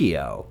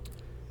 Pinocchio.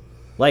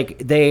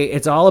 Like,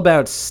 it's all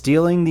about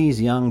stealing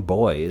these young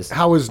boys.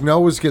 How his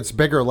nose gets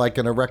bigger like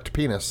an erect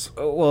penis.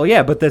 Well,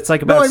 yeah, but that's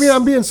like about... No, I mean,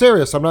 I'm being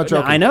serious. I'm not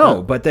joking. I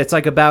know, but it's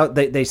like about...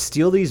 They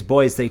steal these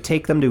boys, they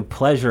take them to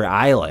Pleasure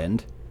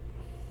Island,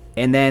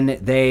 and then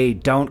they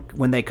don't...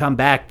 When they come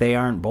back, they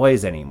aren't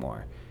boys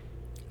anymore.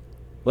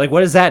 Like,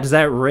 what is that? Does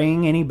that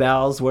ring any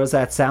bells? What does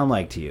that sound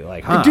like to you?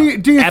 Like, huh? Do you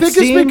think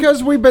Epstein? it's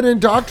because we've been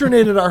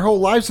indoctrinated our whole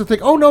lives to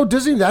think, oh no,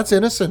 Disney, that's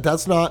innocent,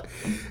 that's not,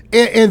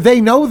 and they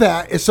know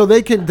that, so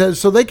they can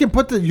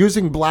put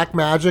using black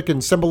magic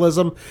and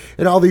symbolism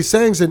and all these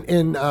things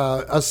in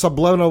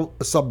subliminal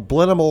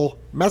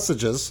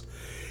messages,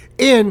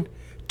 in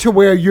to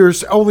where you're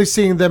only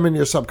seeing them in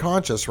your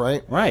subconscious,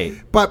 right?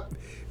 Right. But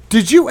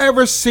did you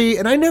ever see?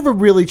 And I never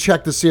really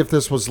checked to see if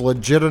this was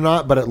legit or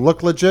not, but it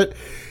looked legit.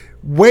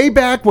 Way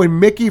back when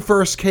Mickey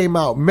first came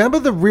out, remember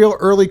the real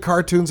early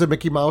cartoons of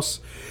Mickey Mouse?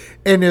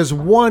 And there's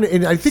one,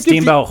 and I think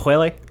Steamboat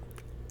Willie?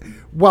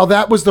 Well,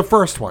 that was the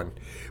first one,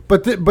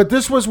 but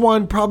this was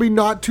one probably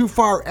not too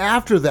far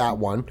after that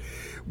one,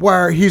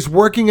 where he's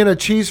working in a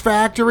cheese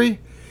factory,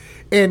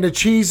 and the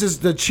cheese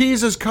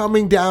is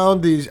coming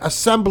down the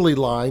assembly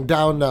line,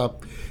 down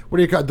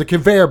the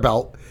conveyor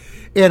belt,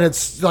 and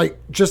it's like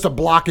just a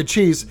block of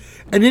cheese,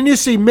 and then you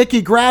see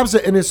Mickey grabs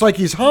it, and it's like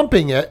he's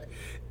humping it.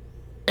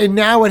 And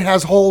now it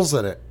has holes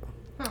in it.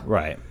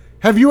 Right.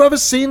 Have you ever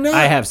seen that?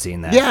 I have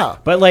seen that. Yeah.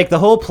 But, like, the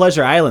whole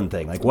Pleasure Island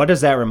thing, like, what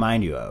does that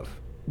remind you of?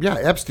 Yeah,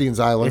 Epstein's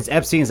Island. It's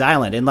Epstein's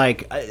Island. And,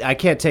 like, I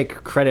can't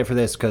take credit for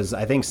this because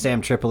I think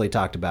Sam Tripoli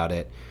talked about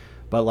it.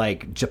 But,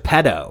 like,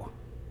 Geppetto.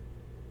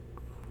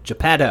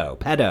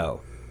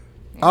 Pedo.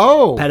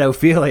 Oh.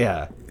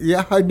 Pedophilia.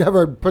 Yeah, I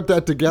never put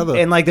that together.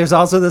 And, like, there's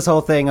also this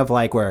whole thing of,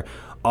 like, where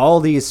all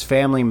these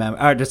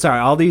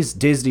all these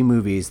Disney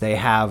movies, they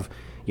have...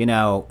 You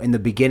know, in the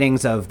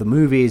beginnings of the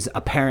movies,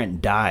 a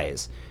parent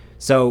dies.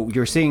 So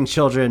you're seeing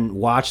children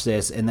watch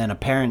this, and then a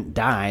parent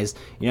dies.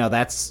 You know,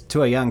 that's,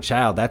 to a young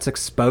child, that's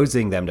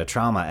exposing them to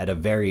trauma at a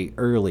very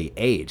early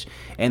age.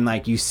 And,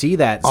 like, you see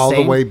that all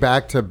the way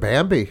back to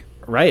Bambi.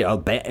 Right.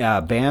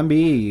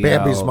 Bambi.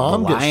 Bambi's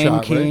mom The gets Lion shot,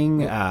 right?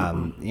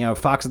 King.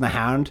 Fox and the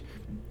Hound.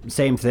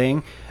 Same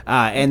thing.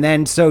 And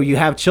then so you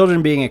have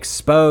children being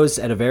exposed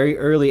at a very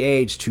early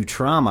age to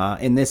trauma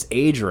in this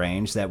age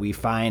range that we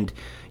find,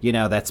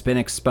 that's been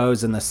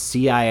exposed in the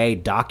CIA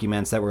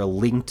documents that were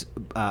leaked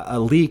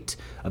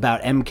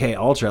about MK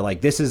Ultra.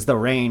 Like, this is the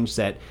range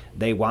that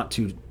they want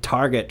to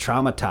target,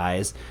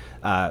 traumatize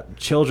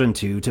children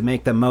to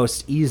make them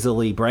most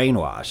easily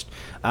brainwashed.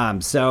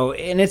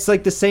 And it's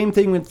like the same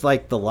thing with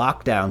like the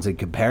lockdowns in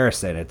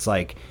comparison. It's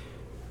like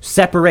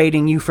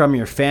separating you from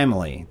your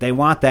family. They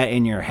want that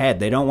in your head.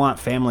 They don't want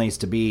families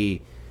to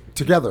be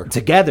Together.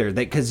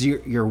 because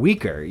you're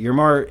weaker. You're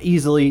more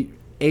easily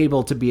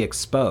able to be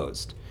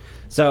exposed.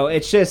 So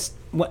it's just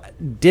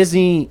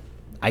Disney.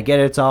 I get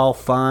it's all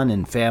fun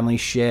and family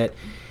shit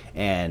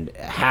and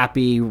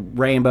happy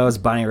rainbows,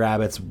 bunny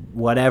rabbits,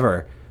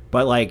 whatever.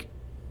 But like,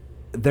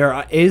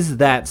 there is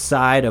that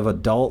side of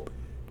adult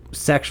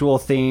sexual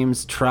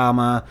themes,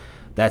 trauma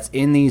that's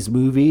in these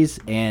movies,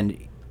 and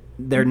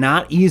they're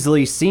not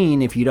easily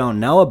seen if you don't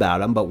know about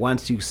them. But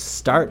once you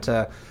start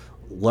to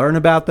learn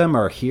about them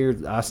or hear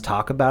us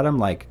talk about them,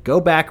 like, go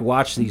back and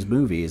watch these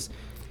movies,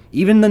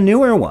 even the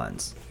newer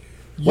ones.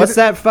 What's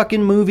that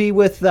fucking movie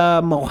with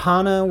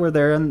Moana where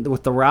they're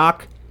with The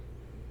Rock?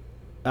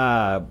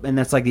 And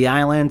that's like the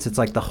islands. It's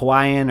like the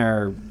Hawaiian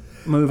or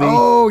movie.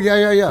 Oh,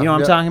 yeah. You know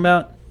what I'm talking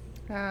about?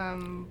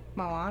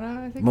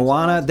 Moana, I think.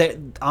 Moana.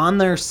 On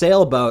their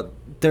sailboat,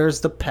 there's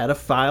the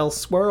pedophile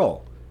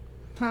squirrel.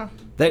 Huh.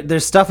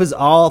 Their stuff is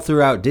all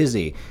throughout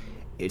Disney.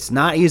 It's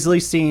not easily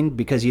seen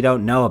because you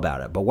don't know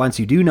about it. But once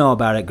you do know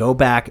about it, go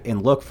back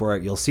and look for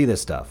it. You'll see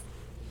this stuff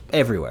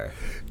everywhere.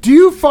 Do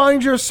you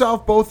find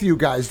yourself, both of you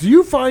guys, do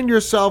you find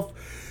yourself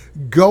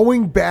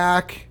going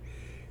back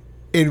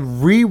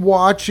and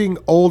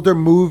rewatching older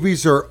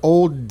movies or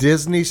old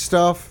Disney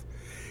stuff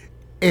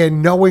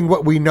and knowing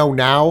what we know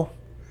now,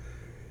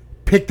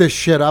 pick this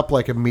shit up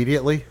like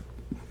immediately?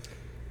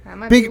 That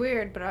might be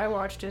weird, but I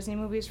watch Disney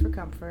movies for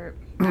comfort.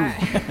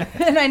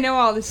 And I know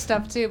all this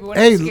stuff too, but when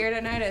I'm scared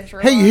at night, I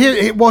throw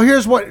on.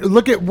 Here's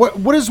look at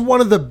what is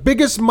one of the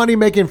biggest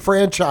money-making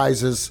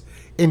franchises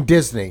in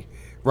Disney,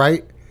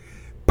 right?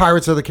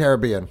 Pirates of the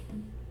Caribbean.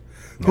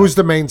 No. Who's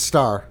the main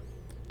star?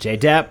 Johnny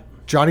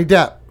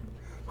Depp.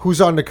 Who's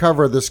on the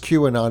cover of this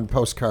QAnon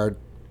postcard?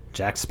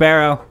 Jack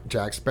Sparrow.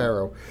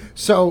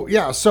 So,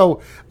 yeah,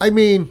 I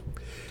mean,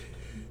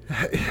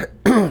 I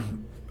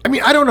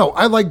don't know.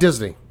 I like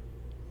Disney.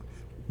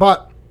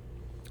 But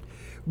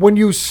when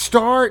you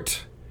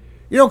start,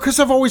 because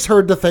I've always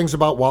heard the things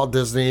about Walt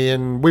Disney,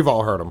 and we've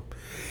all heard them.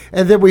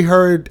 And then we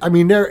heard,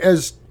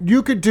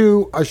 you could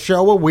do a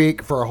show a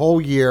week for a whole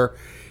year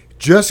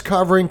just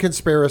covering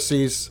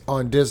conspiracies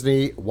on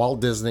Disney,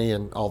 Walt Disney,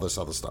 and all this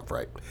other stuff,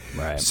 right?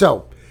 Right.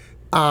 So,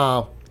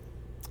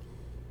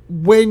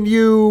 when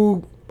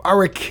you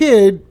are a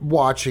kid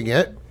watching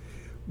it,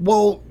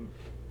 well,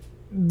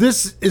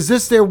 is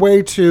this their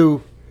way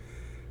to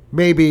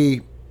maybe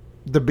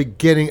the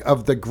beginning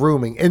of the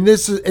grooming? And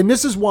this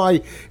is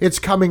why it's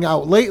coming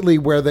out lately,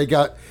 where they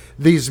got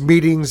these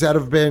meetings that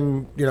have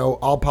been,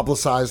 all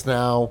publicized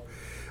now.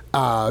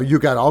 You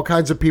got all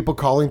kinds of people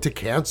calling to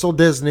cancel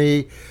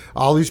Disney.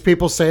 All these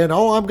people saying,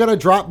 "Oh, I'm going to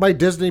drop my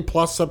Disney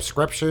Plus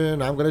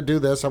subscription. I'm going to do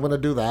this. I'm going to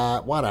do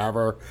that.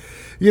 Whatever."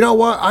 You know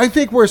what? I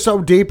think we're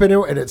so deep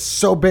into it, and it's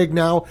so big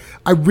now.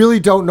 I really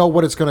don't know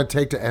what it's going to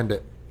take to end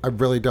it. I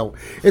really don't.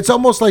 It's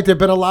almost like they've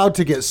been allowed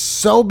to get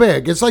so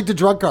big. It's like the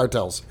drug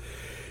cartels.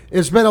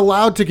 It's been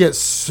allowed to get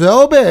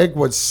so big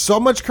with so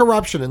much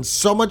corruption and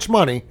so much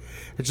money.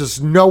 It's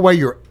just no way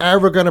you're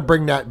ever going to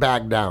bring that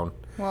back down.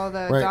 Well,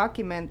 the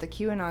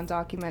QAnon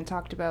document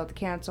talked about the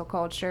cancel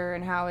culture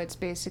and how it's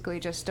basically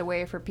just a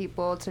way for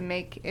people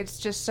to it's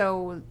just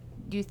so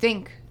you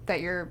think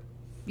that you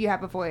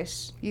have a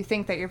voice. You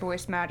think that your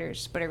voice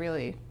matters, but it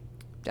really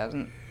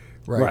doesn't.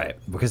 Right.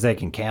 Because they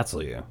can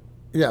cancel you.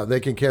 Yeah,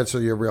 they can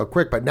cancel you real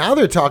quick. But now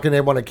they're talking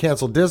they want to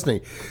cancel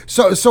Disney.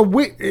 So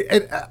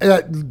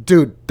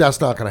dude,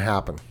 that's not going to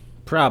happen.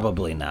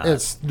 Probably not.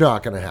 It's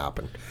not going to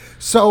happen.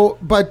 So,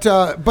 but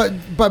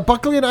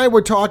Buckley and I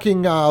were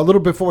talking a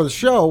little before the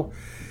show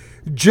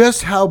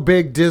just how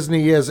big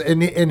Disney is,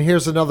 and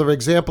here's another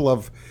example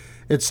of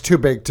it's too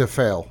big to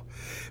fail,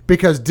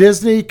 because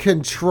Disney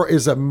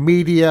is a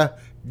media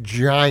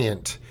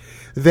giant.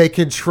 They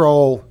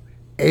control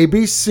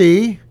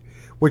ABC,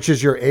 which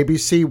is your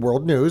ABC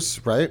World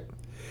News, right?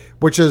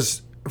 Which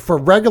is for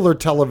regular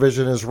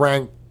television is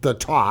ranked the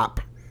top,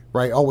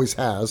 right? Always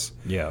has.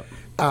 Yeah.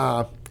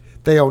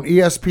 They own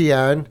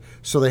ESPN,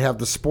 so they have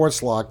the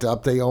sports locked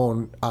up. They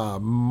own I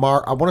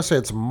want to say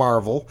it's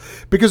Marvel,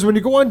 because when you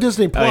go on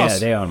Disney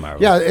Plus, they own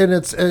Marvel. Yeah, and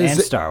it's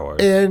Star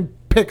Wars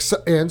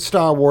and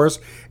Star Wars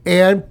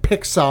and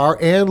Pixar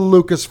and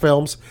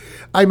Lucasfilms.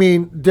 I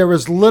mean, there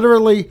is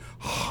literally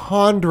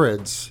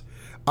hundreds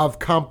of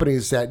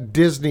companies that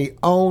Disney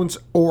owns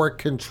or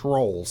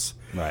controls.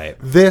 Right.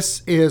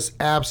 This is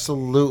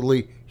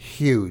absolutely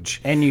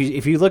huge. And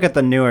if you look at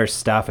the newer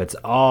stuff, it's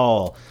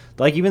all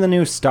like even the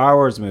new Star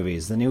Wars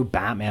movies, the new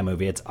Batman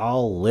movie, it's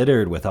all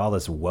littered with all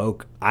this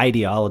woke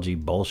ideology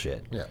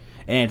bullshit. Yeah.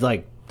 And it's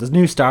like the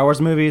new Star Wars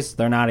movies,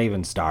 they're not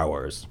even Star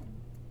Wars.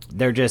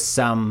 They're just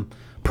some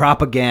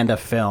propaganda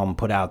film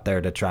put out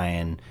there to try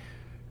and,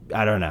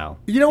 I don't know,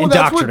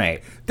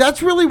 indoctrinate.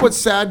 That's really what's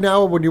sad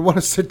now when you want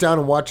to sit down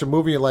and watch a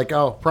movie. You're like,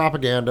 oh,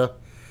 propaganda.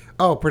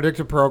 Oh,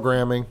 predictive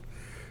programming.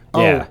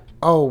 Oh, Yeah.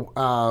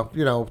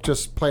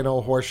 Just plain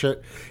old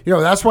horseshit.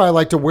 That's why I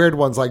like the weird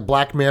ones like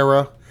Black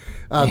Mirror,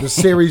 the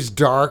series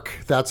Dark,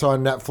 that's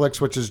on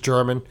Netflix, which is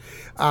German.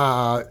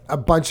 A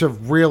bunch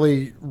of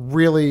really,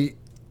 really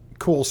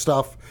cool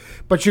stuff.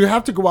 But you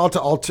have to go out to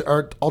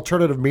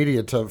alternative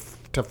media to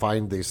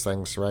find these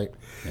things, right?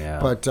 Yeah.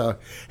 But,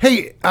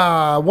 hey,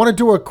 I want to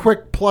do a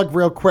quick plug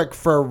real quick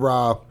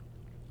for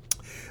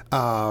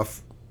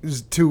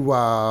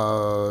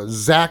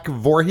Zach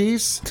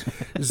Voorhees.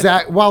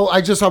 Zach. Well, I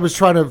was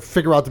trying to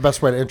figure out the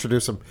best way to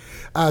introduce him.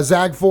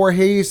 Zach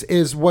Voorhees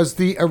was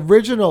the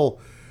original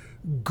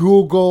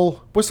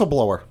Google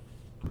whistleblower.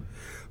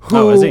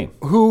 Is he?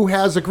 Who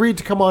has agreed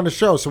to come on the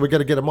show? So we got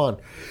to get him on.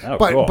 Oh,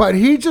 but cool. but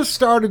he just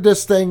started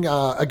this thing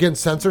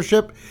against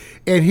censorship,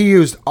 and he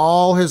used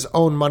all his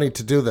own money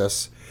to do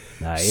this.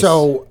 Nice.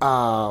 So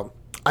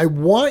I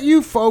want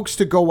you folks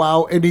to go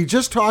out, and he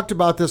just talked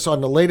about this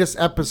on the latest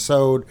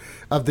episode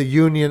of the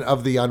Union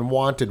of the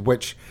Unwanted,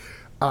 which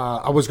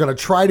I was going to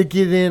try to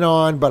get in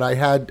on, but I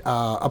had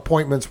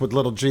appointments with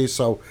Little G,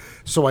 so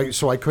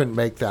I couldn't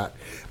make that.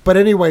 But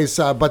anyways,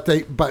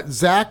 but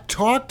Zach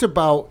talked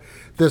about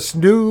this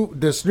new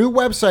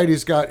website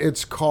he's got.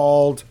 It's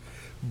called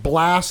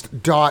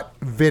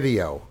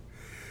Blast.video.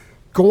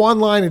 Go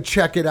online and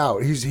check it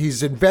out.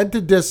 He's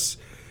invented this.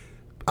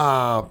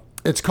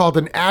 It's called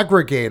an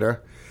aggregator.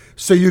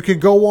 So you can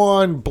go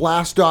on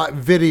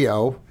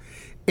Blast.video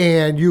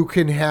and you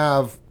can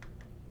have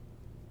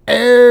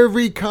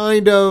every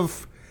kind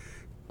of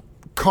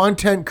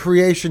content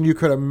creation you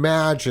could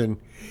imagine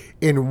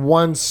in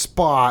one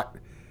spot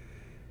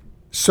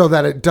so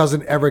that it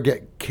doesn't ever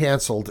get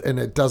canceled and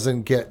it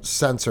doesn't get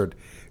censored.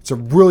 It's a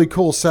really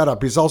cool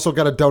setup. He's also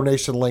got a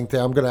donation link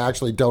there. I'm going to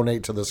actually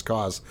donate to this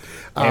cause.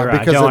 Hey,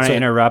 I don't want to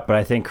interrupt, but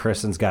I think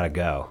Kristen's got to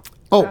go.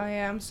 Oh,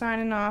 yeah, I'm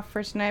signing off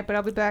for tonight, but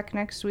I'll be back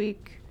next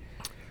week.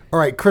 All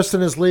right,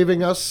 Kristen is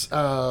leaving us.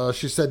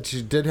 She said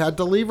she did have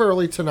to leave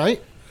early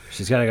tonight.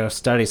 She's got to go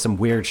study some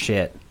weird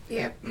shit.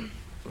 Yep.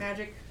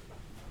 Magic.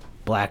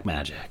 Black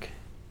magic.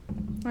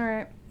 All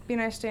right. Be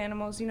nice to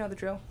animals. You know the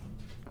drill.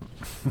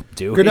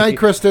 Good night,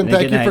 Kristen.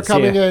 Thank you for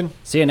coming in.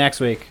 See you next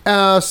week.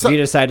 If you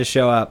decide to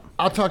show up.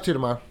 I'll talk to you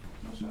tomorrow.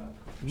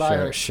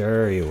 Bye.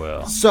 Sure you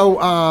will. So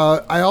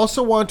I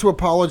also want to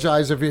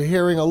apologize if you're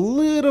hearing a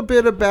little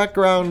bit of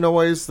background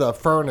noise. The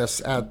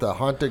furnace at the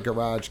haunted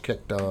garage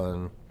kicked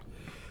on.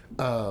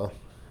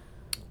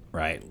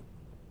 Right.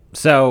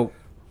 So,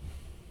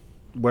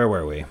 where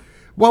were we?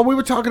 Well, we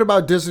were talking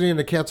about Disney and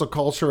the cancel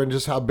culture and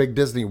just how big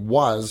Disney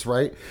was,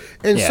 right?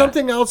 And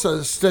something else,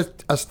 a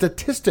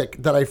statistic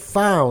that I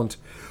found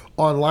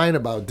online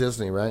about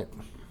Disney, right?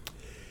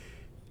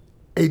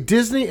 A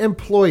Disney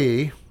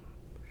employee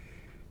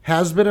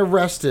has been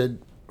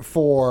arrested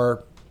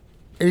for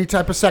any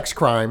type of sex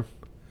crime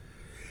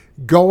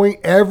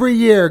every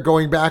year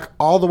going back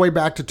all the way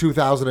back to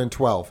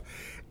 2012.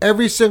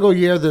 Every single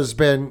year there's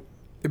been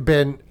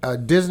a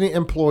Disney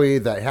employee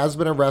that has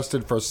been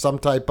arrested for some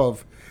type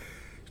of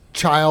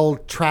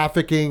child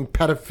trafficking,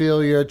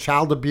 pedophilia,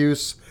 child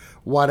abuse,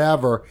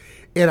 whatever.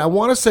 And I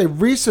want to say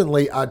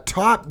recently a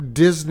top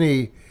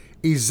Disney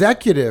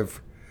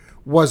executive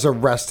was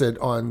arrested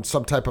on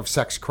some type of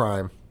sex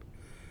crime.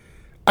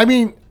 I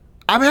mean,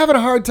 I'm having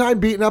a hard time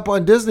beating up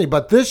on Disney,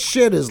 but this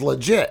shit is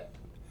legit.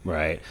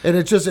 Right. And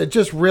it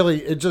just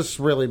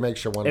really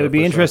makes you wonder. It would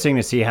be interesting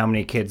to see how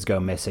many kids go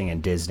missing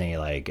in Disney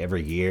like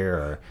every year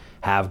or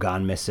have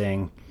gone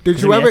missing.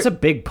 It's a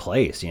big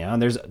place,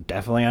 and there's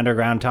definitely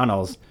underground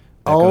tunnels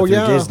that go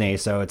through Disney,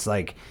 so it's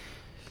like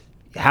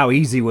how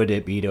easy would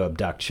it be to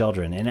abduct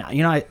children? And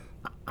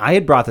I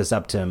had brought this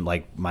up to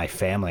like my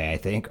family, I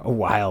think, a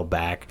while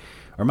back,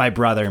 or my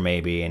brother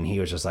maybe, and he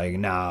was just like,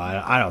 no,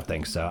 I don't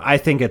think so. I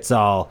think it's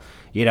all,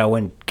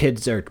 when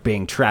kids are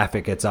being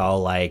trafficked, it's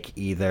all like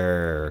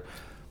either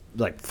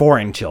like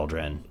foreign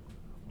children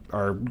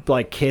or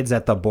like kids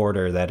at the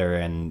border that are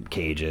in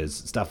cages,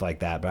 stuff like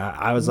that. But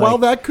I was like, well,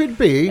 that could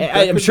be.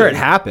 I'm sure it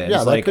happens.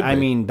 Yeah, like, I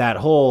mean, that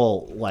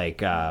whole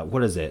like,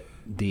 what is it?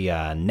 The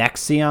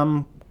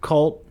NXIVM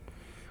cult.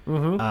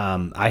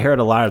 Mm-hmm. I heard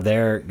a lot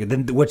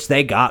of which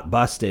they got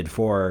busted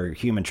for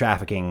human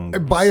trafficking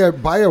by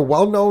a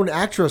well-known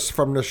actress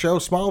from the show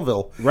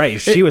Smallville. Right,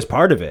 she was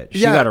part of it.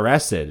 She got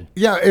arrested.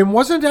 Yeah, and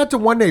wasn't that the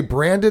one they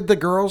branded the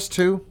girls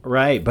too?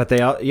 Right, but they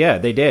did,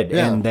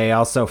 yeah. And they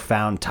also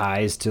found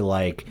ties to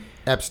like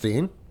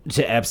Epstein,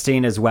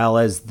 as well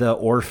as the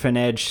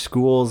orphanage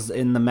schools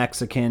in the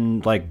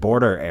Mexican like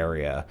border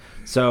area.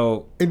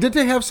 So, and did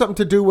they have something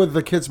to do with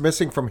the kids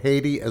missing from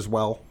Haiti as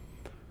well?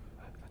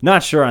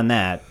 Not sure on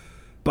that,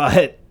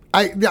 but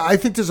I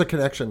think there's a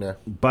connection there.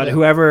 But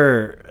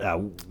whoever,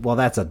 well,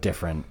 that's a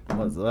different.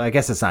 I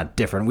guess it's not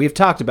different. We've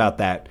talked about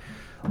that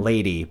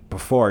lady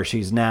before. She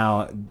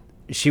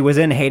was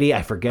in Haiti.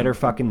 I forget her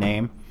fucking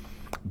name,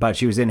 but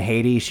she was in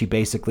Haiti. She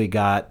basically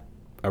got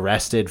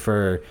arrested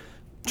for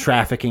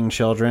trafficking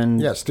children.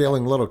 Yeah,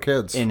 stealing little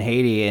kids in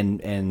Haiti,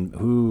 and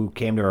who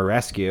came to her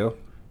rescue?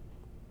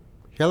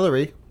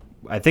 Hillary.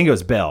 I think it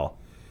was Bill.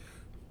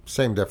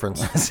 Same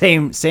difference.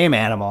 same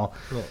animal.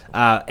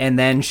 And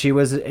then she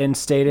was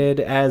instated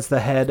as the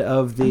head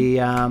of the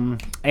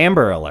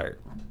Amber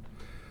Alert.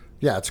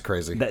 Yeah, it's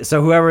crazy.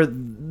 So whoever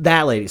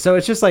that lady. So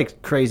it's just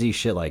like crazy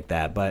shit like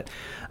that. But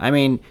I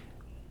mean,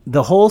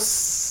 this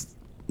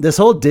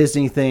whole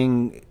Disney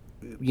thing,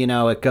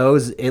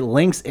 it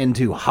links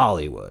into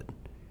Hollywood,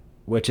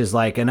 which is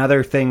like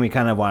another thing we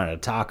kind of wanted to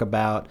talk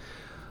about.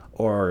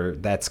 Or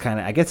that's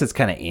I guess it's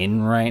kind of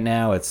in right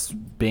now. It's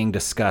being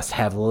discussed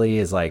heavily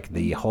is like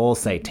the whole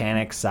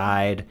satanic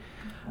side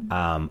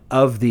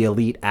of the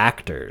elite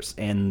actors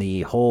and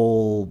the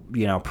whole,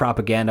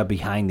 propaganda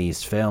behind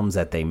these films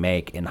that they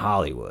make in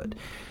Hollywood.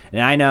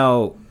 And I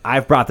know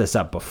I've brought this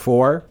up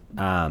before,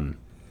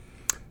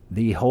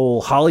 the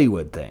whole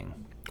Hollywood thing.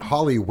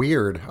 Holly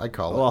weird, I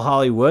call it. Well,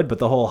 Hollywood, but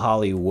the whole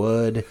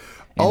Hollywood.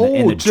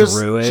 And the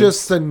Druids.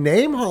 Just the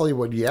name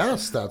Hollywood.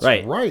 Yes, that's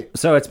right.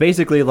 So it's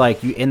basically like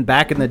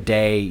back in the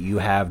day, you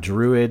have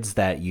Druids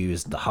that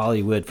used the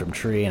Hollywood from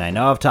tree. And I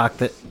know I've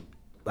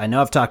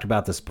talked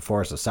about this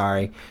before, so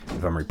sorry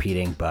if I'm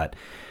repeating, but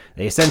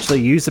they essentially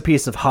use a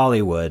piece of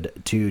Hollywood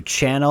to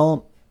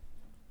channel,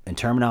 and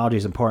terminology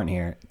is important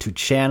here, to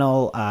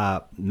channel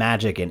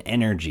magic and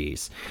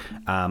energies,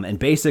 and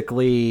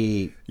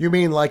basically. You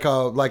mean like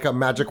a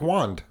magic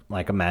wand?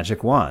 Like a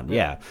magic wand,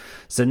 yeah.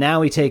 So now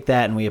we take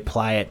that and we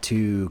apply it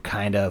to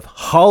kind of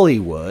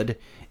Hollywood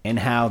and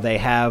how they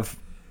have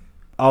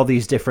all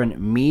these different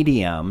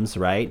mediums,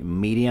 right?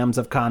 Mediums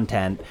of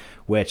content,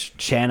 which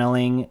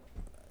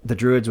the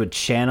Druids would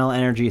channel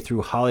energy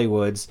through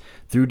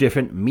through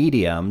different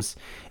mediums,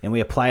 and we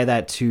apply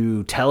that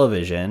to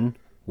television,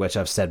 which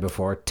I've said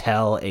before,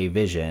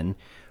 tell-a-vision,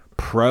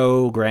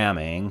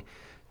 programming.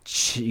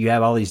 You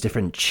have all these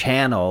different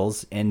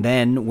channels, and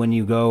then when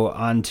you go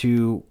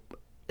onto,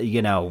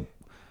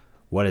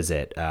 what is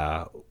it? You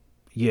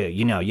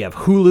have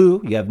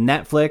Hulu, you have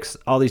Netflix,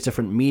 all these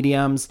different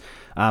mediums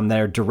that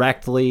are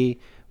directly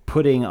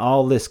putting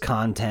all this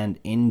content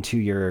into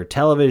your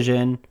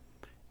television,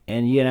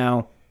 and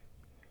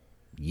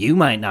you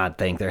might not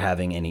think they're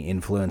having any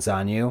influence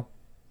on you,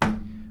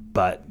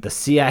 but the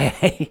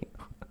CIA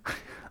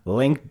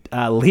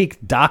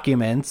leaked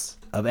documents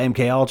of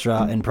MK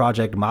Ultra and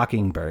Project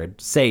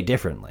Mockingbird say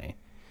differently.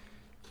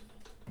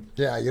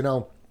 Yeah,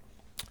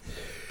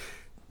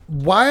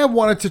 why I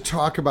wanted to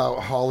talk about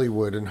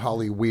Hollywood and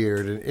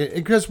Hollyweird,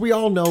 because we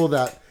all know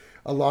that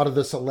a lot of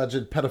this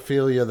alleged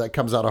pedophilia that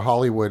comes out of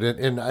Hollywood,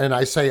 and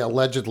I say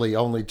allegedly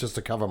only just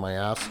to cover my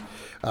ass,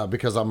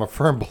 because I'm a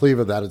firm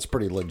believer that it's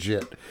pretty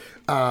legit.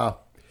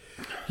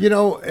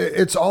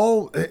 It's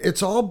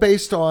all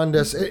based on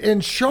this.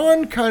 And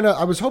Sean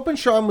I was hoping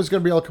Sean was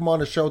going to be able to come on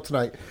the show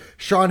tonight.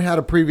 Sean had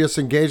a previous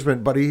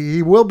engagement, but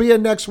he will be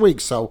in next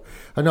week. So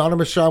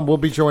Anonymous Sean will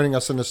be joining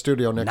us in the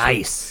studio next week.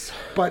 Nice.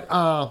 But,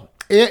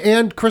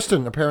 and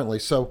Kristen, apparently.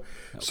 So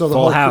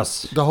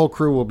the whole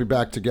crew will be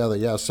back together.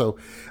 Yeah. So,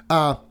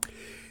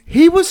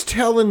 he was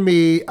telling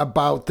me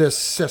about this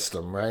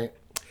system, right?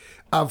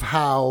 Of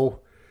how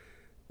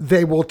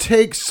they will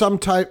take some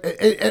type.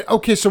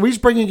 Okay, so he's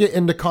bringing it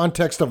into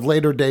context of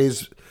later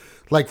days,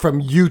 like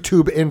from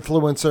YouTube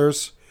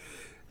influencers,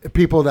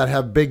 people that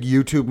have big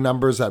YouTube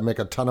numbers that make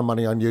a ton of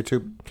money on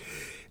YouTube.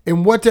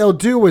 And what they'll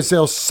do is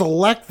they'll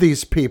select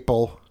these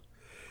people,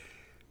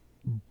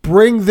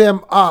 bring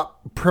them up,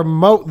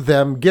 promote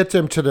them, get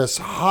them to this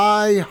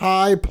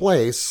high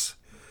place,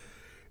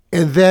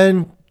 and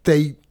then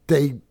they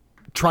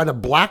try to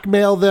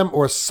blackmail them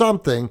or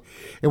something,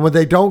 and when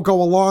they don't go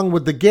along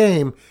with the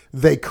game,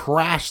 they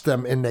crash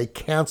them and they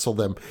cancel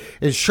them.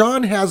 And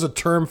Sean has a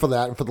term for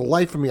that, and for the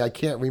life of me, I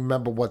can't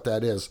remember what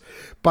that is.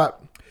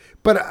 But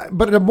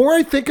the more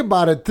I think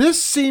about it,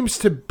 this seems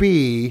to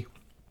be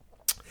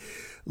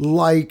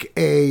like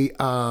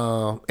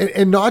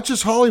and not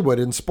just Hollywood,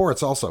 in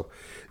sports also.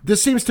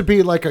 This seems to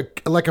be like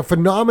a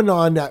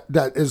phenomenon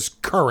that is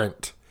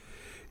current,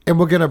 and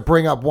we're going to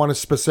bring up one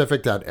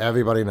specific that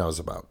everybody knows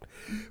about.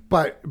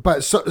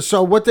 But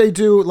so what they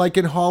do, like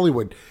in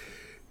Hollywood,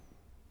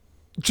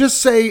 just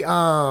say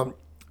the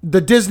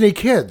Disney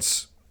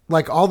kids,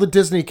 like all the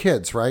Disney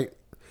kids, right?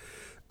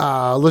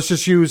 Let's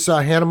just use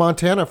Hannah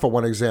Montana for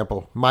one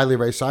example. Miley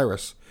Ray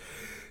Cyrus.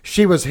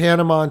 She was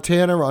Hannah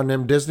Montana on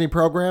them Disney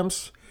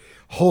programs.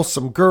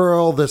 Wholesome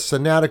girl, this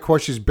and that. Of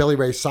course, she's Billy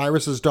Ray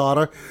Cyrus's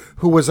daughter,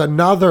 who was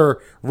another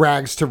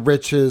rags to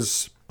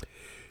riches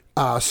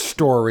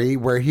story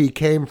where he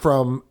came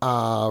from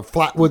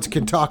Flatwoods,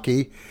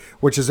 Kentucky,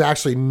 which is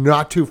actually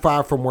not too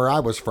far from where I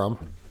was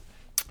from.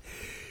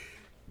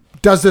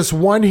 Does this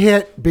one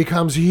hit,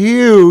 becomes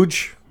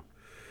huge,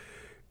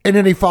 and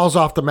then he falls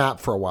off the map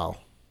for a while.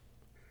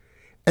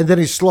 And then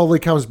he slowly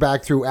comes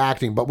back through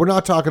acting. But we're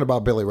not talking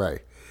about Billy Ray.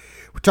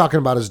 We're talking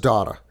about his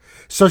daughter.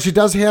 So she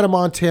does Hannah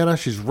Montana.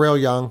 She's real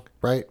young,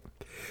 right?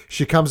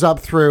 She comes up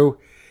through.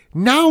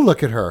 Now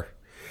look at her.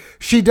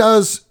 She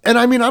does, and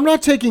I mean, I'm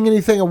not taking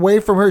anything away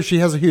from her. She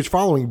has a huge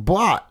following,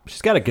 but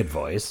She's got a good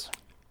voice.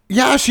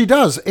 yeah, she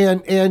does.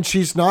 And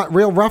she's not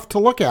real rough to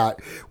look at,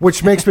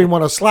 which makes me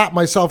want to slap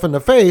myself in the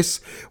face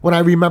when I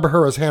remember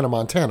her as Hannah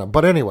Montana.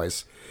 But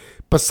anyways,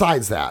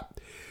 besides that,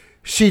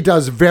 she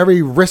does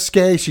very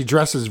risque. She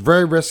dresses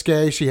very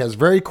risque. She has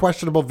very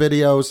questionable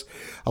videos.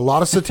 A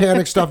lot of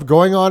satanic stuff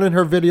going on in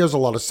her videos. A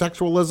lot of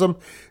sexualism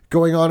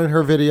going on in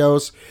her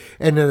videos.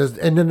 And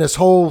then this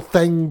whole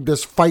thing,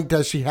 this fight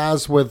that she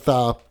has with...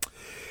 and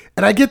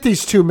I get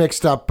these two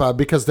mixed up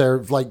because they're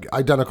like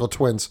identical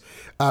twins.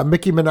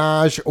 Nicki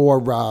Minaj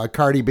or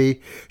Cardi B.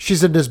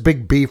 She's in this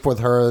big beef with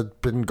her.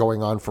 Been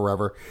going on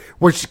forever.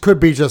 Which could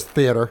be just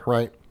theater,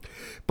 right?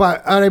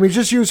 But, I mean,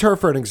 just use her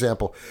for an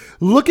example.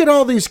 Look at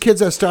all these kids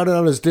that started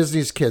out as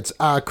Disney's kids.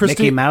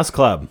 Mickey Mouse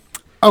Club.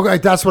 Okay,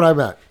 that's what I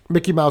meant.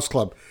 Mickey Mouse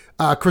Club.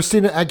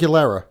 Christina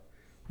Aguilera.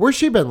 Where's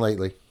she been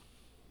lately?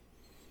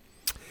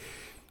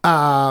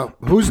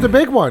 Who's the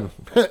big one?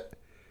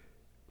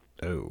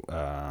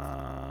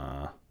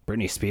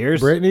 Britney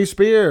Spears. Britney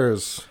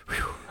Spears.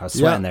 I was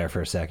sweating there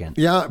for a second.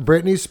 Yeah,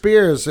 Britney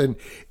Spears. And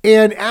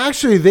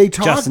actually, they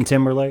talk... Justin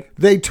Timberlake.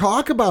 They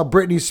talk about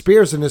Britney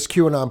Spears in this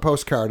QAnon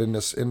postcard in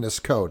this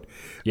code.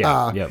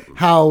 Yeah, yep.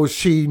 How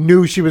she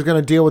knew she was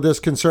going to deal with this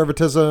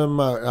conservatism.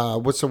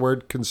 What's the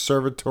word?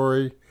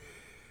 Conservatory?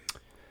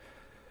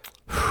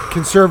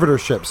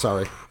 Conservatorship,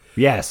 sorry.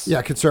 Yes.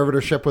 Yeah,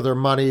 conservatorship with her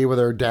money, with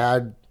her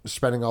dad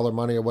spending all her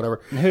money or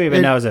whatever. Who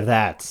even knows if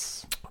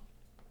that's...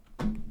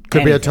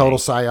 Could be a anything. total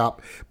psyop.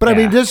 But I Yeah.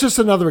 mean, this is just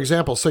another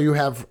example. So you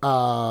have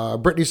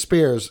Britney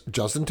Spears,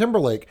 Justin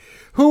Timberlake,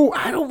 who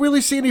I don't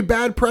really see any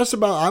bad press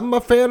about. I'm a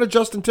fan of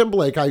Justin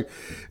Timberlake. I'm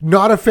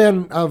not a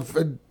fan of,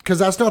 because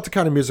that's not the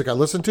kind of music I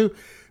listen to,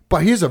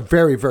 but he's a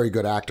very, very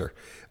good actor.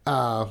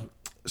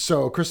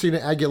 So Christina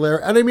Aguilera.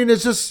 And I mean,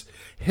 it's just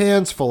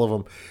hands full of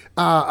them.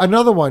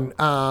 Another one,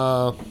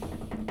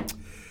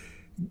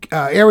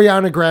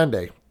 Ariana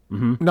Grande.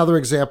 Another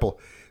example.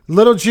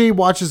 Little G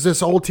watches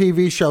this old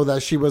TV show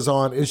that she was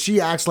on, and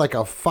she acts like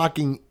a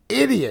fucking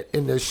idiot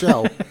in this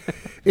show.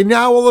 And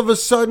now all of a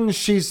sudden,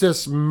 she's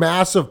this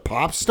massive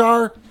pop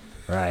star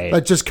Right.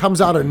 that just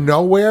comes out of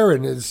nowhere,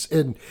 and is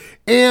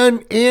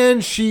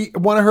and she,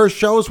 one of her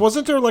shows,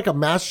 wasn't there like a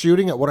mass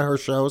shooting at one of her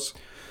shows?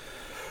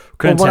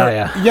 Couldn't Or one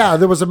tell of- you. Yeah,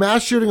 there was a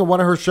mass shooting at one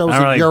of her shows I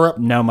in don't really Europe.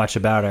 know much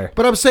about her.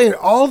 But I'm saying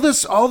all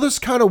this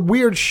kind of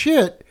weird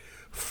shit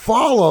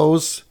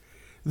follows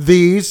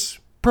these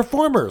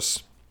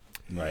performers.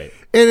 Right.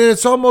 And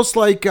it's almost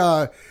like,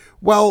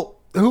 well,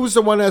 who's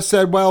the one that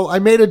said, well, I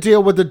made a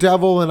deal with the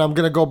devil and I'm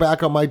going to go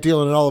back on my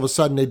deal, and then all of a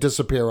sudden they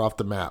disappear off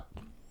the map.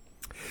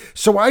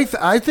 So I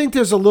think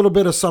there's a little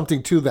bit of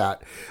something to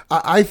that.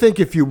 I think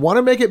if you want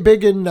to make it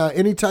big in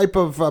any type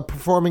of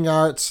performing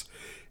arts,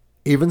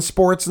 even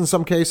sports in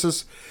some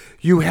cases,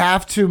 you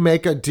have to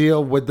make a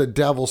deal with the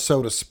devil,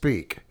 so to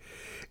speak.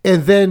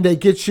 And then they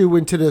get you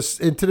into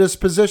this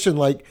position,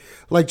 like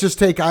just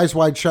take Eyes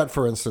Wide Shut,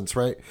 for instance,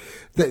 right?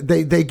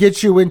 They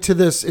get you into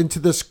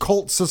this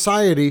cult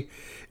society,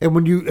 and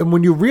when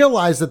you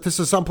realize that this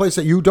is someplace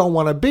that you don't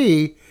want to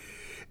be,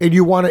 and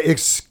you want to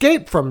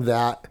escape from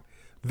that,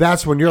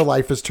 that's when your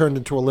life is turned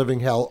into a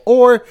living hell.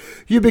 Or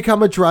you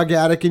become a drug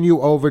addict and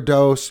you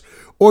overdose,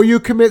 or you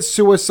commit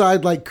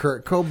suicide like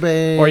Kurt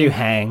Cobain, Or you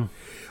hang.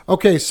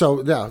 Okay, so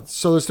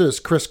let's do this.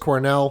 Chris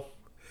Cornell,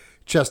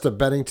 Chester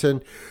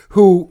Bennington,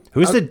 who's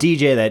the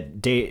DJ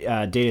that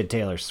dated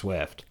Taylor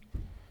Swift?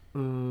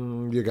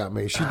 you got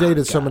me. She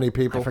dated so many I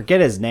people.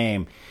 forget his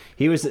name.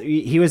 He was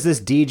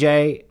this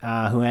DJ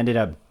who ended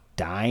up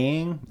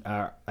dying.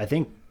 I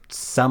think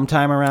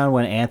sometime around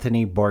when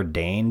Anthony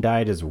Bourdain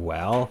died as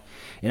well.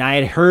 And I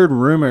had heard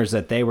rumors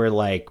that they were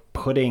like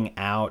putting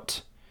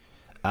out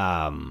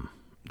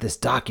this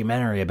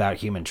documentary about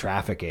human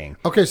trafficking.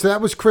 Okay, so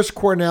that was Chris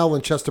Cornell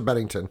and Chester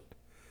Bennington.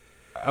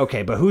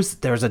 Okay, but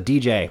there's a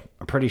DJ,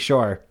 I'm pretty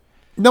sure.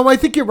 No, I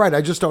think you're right.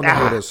 I just don't know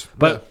who it is.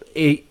 But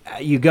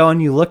you go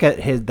and you look at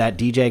that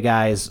DJ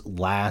guy's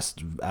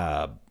last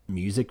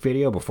music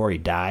video before he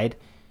died.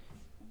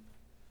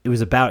 It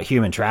was about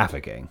human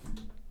trafficking.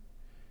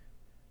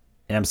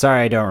 And I'm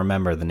sorry I don't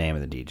remember the name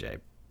of the DJ,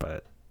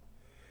 but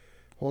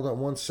Hold on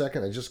 1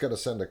 second. I just got to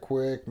send a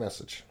quick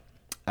message.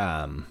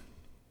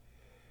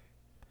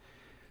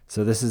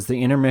 so this is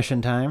the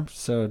intermission time.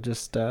 So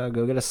just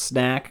go get a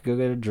snack, go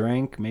get a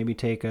drink, maybe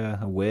take a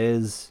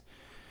whiz.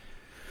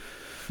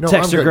 No,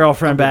 Text I'm your good.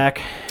 girlfriend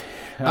back.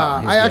 Oh,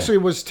 he's I good. actually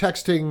was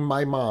texting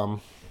my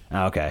mom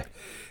Oh, okay.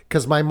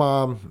 because my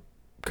mom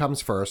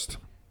comes first.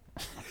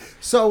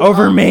 So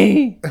Over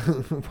me?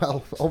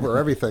 well, over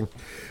everything.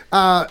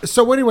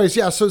 So anyways,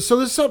 yeah, so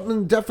there's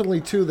something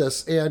definitely to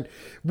this, and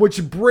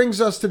which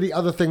brings us to the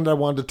other thing that I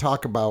wanted to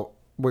talk about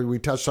when we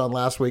touched on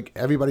last week.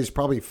 Everybody's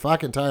probably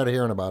fucking tired of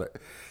hearing about it.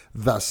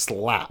 The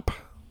slap.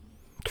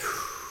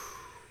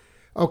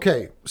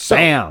 Okay, so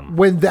Bam.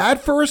 when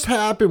that first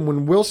happened,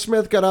 when Will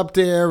Smith got up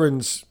there,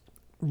 and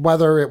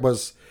whether it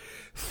was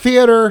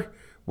theater,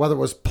 whether it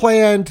was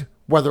planned,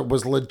 whether it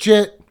was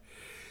legit,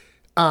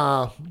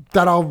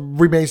 that all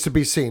remains to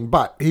be seen.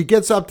 But he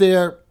gets up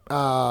there,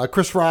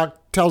 Chris Rock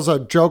tells a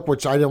joke,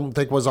 which I don't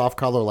think was off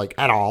color, like,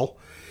 at all.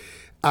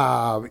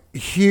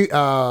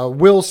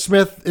 Will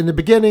Smith in the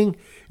beginning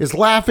is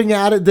laughing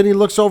at it. Then he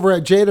looks over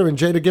at Jada, and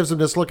Jada gives him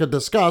this look of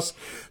disgust.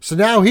 So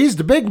now he's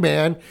the big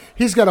man.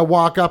 He's got to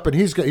walk up, and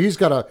he's got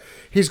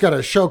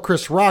to show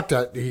Chris Rock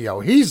that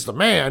he's the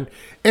man,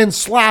 and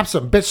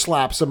bitch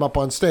slaps him up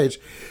on stage.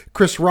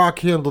 Chris Rock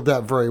handled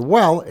that very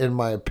well, in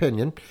my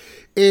opinion.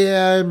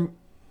 And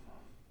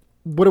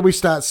what do we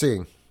start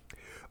seeing?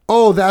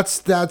 Oh,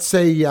 that's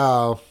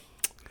a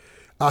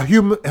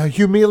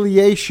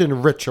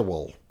humiliation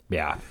ritual.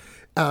 Yeah.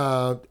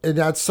 And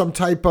that's some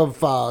type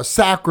of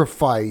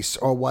sacrifice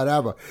or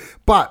whatever.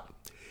 But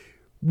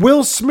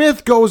Will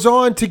Smith goes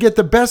on to get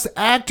the Best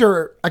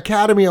Actor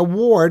Academy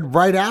Award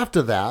right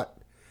after that.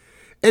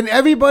 And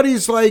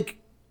everybody's like,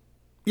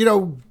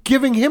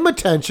 giving him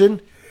attention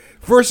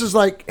versus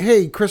like,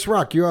 hey, Chris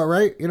Rock, you all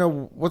right?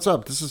 What's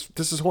up? This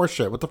is horse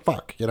shit. What the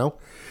fuck,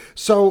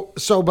 So,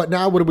 but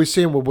now what are we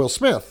seeing with Will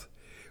Smith?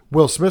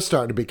 Will Smith's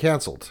starting to be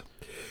canceled.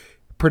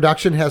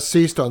 Production has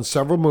ceased on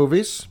several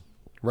movies,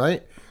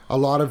 right? A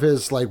lot of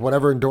his, like,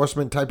 whatever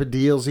endorsement type of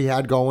deals he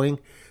had going,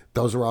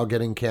 those are all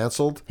getting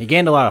canceled. He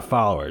gained a lot of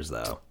followers,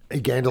 though. He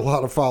gained a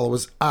lot of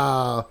followers.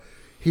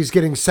 He's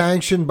getting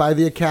sanctioned by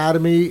the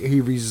Academy.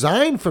 He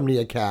resigned from the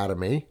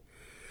Academy.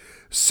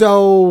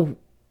 So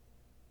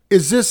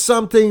is this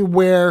something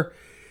where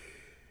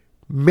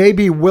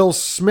maybe Will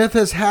Smith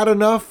has had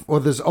enough, or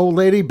this old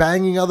lady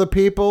banging other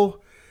people?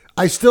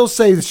 I still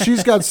say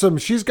she's got some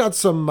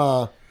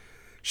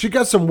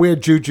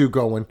weird juju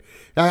going.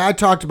 I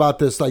talked about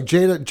this, like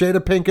Jada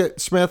Pinkett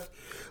Smith,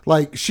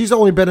 like she's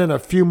only been in a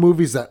few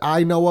movies that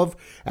I know of.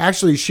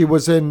 Actually, she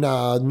was in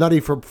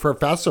Nutty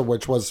Professor,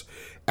 which was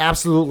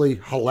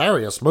absolutely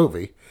hilarious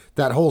movie.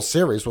 That whole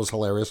series was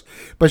hilarious.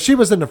 But she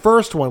was in the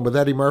first one with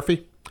Eddie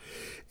Murphy.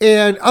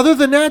 And other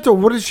than that, though,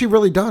 what has she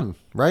really done,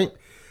 right?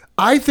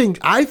 I think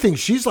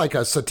she's like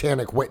a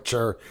satanic witch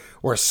or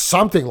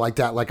something like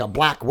that, like a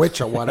black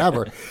witch or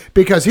whatever.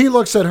 Because he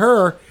looks at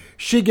her,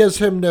 she gives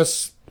him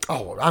this,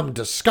 oh, I'm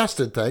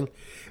disgusted thing.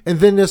 And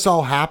then this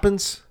all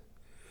happens.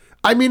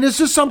 I mean,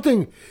 there's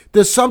something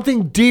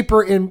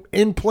deeper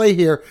in play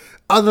here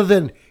other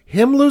than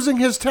him losing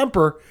his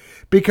temper,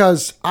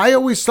 because I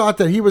always thought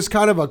that he was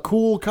kind of a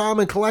cool, calm,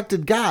 and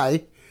collected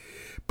guy.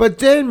 But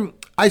then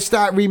I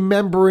start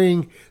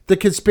remembering the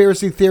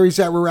conspiracy theories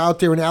that were out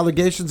there and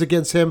allegations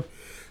against him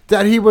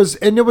that he was,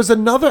 and there was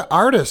another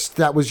artist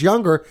that was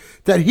younger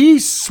that he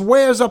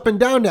swears up and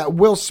down that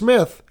Will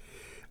Smith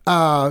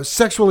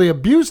sexually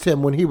abused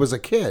him when he was a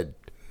kid.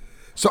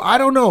 So I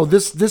don't know.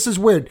 This is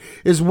weird.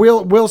 Is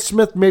Will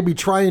Smith maybe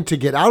trying to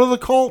get out of the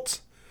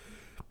cult?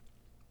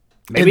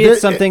 Maybe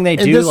it's something they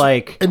do,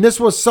 and this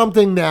was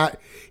something that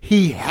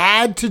he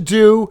had to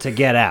do to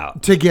get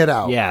out.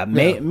 Yeah,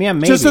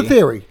 maybe. Just a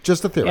theory.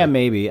 Yeah,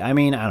 maybe. I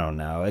mean, I don't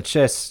know. It's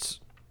just,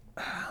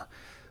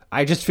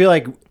 I just feel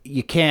like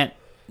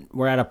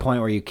we're at a point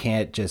where you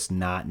can't just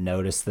not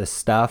notice this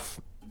stuff,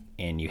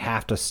 and you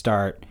have to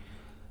start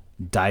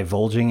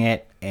divulging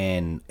it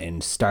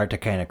and start to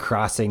kind of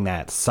crossing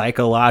that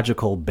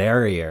psychological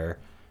barrier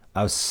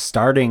of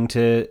starting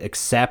to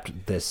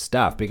accept this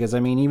stuff. Because I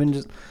mean, even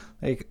just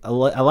like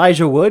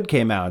Elijah Wood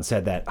came out and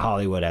said that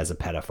Hollywood has a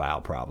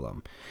pedophile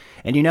problem.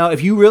 And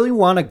if you really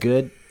want a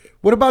good,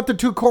 what about the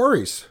two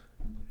Coreys?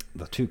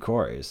 The two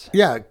Coreys?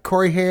 Yeah,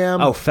 Corey Haim.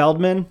 Oh,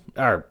 Feldman?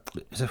 Or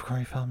is it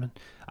Corey Feldman?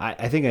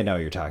 I think I know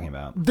what you're talking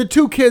about. The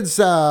two kids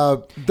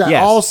that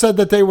yes. all said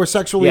that they were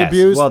sexually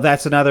abused. Well,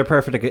 that's another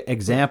perfect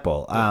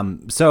example.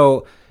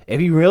 So if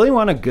you really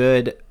want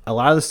a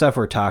lot of the stuff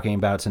we're talking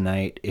about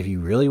tonight, if you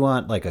really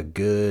want like a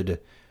good,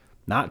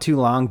 not too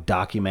long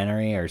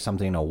documentary or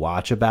something to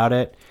watch about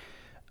it,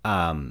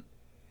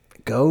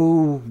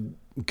 go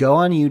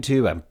on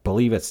YouTube. I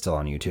believe it's still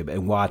on YouTube,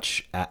 and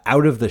watch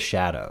Out of the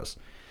Shadows,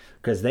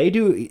 because they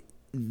do.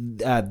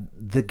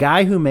 The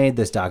guy who made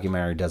this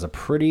documentary does a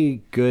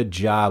pretty good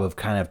job of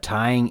kind of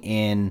tying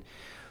in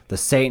the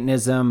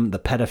Satanism, the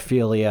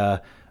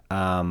pedophilia,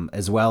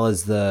 as well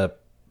as the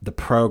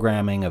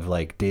programming of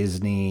like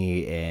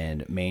Disney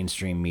and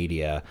mainstream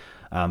media.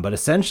 But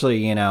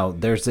essentially,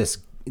 there's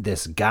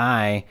this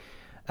guy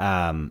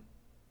who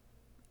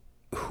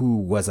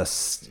was a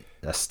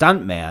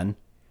stuntman,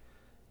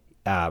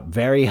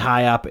 very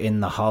high up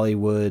in the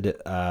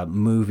Hollywood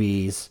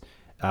movies.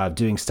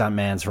 Doing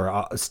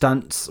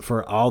stunts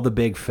for all the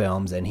big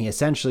films, and he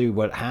essentially,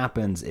 what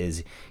happens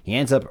is he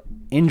ends up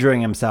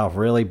injuring himself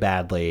really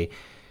badly,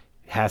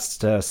 has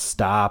to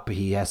stop,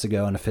 he has to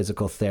go into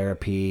physical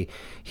therapy,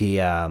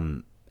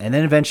 and then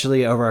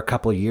eventually over a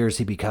couple of years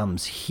he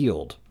becomes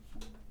healed,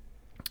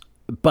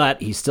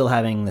 but he's still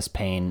having this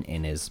pain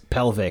in his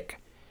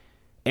pelvic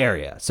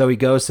area, so he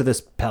goes to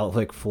this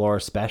pelvic floor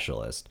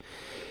specialist.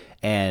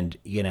 And,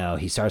 you know,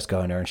 he starts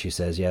going to her and she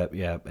says, yep,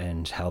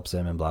 and helps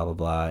him and blah, blah,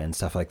 blah, and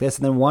stuff like this.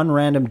 And then one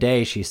random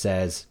day she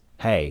says,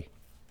 hey,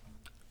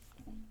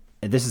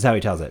 and this is how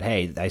he tells it.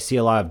 Hey, I see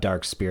a lot of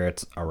dark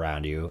spirits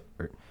around you.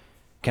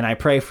 Can I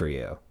pray for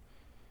you?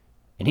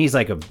 And he's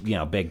like a, you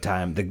know, big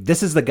time.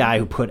 This is the guy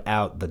who put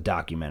out the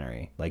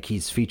documentary. Like,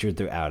 he's featured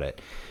throughout it.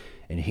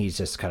 And he's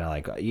just kind of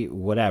like,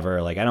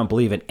 whatever. Like, I don't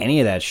believe in any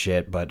of that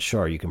shit, but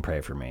sure, you can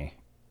pray for me.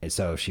 And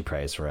so she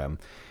prays for him.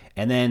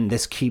 And then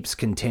this keeps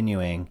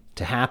continuing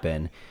to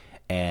happen.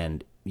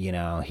 And, you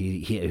know,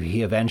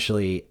 he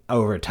eventually,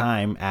 over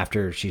time,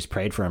 after she's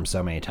prayed for him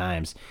so many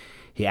times,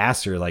 he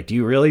asks her, like, do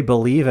you really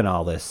believe in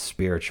all this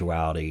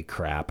spirituality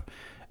crap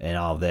and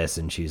all this?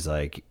 And she's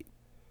like,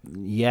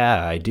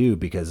 yeah, I do,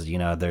 because, you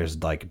know,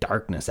 there's like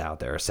darkness out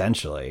there,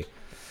 essentially.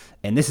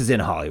 And this is in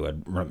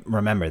Hollywood.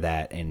 Remember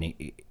that.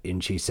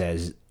 And she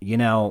says, you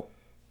know,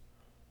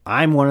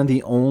 I'm one of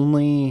the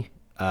only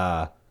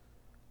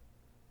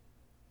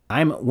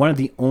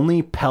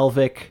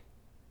pelvic,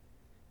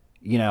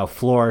 you know,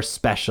 floor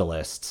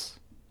specialists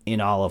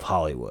in all of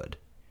Hollywood.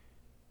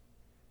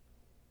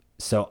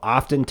 So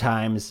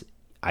oftentimes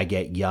I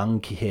get young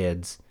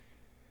kids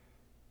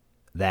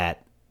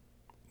that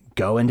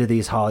go into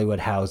these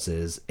Hollywood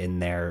houses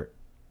and they're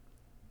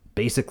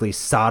basically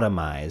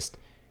sodomized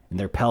and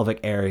their pelvic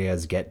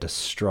areas get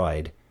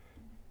destroyed.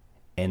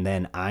 And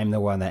then I'm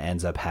the one that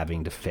ends up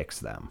having to fix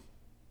them.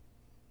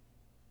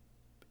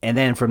 And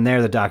then from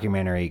there, the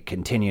documentary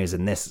continues,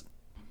 and this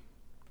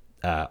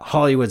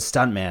Hollywood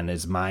stuntman,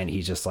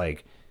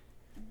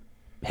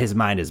 his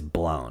mind is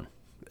blown,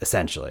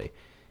 essentially.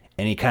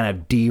 And he kind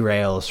of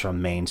derails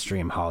from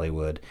mainstream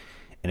Hollywood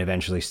and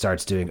eventually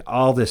starts doing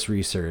all this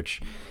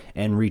research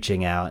and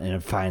reaching out, and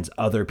it finds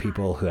other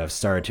people who have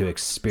started to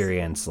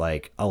experience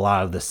like a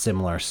lot of the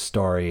similar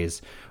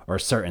stories or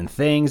certain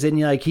things.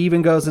 And like, he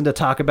even goes into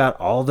talk about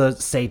all the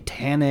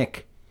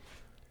satanic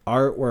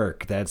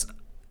artwork that's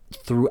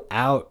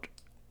throughout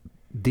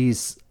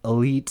these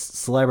elite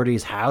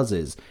celebrities'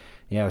 houses,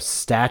 you know,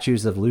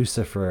 statues of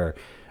Lucifer,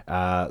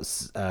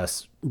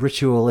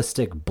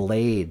 ritualistic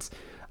blades,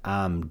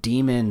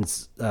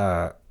 demons,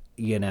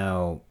 you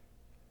know,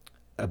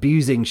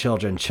 abusing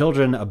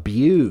children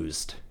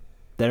abused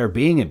that are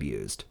being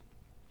abused,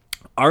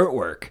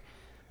 artwork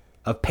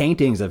of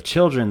paintings of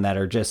children that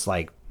are just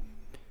like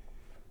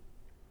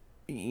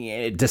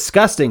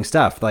disgusting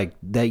stuff, like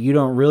that you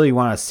don't really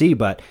want to see,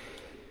 but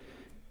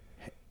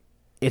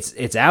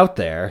it's out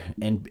there,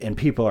 and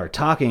people are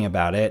talking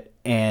about it,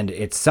 and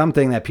it's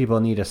something that people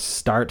need to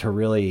start to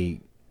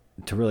really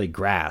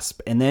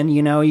grasp. And then,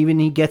 you know, even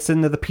he gets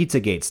into the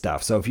Pizzagate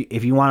stuff. So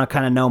if you want to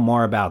kind of know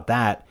more about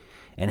that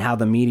and how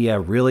the media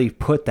really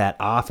put that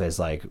off as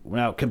like,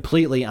 well,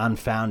 completely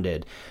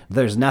unfounded,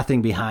 there's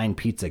nothing behind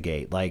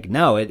Pizzagate. Like,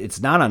 no,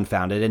 it's not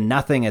unfounded, and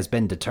nothing has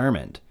been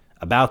determined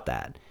about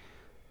that.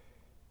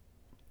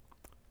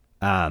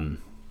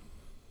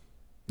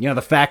 You know,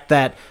 the fact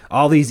that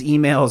all these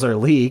emails are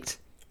leaked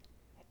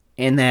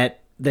and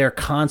that they're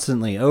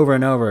constantly over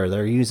and over,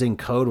 they're using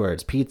code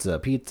words, pizza.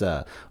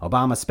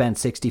 Obama spent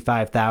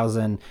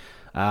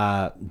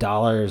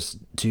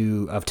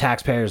 $65,000 of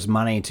taxpayers'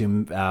 money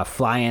to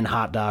fly in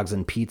hot dogs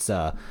and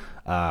pizza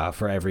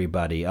for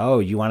everybody. Oh,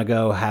 you want to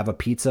go have a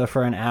pizza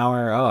for an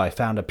hour? Oh, I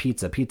found a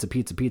pizza.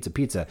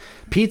 Pizza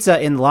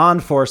in law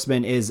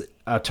enforcement is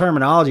a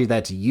terminology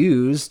that's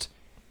used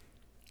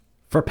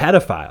for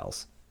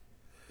pedophiles,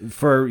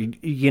 for,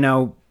 you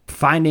know,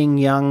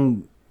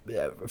 finding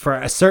for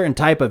a certain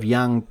type of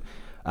young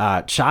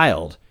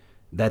child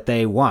that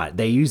they want.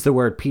 They use the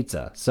word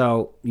pizza.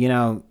 So, you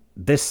know,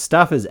 this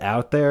stuff is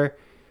out there,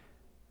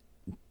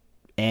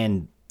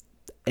 and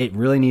it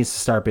really needs to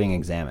start being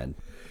examined.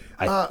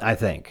 I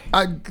think.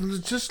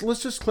 Let's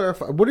just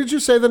clarify. What did you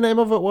say the name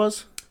of it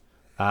was?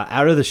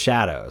 Out of the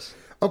Shadows.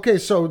 Okay,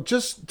 so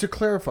just to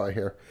clarify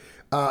here,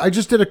 I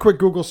just did a quick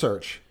Google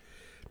search.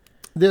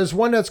 There's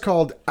one that's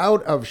called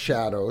Out of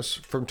Shadows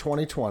from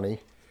 2020,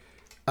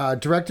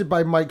 directed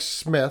by Mike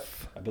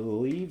Smith. I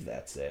believe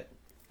that's it.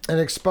 An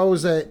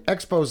expose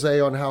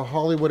on how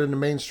Hollywood and the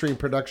mainstream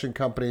production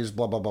companies,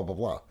 blah, blah, blah, blah,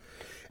 blah.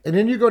 And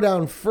then you go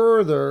down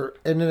further,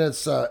 and then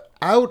it's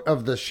Out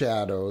of the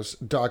Shadows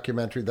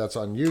documentary that's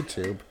on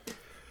YouTube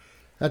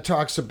that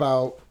talks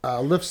about,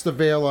 lifts the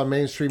veil on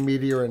mainstream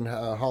media and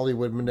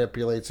Hollywood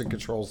manipulates and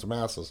controls the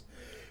masses.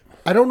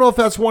 I don't know if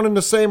that's one and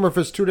the same or if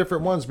it's two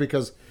different ones,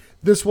 because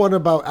this one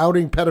about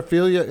outing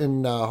pedophilia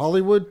in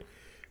Hollywood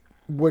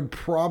would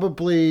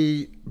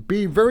probably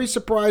be very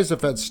surprised if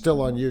that's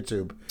still on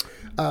YouTube.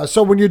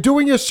 So when you're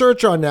doing your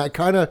search on that,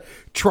 kind of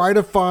try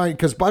to find,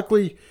 because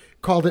Buckley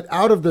called it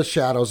Out of the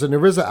Shadows, and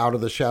there is an Out of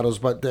the Shadows,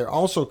 but they're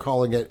also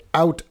calling it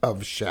Out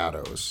of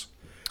Shadows.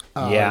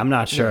 Yeah, I'm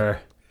not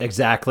sure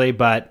exactly,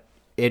 but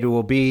it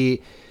will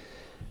be,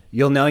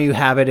 you'll know you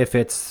have it if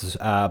it's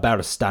about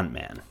a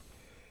stuntman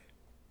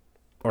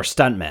or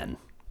stuntmen.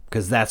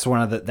 Because that's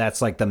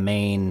that's like the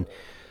main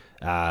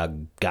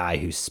guy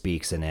who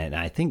speaks in it, and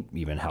I think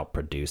even helped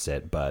produce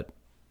it. But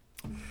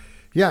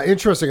Yeah,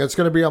 interesting. It's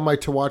going to be on my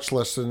to watch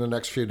list in the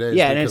next few days.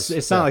 Yeah, and because-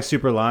 it's not like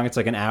super long. It's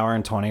like an hour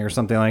and 20 or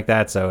something like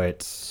that. So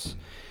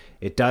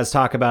it does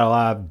talk about a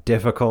lot of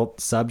difficult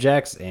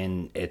subjects,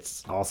 and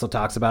it's also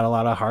talks about a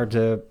lot of hard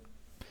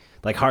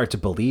to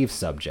believe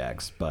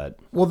subjects. But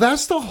Well,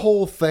 that's the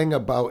whole thing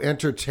about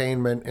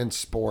entertainment and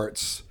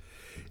sports.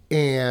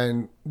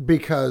 And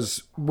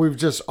because we've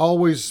just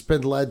always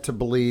been led to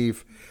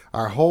believe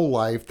our whole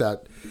life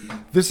that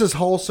this is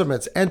wholesome,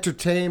 it's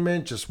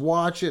entertainment, just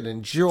watch it,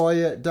 enjoy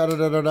it, da da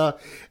da da da.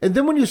 And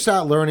then when you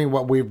start learning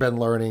what we've been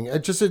learning,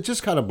 it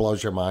just kind of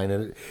blows your mind,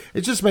 and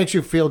it just makes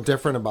you feel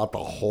different about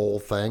the whole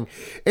thing.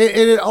 And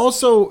it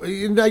also,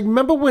 I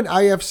remember when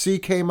IFC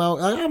came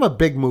out. I'm a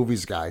big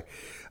movies guy.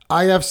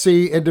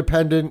 IFC,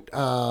 independent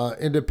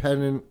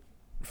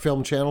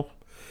film channel.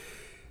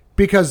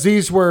 Because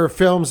these were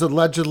films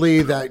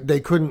allegedly that they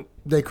couldn't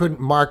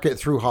market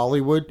through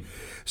Hollywood.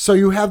 So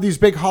you have these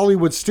big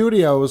Hollywood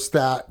studios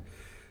that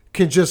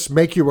can just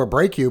make you or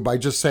break you by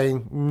just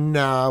saying,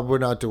 nah, we're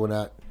not doing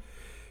that.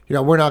 You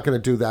know, we're not going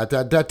to do that.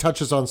 That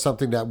touches on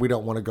something that we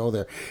don't want to go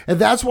there. And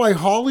that's why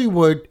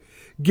Hollywood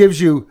gives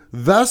you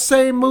the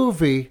same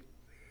movie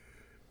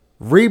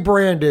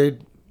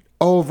rebranded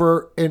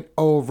over and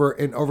over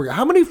and over again.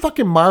 How many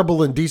fucking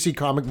Marvel and DC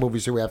comic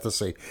movies do we have to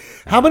see?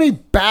 How many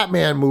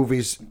Batman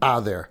movies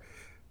are there?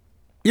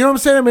 You know what I'm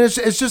saying? I mean,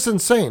 it's just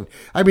insane.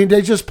 I mean,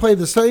 they just play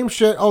the same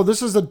shit. Oh,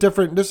 this is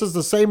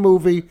the same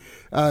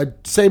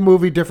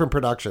movie, different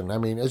production. I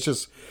mean, it's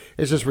just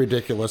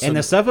ridiculous. And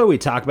the stuff that we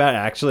talk about,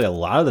 actually, a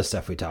lot of the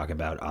stuff we talk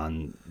about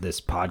on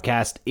this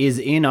podcast is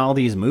in all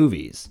these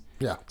movies.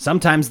 Yeah.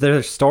 Sometimes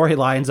they're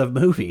storylines of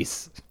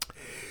movies.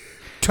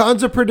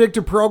 Tons of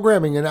predictive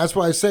programming, and that's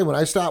why I say when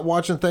I start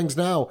watching things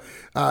now,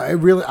 I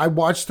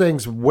watch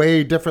things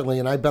way differently,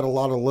 and I bet a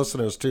lot of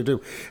listeners do.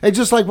 And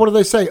just like, what do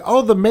they say?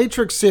 Oh, the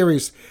Matrix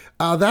series,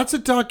 that's a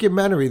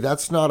documentary.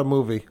 That's not a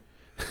movie.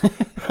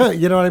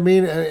 You know what I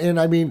mean? And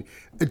I mean,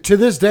 to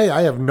this day,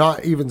 I have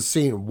not even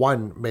seen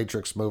one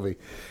Matrix movie,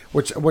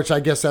 which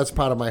I guess that's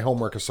part of my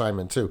homework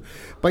assignment too.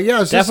 But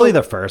yeah, it's Definitely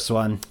just the first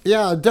one.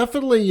 yeah,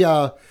 definitely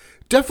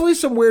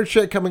some weird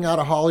shit coming out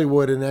of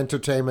Hollywood and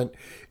entertainment.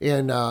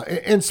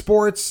 In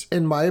sports,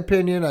 in my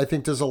opinion, I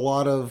think there's a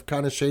lot of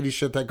kind of shady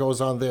shit that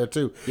goes on there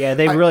too. Yeah,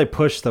 they really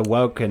push the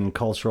woke and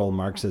cultural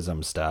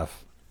Marxism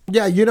stuff.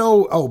 Yeah,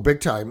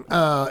 big time.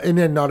 And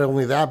then not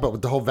only that, but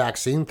with the whole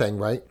vaccine thing,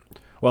 right?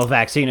 Well,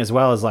 vaccine as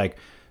well as like,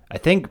 I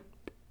think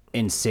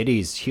in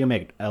cities,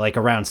 like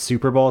around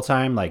Super Bowl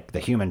time, like the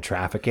human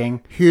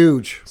trafficking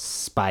Huge.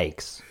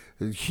 spikes.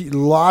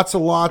 Lots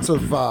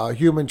of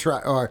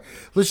or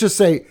let's just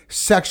say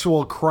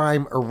sexual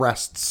crime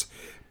arrests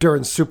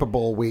during Super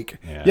Bowl week.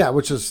 Yeah,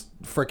 which is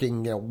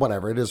freaking,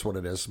 whatever. It is what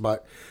it is.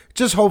 But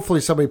just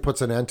hopefully somebody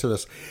puts an end to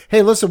this.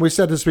 Hey, listen, we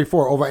said this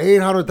before. Over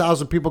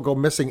 800,000 people go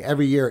missing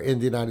every year in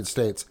the United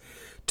States.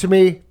 To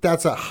me,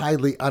 that's a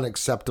highly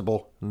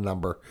unacceptable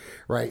number,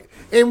 right?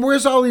 And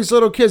where's all these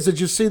little kids? Did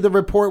you see the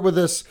report with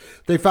this?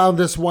 They found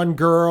this one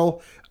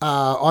girl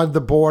on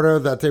the border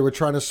that they were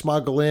trying to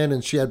smuggle in,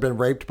 and she had been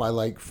raped by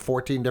like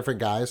 14 different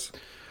guys.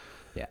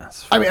 Yeah.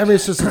 I mean,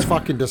 it's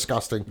fucking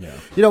disgusting.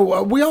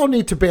 Yeah. We all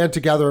need to band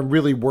together and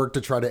really work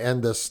to try to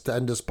end this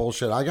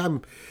bullshit.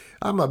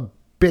 I'm a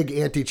big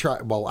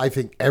anti-child. Well, I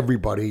think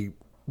everybody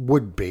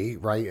would be,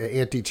 right,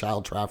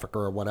 anti-child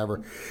trafficker or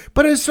whatever.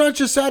 But it's not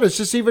just that. It's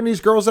just even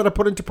these girls that are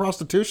put into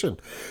prostitution,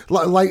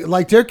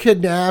 like they're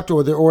kidnapped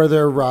or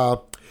they're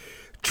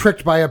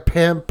tricked by a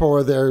pimp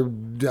or they're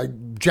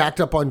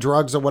jacked up on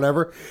drugs or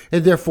whatever,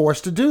 and they're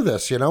forced to do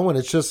this, and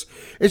it's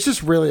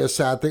just really a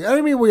sad thing. I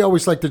mean, we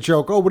always like to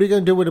joke, oh, what are you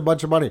going to do with a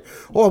bunch of money?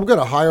 Oh, I'm going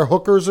to hire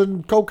hookers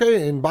and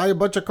cocaine and buy a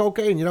bunch of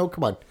cocaine.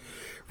 Come on,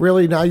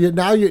 really? Now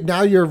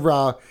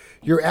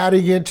you're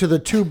adding into the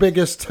two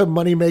biggest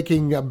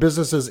money-making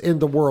businesses in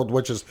the world,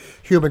 which is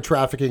human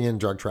trafficking and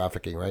drug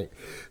trafficking, right?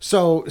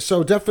 So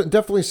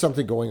definitely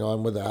something going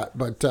on with that.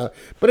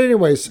 But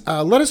anyways,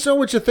 let us know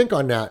what you think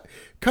on that.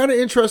 Kind of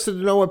interested to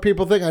know what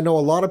people think. I know a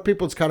lot of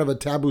people, it's kind of a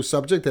taboo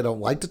subject. They don't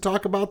like to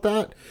talk about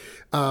that.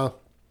 I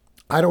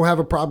don't have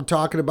a problem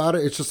talking about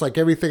it. It's just like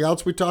everything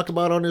else we talk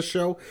about on this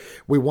show.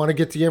 We want to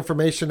get the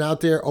information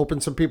out there,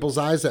 open some people's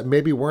eyes that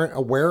maybe weren't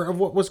aware of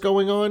what was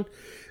going on.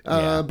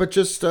 But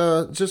just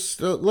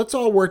let's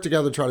all work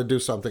together to try to do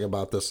something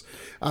about this.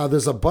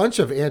 There's a bunch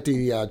of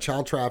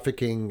anti-child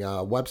trafficking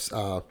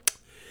websites,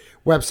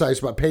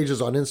 but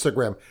pages on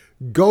Instagram.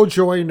 Go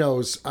join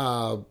those.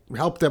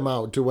 Help them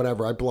out. Do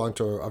whatever. I belong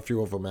to a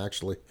few of them,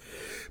 actually.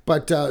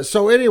 But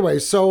so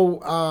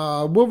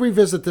we'll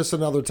revisit this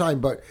another time.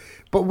 But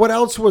what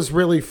else was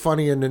really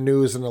funny in the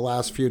news in the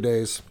last few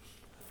days?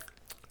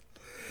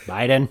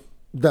 Biden.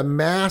 The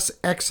mass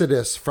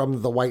exodus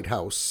from the White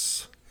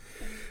House.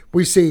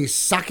 We see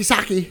Saki.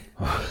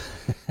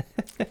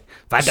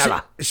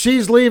 $5.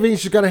 She's leaving.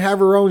 She's going to have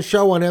her own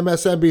show on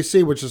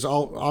MSNBC, which is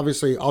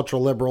obviously ultra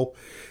liberal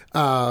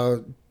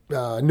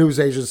news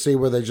agency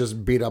where they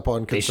just beat up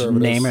on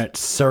conservatives. They should name it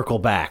Circle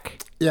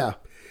Back. Yeah.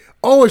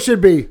 Oh, it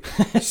should be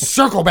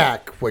Circle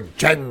Back with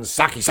Jen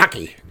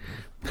Psaki.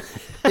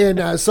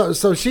 And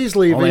so she's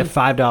leaving. Only a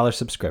 $5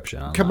 subscription.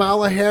 Online.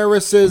 Kamala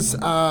Harris's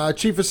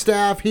chief of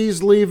staff,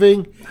 he's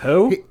leaving.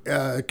 Who?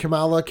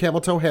 Kamala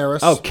Camel Toe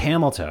Harris. Oh,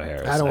 Camel Toe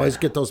Harris. I don't always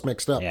get those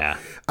mixed up. Yeah.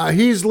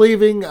 He's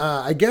leaving.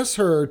 I guess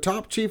her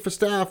top chief of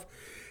staff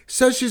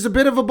says she's a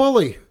bit of a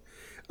bully.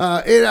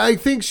 And I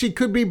think she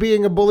could be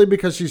being a bully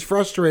because she's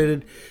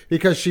frustrated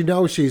because she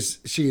knows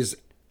she's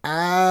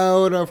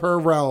out of her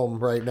realm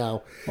right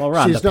now. Well,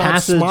 Ron, she's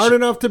not smart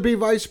enough to be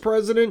vice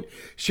president.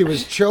 She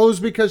was chose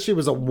because she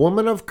was a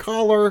woman of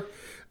color.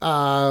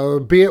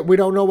 Be it we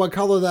don't know what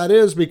color that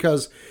is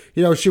because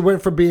she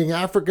went from being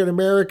African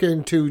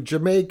American to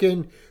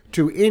Jamaican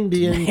to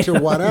Indian to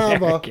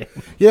whatever. And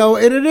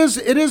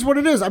it is what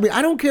it is. I mean,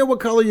 I don't care what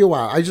color you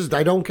are.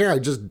 I don't care. I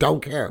just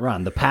don't care.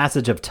 Ron, the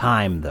passage of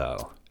time,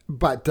 though.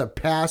 But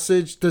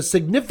the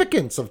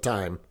significance of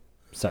time.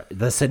 Sorry,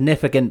 the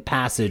significant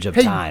passage of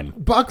time.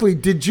 Buckley,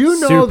 did you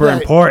know Super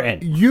that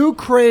important.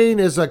 Ukraine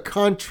is a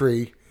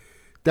country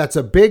that's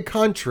a big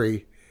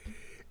country,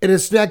 and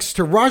it's next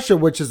to Russia,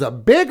 which is a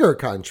bigger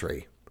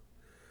country?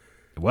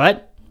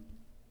 What?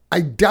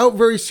 I doubt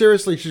very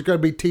seriously she's going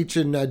to be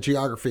teaching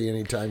geography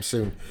anytime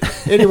soon.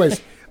 Anyways,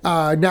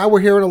 now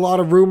we're hearing a lot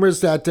of rumors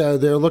that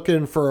they're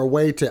looking for a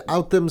way to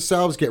out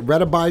themselves, get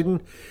rid of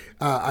Biden.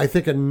 I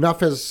think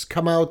enough has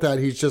come out that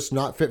he's just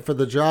not fit for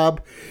the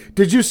job.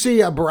 Did you see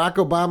Barack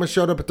Obama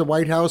showed up at the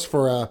White House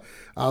for a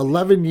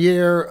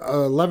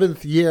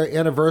 11th year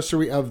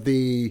anniversary of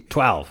the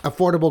 12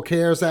 Affordable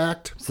Cares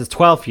Act? It's his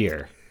 12th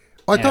year.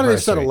 Oh, I thought they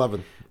said anniversary.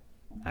 11.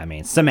 I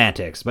mean,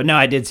 semantics, but no,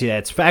 I did see that.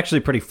 It's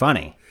actually pretty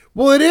funny.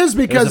 Well, it is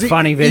because a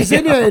funny he's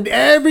in video. it and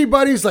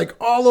everybody's like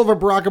all over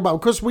Barack Obama.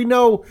 Because we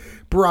know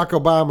Barack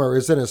Obama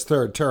is in his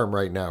third term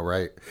right now,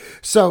 right?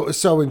 So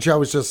and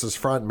Joe's just his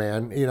front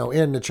man,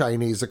 and the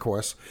Chinese, of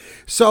course.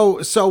 So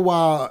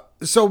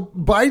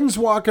Biden's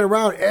walking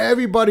around.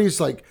 Everybody's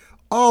like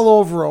all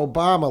over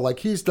Obama, like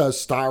he's the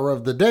star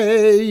of the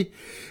day.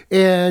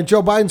 And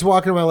Joe Biden's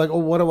walking around like, oh,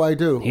 what do I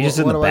do? He's just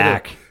in What the do I do?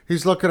 back.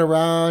 He's looking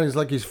around. He's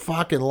like, he's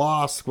fucking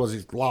lost. Well,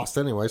 he's lost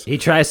anyways. He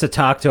tries to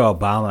talk to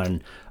Obama,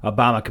 and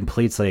Obama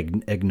completely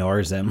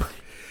ignores him.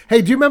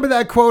 Hey, do you remember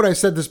that quote? I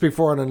said this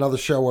before on another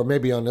show or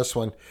maybe on this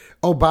one.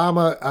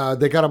 Obama,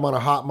 they got him on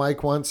a hot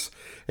mic once,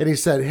 and he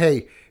said,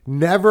 hey,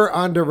 never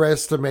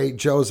underestimate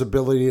Joe's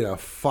ability to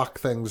fuck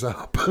things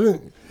up. Oh,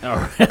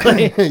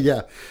 really?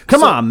 Yeah.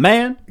 Come on,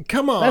 man.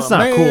 Come on, That's not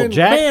man. cool,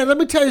 Jack. Man, let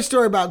me tell you a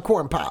story about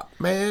corn pop,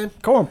 man.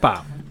 Corn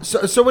pop.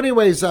 So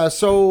anyways,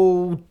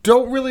 so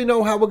don't really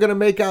know how we're going to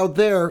make out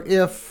there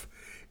if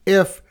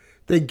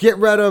they get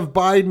rid of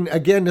Biden.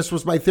 Again, this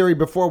was my theory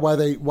before why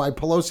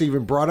Pelosi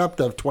even brought up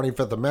the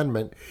 25th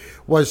Amendment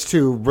was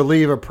to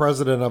relieve a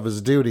president of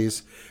his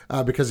duties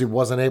because he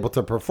wasn't able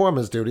to perform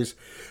his duties.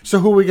 So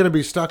who are we going to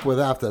be stuck with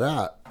after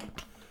that?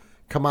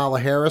 Kamala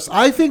Harris.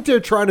 I think they're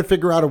trying to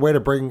figure out a way to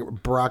bring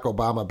Barack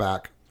Obama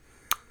back.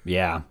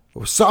 Yeah.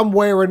 Some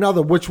way or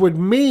another, which would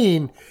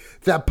mean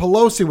that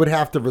Pelosi would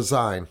have to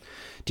resign.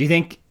 Do you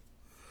think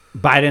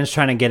Biden's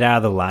trying to get out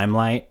of the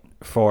limelight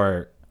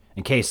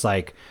in case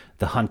like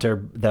the Hunter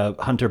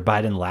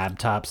Biden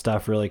laptop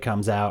stuff really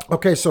comes out?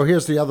 Okay, so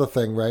here's the other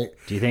thing, right?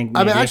 Do you think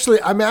I'm maybe-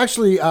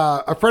 actually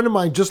a friend of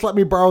mine just let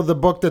me borrow the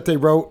book that they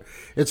wrote.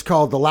 It's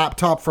called The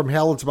Laptop from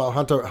Hell. It's about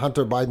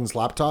Hunter Biden's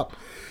laptop.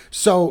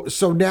 So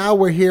now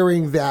we're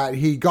hearing that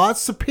he got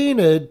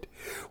subpoenaed.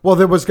 Well,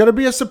 there was going to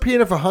be a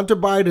subpoena for Hunter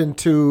Biden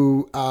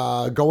to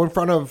go in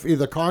front of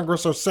either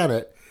Congress or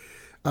Senate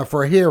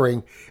for a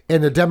hearing,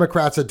 and the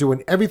Democrats are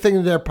doing everything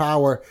in their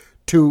power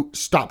to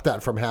stop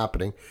that from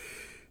happening.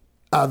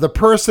 The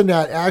person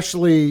that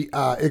actually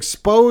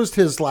exposed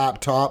his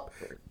laptop,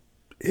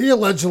 he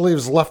allegedly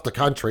has left the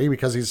country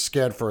because he's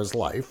scared for his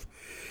life.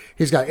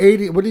 He's got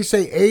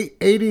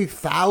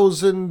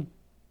 80,000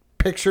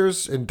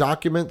 pictures and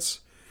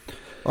documents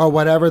or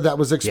whatever that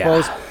was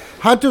exposed. Yeah.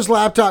 Hunter's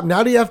laptop,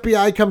 now the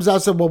FBI comes out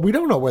and said, well, we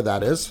don't know where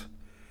that is.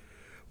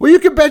 Well, you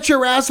can bet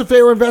your ass if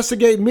they were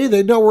investigating me,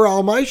 they'd know where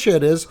all my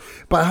shit is.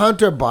 But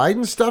Hunter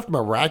Biden stuff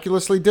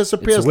miraculously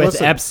disappears. It's with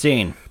Listen,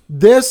 Epstein.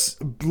 this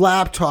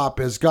laptop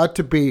has got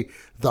to be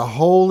the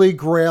holy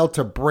grail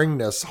to bring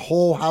this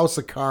whole house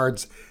of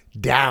cards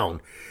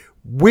down.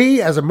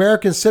 We, as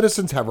American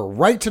citizens, have a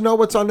right to know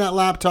what's on that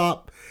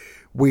laptop.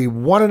 We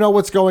want to know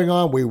what's going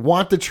on. We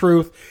want the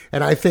truth.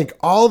 And I think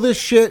all this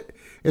shit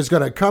is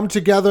going to come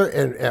together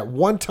and at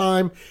one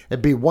time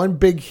and be one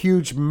big,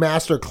 huge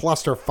master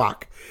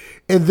clusterfuck.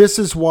 And this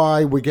is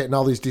why we're getting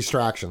all these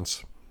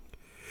distractions.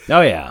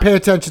 Oh, yeah. Pay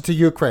attention to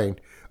Ukraine.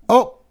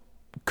 Oh,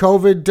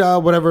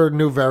 COVID, whatever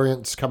new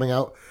variants coming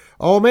out.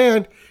 Oh,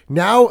 man.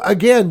 Now,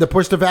 again, the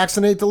push to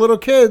vaccinate the little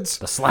kids.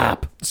 The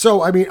slap.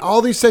 So, I mean,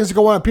 all these things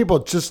go on. People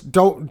just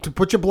don't to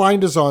put your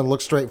blinders on.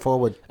 Look straight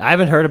forward. I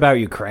haven't heard about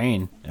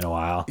Ukraine in a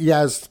while.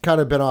 Yeah, it's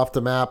kind of been off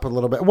the map a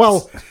little bit.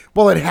 Well,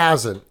 it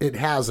hasn't. It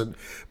hasn't.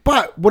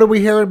 But what are we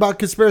hearing about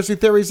conspiracy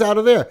theories out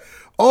of there?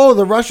 Oh,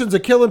 the Russians are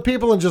killing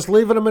people and just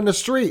leaving them in the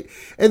street.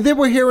 And then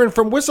we're hearing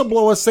from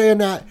whistleblowers saying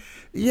that,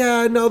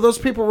 yeah, no, those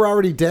people were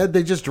already dead.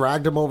 They just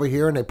dragged them over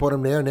here and they put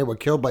them there and they were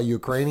killed by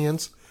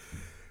Ukrainians.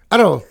 I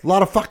don't know, a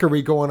lot of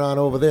fuckery going on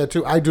over there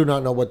too. I do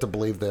not know what to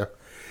believe there.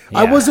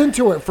 I was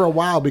into it for a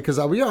while because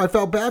I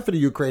felt bad for the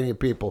Ukrainian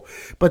people.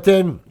 But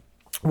then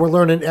we're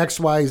learning X,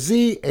 Y,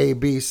 Z, A,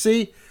 B,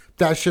 C.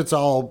 That shit's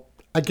all,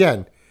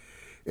 again,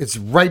 it's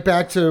right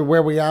back to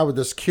where we are with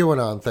this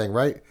QAnon thing,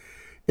 right?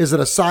 Is it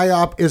a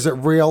psyop? Is it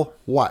real?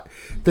 What?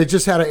 They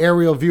just had an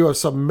aerial view of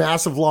some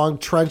massive long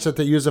trench that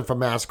they're using for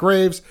mass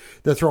graves.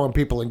 They're throwing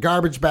people in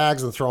garbage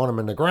bags and throwing them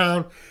in the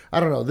ground. I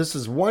don't know. This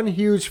is one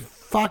huge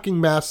fucking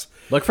mess.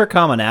 Look for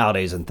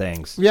commonalities and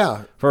things.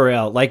 Yeah. For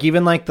real. Like,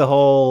 even like the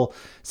whole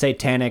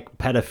satanic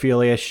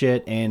pedophilia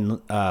shit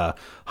in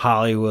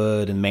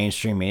Hollywood and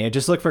mainstream media.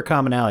 Just look for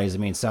commonalities. I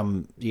mean,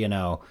 some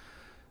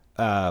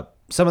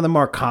of the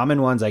more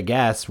common ones, I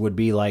guess, would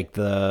be like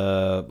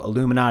the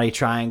Illuminati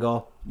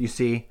triangle you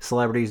see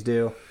celebrities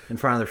do in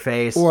front of their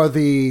face. Or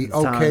the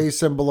OK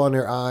symbol on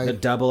their eye. The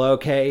double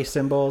OK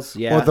symbols,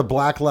 yeah. Or the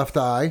black left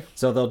eye.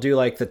 So they'll do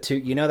like the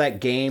two, that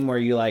game where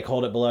you like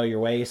hold it below your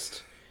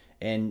waist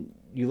and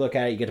you look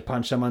at it, you get to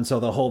punch someone. So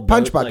they'll hold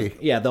punch buggy.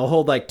 They'll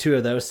hold like two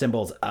of those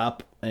symbols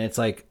up, and it's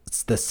like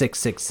it's the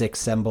 666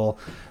 symbol,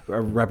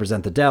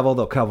 represent the devil.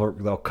 They'll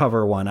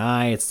cover one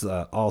eye. It's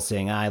the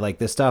all-seeing eye. Like,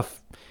 this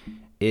stuff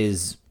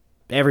is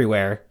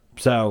everywhere.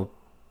 So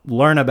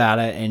learn about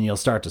it, and you'll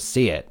start to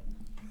see it.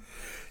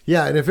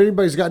 Yeah, and if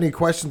anybody's got any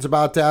questions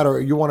about that, or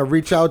you want to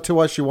reach out to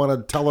us, you want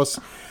to tell us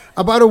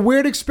about a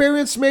weird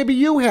experience maybe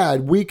you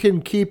had, we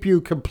can keep you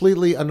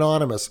completely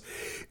anonymous.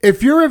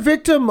 If you're a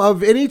victim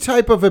of any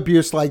type of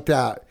abuse like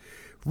that,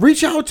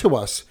 reach out to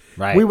us.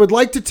 Right. We would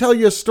like to tell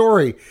you a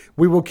story.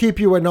 We will keep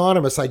you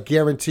anonymous. I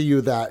guarantee you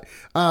that.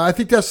 I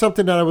think that's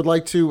something that I would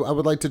like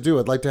to do.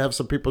 I'd like to have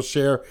some people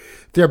share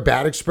their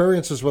bad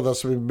experiences with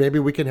us. I mean, maybe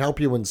we can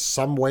help you in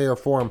some way or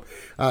form.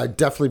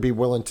 Definitely be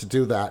willing to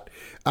do that.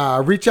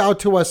 Reach out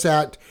to us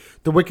at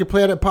the Wicked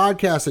Planet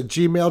Podcast at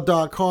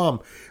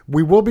gmail.com.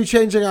 We will be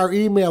changing our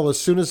email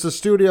as soon as the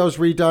studio's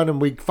redone and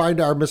we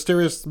find our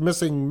mysterious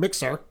missing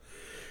mixer.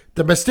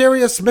 The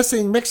mysterious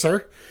missing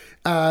mixer.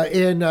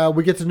 And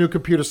we get the new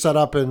computer set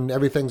up and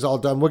everything's all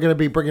done. We're going to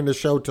be bringing the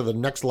show to the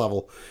next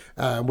level.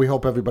 We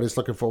hope everybody's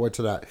looking forward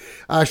to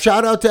that.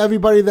 Shout out to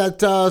everybody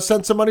that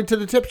sent some money to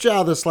the tip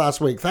jar this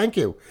last week. Thank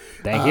you.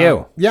 Thank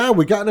you. Yeah,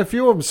 we gotten a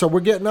few of them, so we're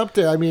getting up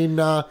there. I mean,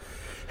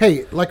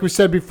 hey, like we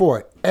said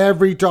before,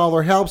 every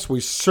dollar helps. We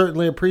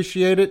certainly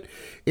appreciate it.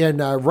 And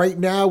right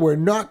now, we're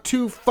not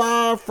too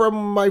far from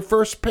my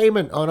first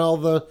payment on all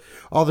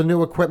the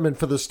new equipment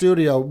for the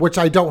studio, which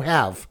I don't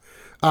have.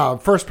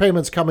 First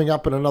payment's coming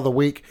up in another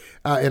week,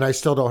 and I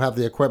still don't have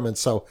the equipment.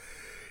 So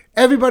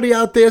everybody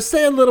out there,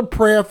 say a little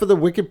prayer for the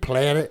Wicked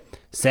Planet.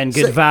 Send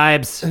good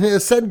vibes.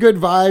 Send good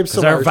vibes.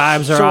 So our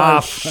vibes are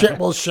off. Shit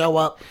will show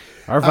up.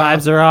 Our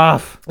vibes are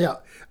off. Yeah.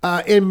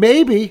 And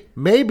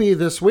maybe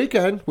this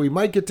weekend, we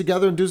might get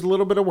together and do a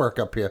little bit of work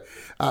up here.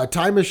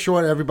 Time is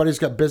short. Everybody's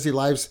got busy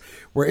lives.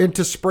 We're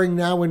into spring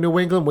now in New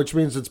England, which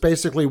means it's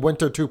basically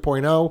winter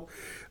 2.0.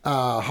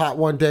 Hot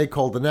one day,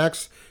 cold the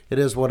next. It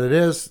is what it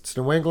is. It's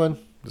New England.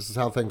 This is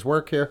how things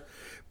work here.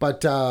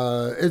 But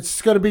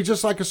it's going to be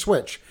just like a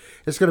switch.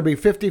 It's going to be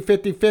 50,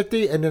 50,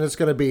 50, and then it's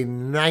going to be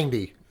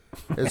 90.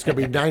 It's going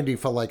to be 90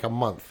 for like a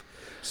month.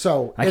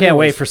 So I can't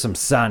wait for some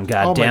sun,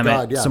 God damn it.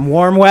 God, yeah. Some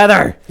warm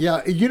weather.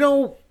 Yeah,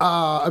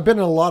 I've been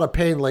in a lot of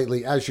pain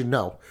lately, as you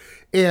know.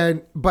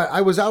 But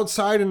I was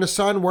outside in the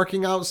sun,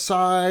 working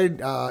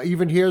outside.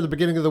 Even here at the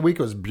beginning of the week,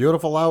 it was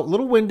beautiful out. A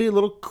little windy, a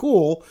little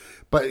cool,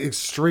 but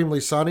extremely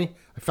sunny.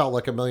 I felt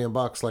like $1 million,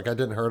 like I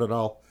didn't hurt at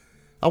all.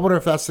 I wonder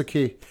if that's the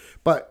key.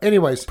 But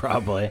anyways.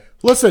 Probably.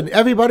 Listen,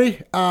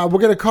 everybody, we're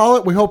going to call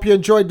it. We hope you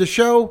enjoyed the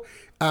show.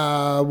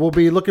 We'll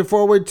be looking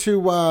forward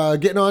to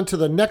getting on to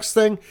the next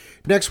thing.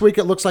 Next week,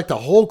 it looks like the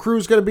whole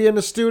crew's going to be in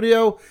the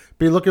studio.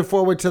 Be looking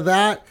forward to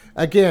that.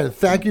 Again,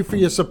 thank you for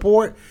your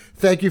support.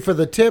 Thank you for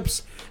the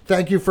tips.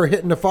 Thank you for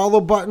hitting the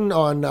follow button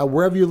on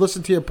wherever you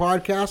listen to your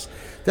podcast.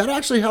 That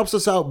actually helps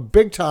us out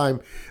big time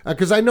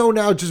because I know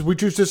now we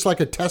do just like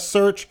a test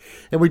search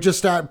and we just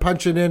start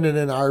punching in and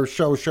then our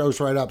show shows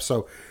right up.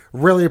 So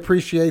really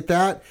appreciate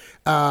that.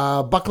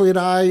 Buckley and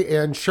I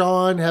and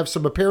Sean have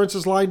some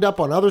appearances lined up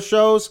on other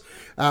shows.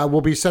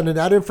 We'll be sending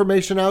that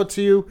information out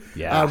to you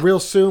real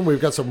soon.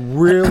 We've got some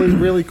really,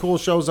 really cool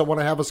shows that want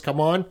to have us come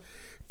on.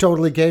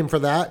 Totally game for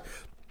that.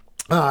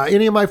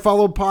 Any of my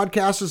fellow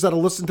podcasters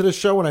that'll listen to this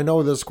show, and I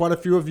know there's quite a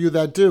few of you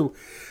that do,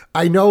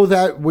 I know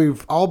that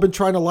we've all been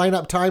trying to line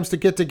up times to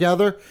get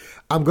together.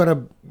 I'm going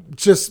to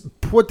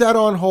just put that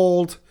on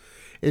hold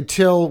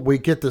until we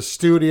get the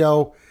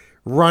studio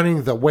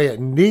running the way it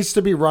needs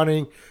to be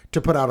running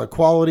to put out a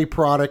quality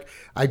product.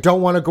 I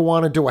don't want to go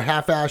on and do a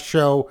half-ass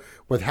show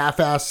with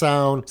half-ass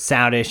sound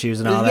issues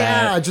and all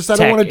that. Yeah, I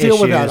don't want to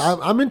deal with that.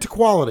 I'm into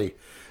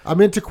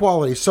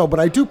quality. So, but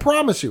I do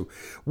promise you,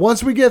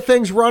 once we get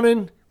things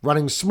running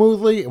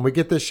smoothly and we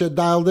get this shit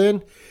dialed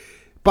in,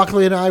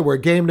 Buckley and I, we're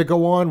game to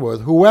go on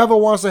with whoever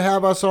wants to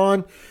have us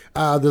on.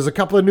 There's a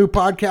couple of new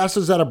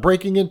podcasters that are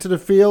breaking into the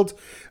field.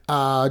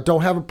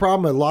 Don't have a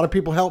problem. A lot of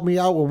people helped me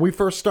out when we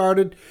first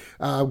started.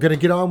 I'm going to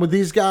get on with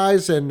these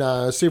guys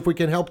and see if we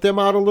can help them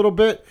out a little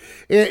bit.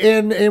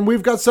 And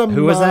we've got some...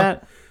 Who was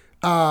that?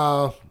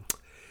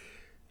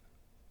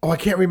 I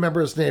can't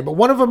remember his name, but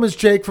one of them is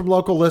Jake from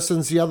Local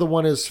Listens. The other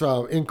one is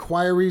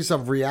Inquiries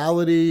of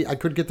Reality. I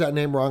could get that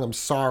name wrong. I'm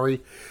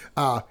sorry.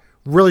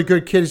 Really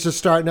good kid. He's just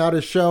starting out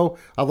his show.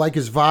 I like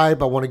his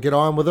vibe. I want to get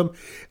on with him.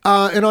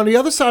 And on the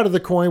other side of the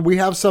coin, we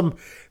have some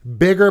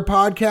bigger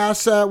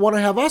podcasts that want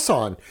to have us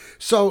on.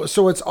 So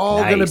it's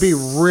all going to be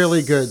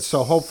really good.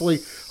 So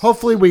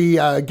hopefully we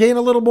gain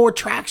a little more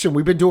traction.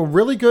 We've been doing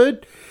really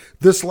good.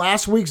 This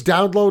last week's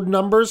download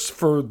numbers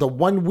for the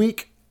 1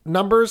 week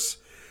numbers,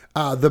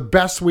 the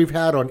best we've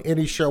had on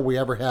any show we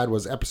ever had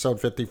was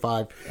episode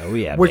 55. Oh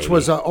yeah, which baby.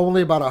 was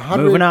only about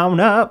 100. Moving on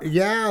up.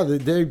 Yeah,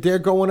 they're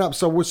going up.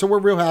 So we're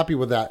real happy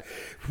with that,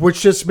 which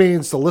just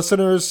means the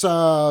listeners,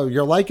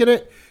 you're liking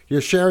it,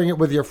 you're sharing it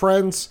with your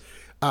friends,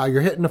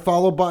 you're hitting the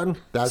follow button.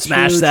 That's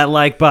Smash huge. that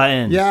like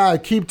button. Yeah,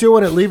 keep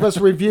doing it. Leave us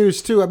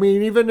reviews too. I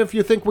mean, even if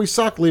you think we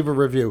suck, leave a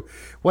review.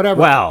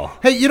 Whatever. Wow.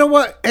 Hey, you know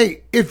what?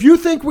 Hey, if you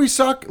think we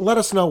suck, let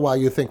us know why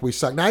you think we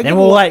suck. Now, And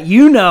we'll let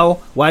you know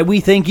why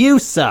we think you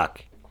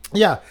suck.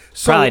 Yeah.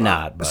 So, Probably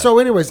not, but- So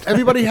anyways,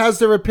 everybody has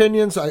their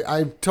opinions.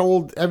 I've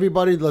told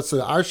everybody,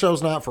 listen, our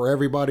show's not for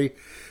everybody,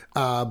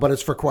 but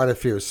it's for quite a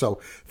few. So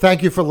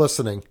thank you for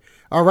listening.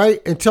 All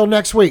right. Until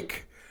next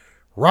week,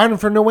 Ron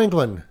from New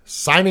England,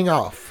 signing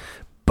off.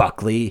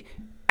 Buckley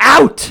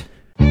out.